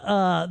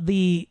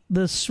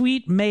the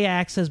sweet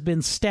Mayax has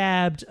been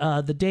stabbed,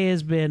 the day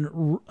has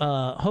been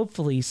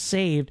hopefully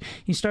saved.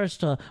 He starts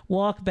to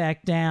walk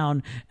back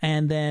down,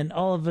 and then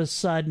all of a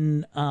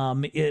sudden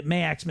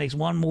Mayax makes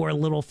one more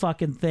little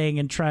fucking thing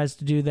and tries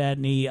to do that,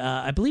 and he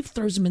I believe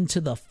throws him into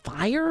the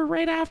fire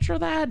right after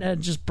that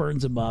and just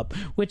burns him up,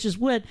 which is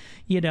what,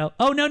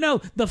 oh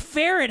no, the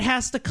ferret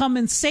has to come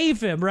and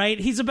save him, right?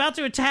 He's about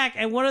to attack,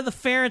 and one of the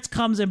ferrets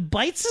comes and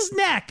bites his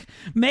neck,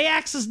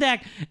 Mayax's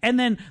neck, and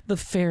then the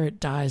ferret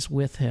dies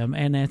with him,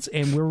 and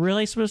we're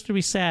really supposed to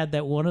be sad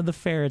that one of the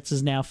ferrets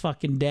is now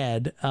fucking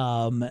dead.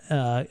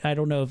 I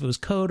don't know if it was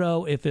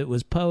Kodo, if it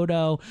was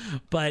Podo,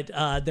 but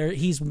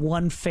he's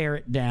one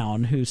ferret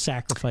down who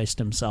sacrificed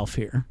himself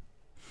here.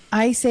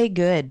 I say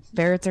good.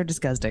 Ferrets are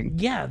disgusting.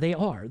 Yeah, they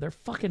are. They're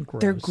fucking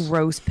gross. They're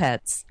gross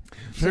pets.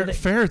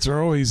 Ferrets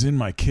are always in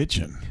my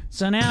kitchen.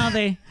 So now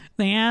they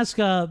ask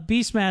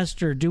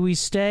BeastMaster, do we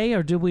stay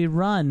or do we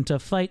run to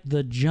fight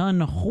the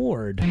Jun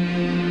Horde?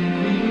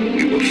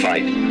 We will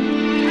fight.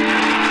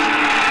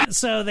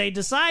 So they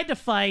decide to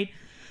fight.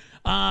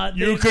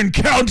 You can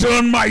count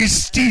on my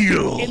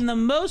steel. In the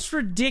most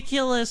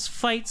ridiculous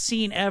fight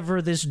scene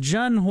ever, this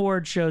Jun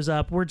Horde shows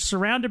up. We're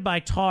surrounded by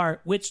tar,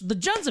 which the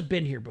Juns have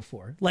been here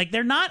before. Like,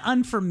 they're not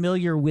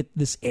unfamiliar with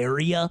this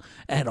area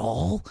at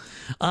all.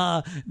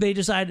 They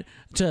decide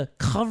to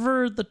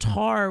cover the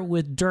tar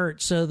with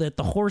dirt so that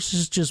the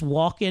horses just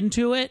walk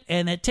into it,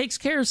 and it takes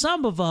care of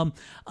some of them.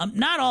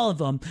 Not all of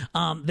them.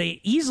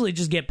 They easily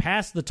just get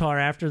past the tar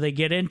after they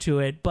get into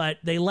it, but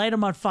they light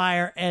them on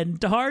fire, and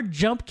Tar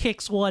jump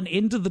kicks one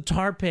into the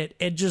tar pit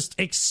and just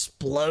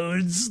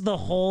explodes the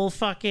whole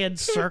fucking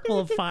circle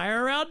of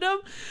fire around him.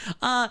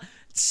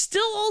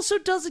 Still also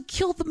doesn't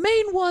kill the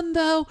main one,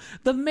 though.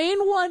 The main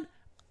one,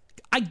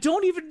 I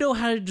don't even know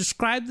how to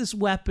describe this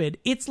weapon.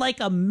 It's like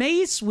a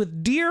mace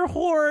with deer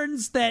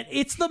horns that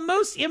it's the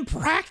most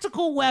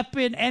impractical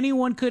weapon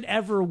anyone could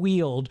ever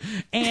wield.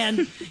 And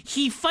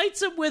he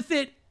fights him with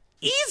it,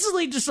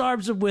 easily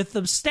disarms him with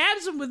them,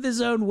 stabs him with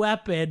his own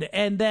weapon,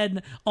 and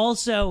then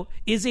also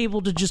is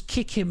able to just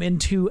kick him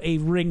into a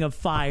ring of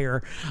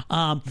fire.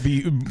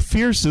 The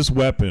fiercest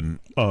weapon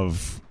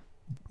of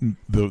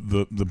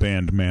the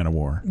band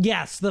Man-O-War.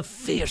 Yes, the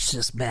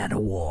fiercest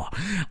Man-O-War.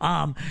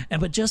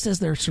 But just as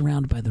they're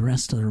surrounded by the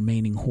rest of the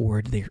remaining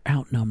horde, they're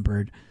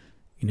outnumbered.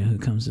 You know who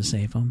comes to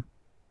save them?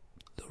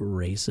 The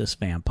racist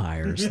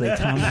vampires. They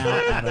come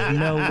out of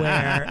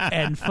nowhere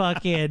and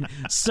fucking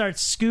start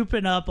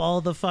scooping up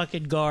all the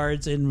fucking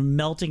guards and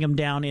melting them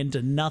down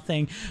into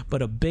nothing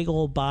but a big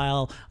old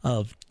pile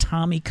of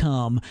Tommy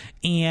cum.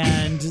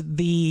 And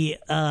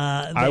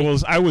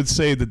I would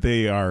say that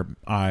they are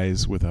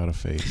eyes without a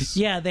face.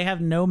 Yeah, they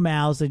have no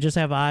mouths. They just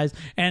have eyes.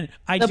 And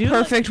the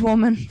perfect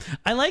woman.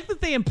 I like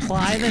that they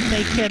imply that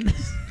they can.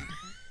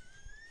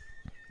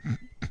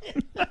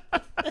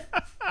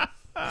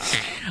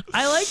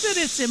 I like that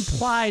it's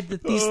implied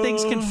that these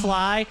things can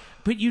fly,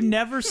 but you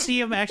never see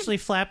them actually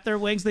flap their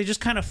wings. They just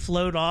kind of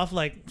float off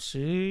like,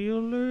 see you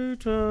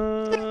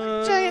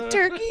later. Giant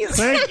turkeys.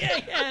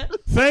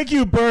 Thank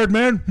you,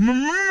 Birdman.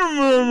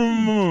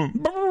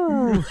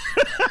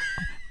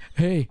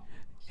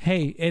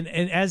 Hey, and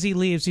as he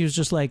leaves, he was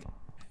just like,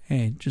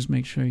 hey, just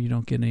make sure you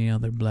don't get any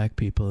other black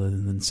people other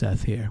than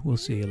Seth here. We'll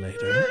see you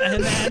later.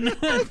 And then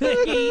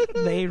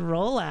they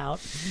roll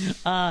out.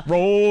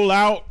 Roll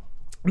out.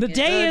 The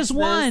day is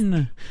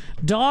won.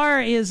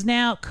 Dar is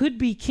now, could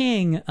be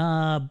king,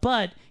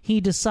 but he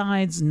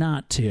decides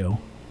not to.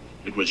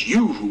 It was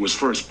you who was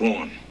first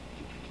born.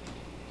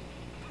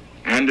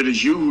 And it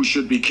is you who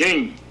should be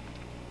king.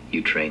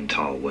 You train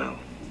Tal well.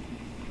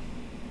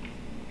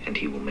 And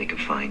he will make a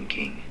fine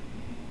king.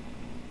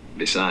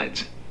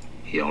 Besides,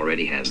 he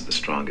already has the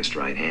strongest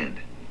right hand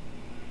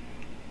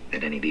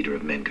that any leader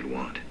of men could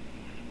want.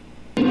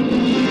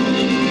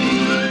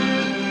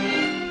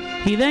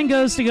 He then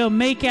goes to go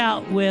make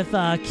out with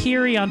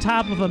Kiri on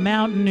top of a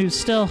mountain who's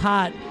still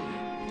hot.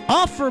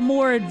 Off for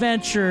more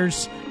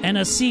adventures and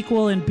a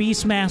sequel in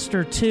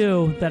BeastMaster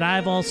 2 that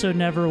I've also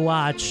never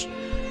watched.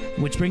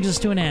 Which brings us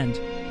to an end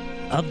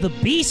of the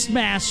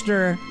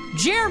BeastMaster.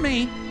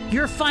 Jeremy,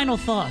 your final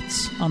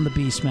thoughts on the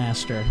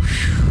BeastMaster.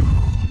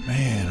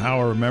 Man,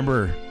 I'll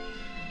remember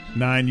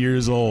 9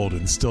 years old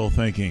and still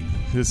thinking,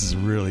 this is a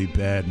really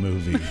bad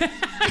movie.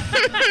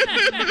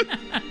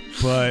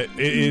 But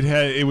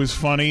it was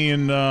funny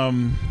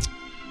and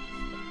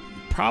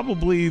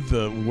probably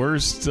the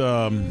worst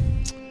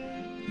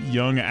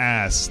young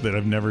ass that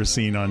I've never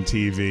seen on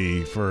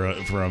TV for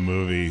a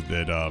movie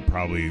that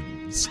probably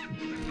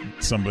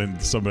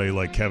somebody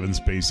like Kevin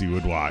Spacey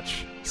would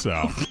watch.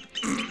 So.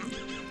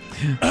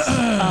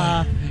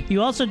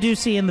 You also do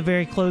see in the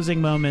very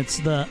closing moments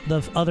the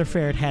other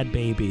ferret had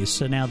babies,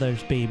 so now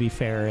there's baby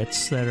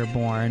ferrets that are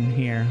born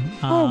here.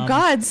 Oh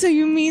God! So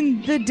you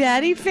mean the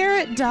daddy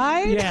ferret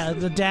died? Yeah,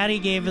 the daddy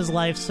gave his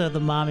life so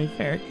the mommy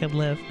ferret could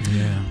live.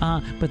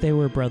 Yeah, but they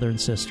were brother and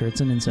sister.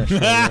 It's an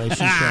incestual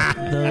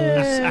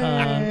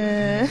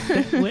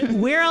relationship.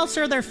 Where else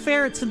are there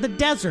ferrets in the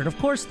desert? Of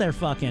course they're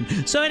fucking.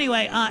 So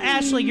anyway,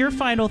 Ashley, your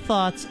final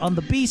thoughts on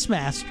the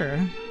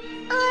BeastMaster.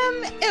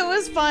 It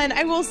was fun.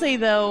 I will say,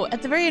 though,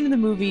 at the very end of the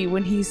movie,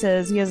 when he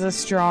says he has a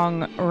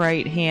strong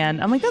right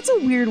hand, I'm like, that's a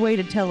weird way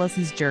to tell us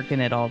he's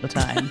jerking it all the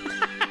time.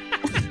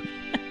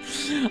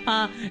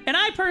 And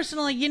I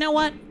personally, you know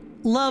what?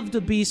 Love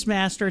the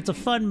BeastMaster. It's a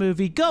fun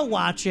movie. Go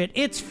watch it.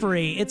 It's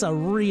free. It's a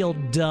real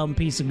dumb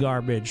piece of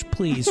garbage.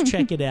 Please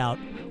check it out.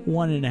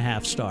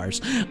 1.5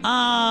 stars.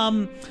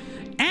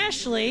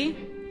 Ashley,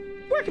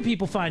 where can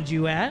people find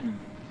you at?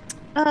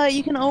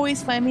 You can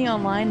always find me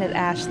online at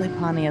Ashley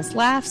Pontius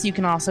Laughs. You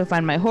can also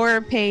find my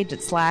horror page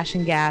at Slash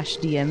and Gash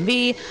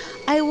DMV.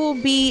 I will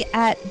be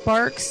at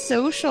Barks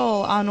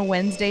Social on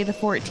Wednesday the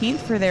 14th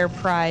for their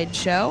Pride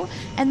show.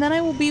 And then I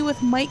will be with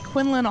Mike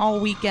Quinlan all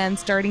weekend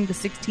starting the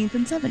 16th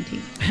and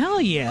 17th. Hell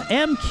yeah.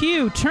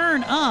 MQ,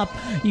 turn up.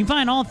 You can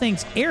find all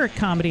things Erik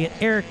Comedy at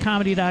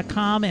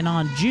ericomedy.com. And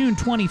on June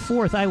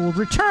 24th, I will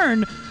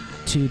return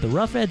to the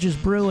Rough Edges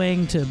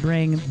Brewing to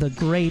bring the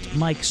great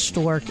Mike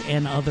Stork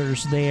and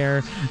others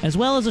there, as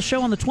well as a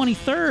show on the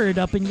 23rd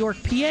up in York,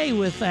 PA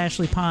with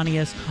Ashley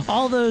Pontius.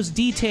 All those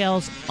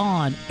details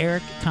on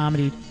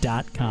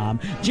ericomedy.com.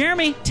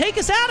 Jeremy, take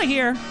us out of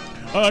here.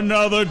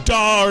 Another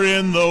Dar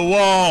in the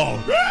wall.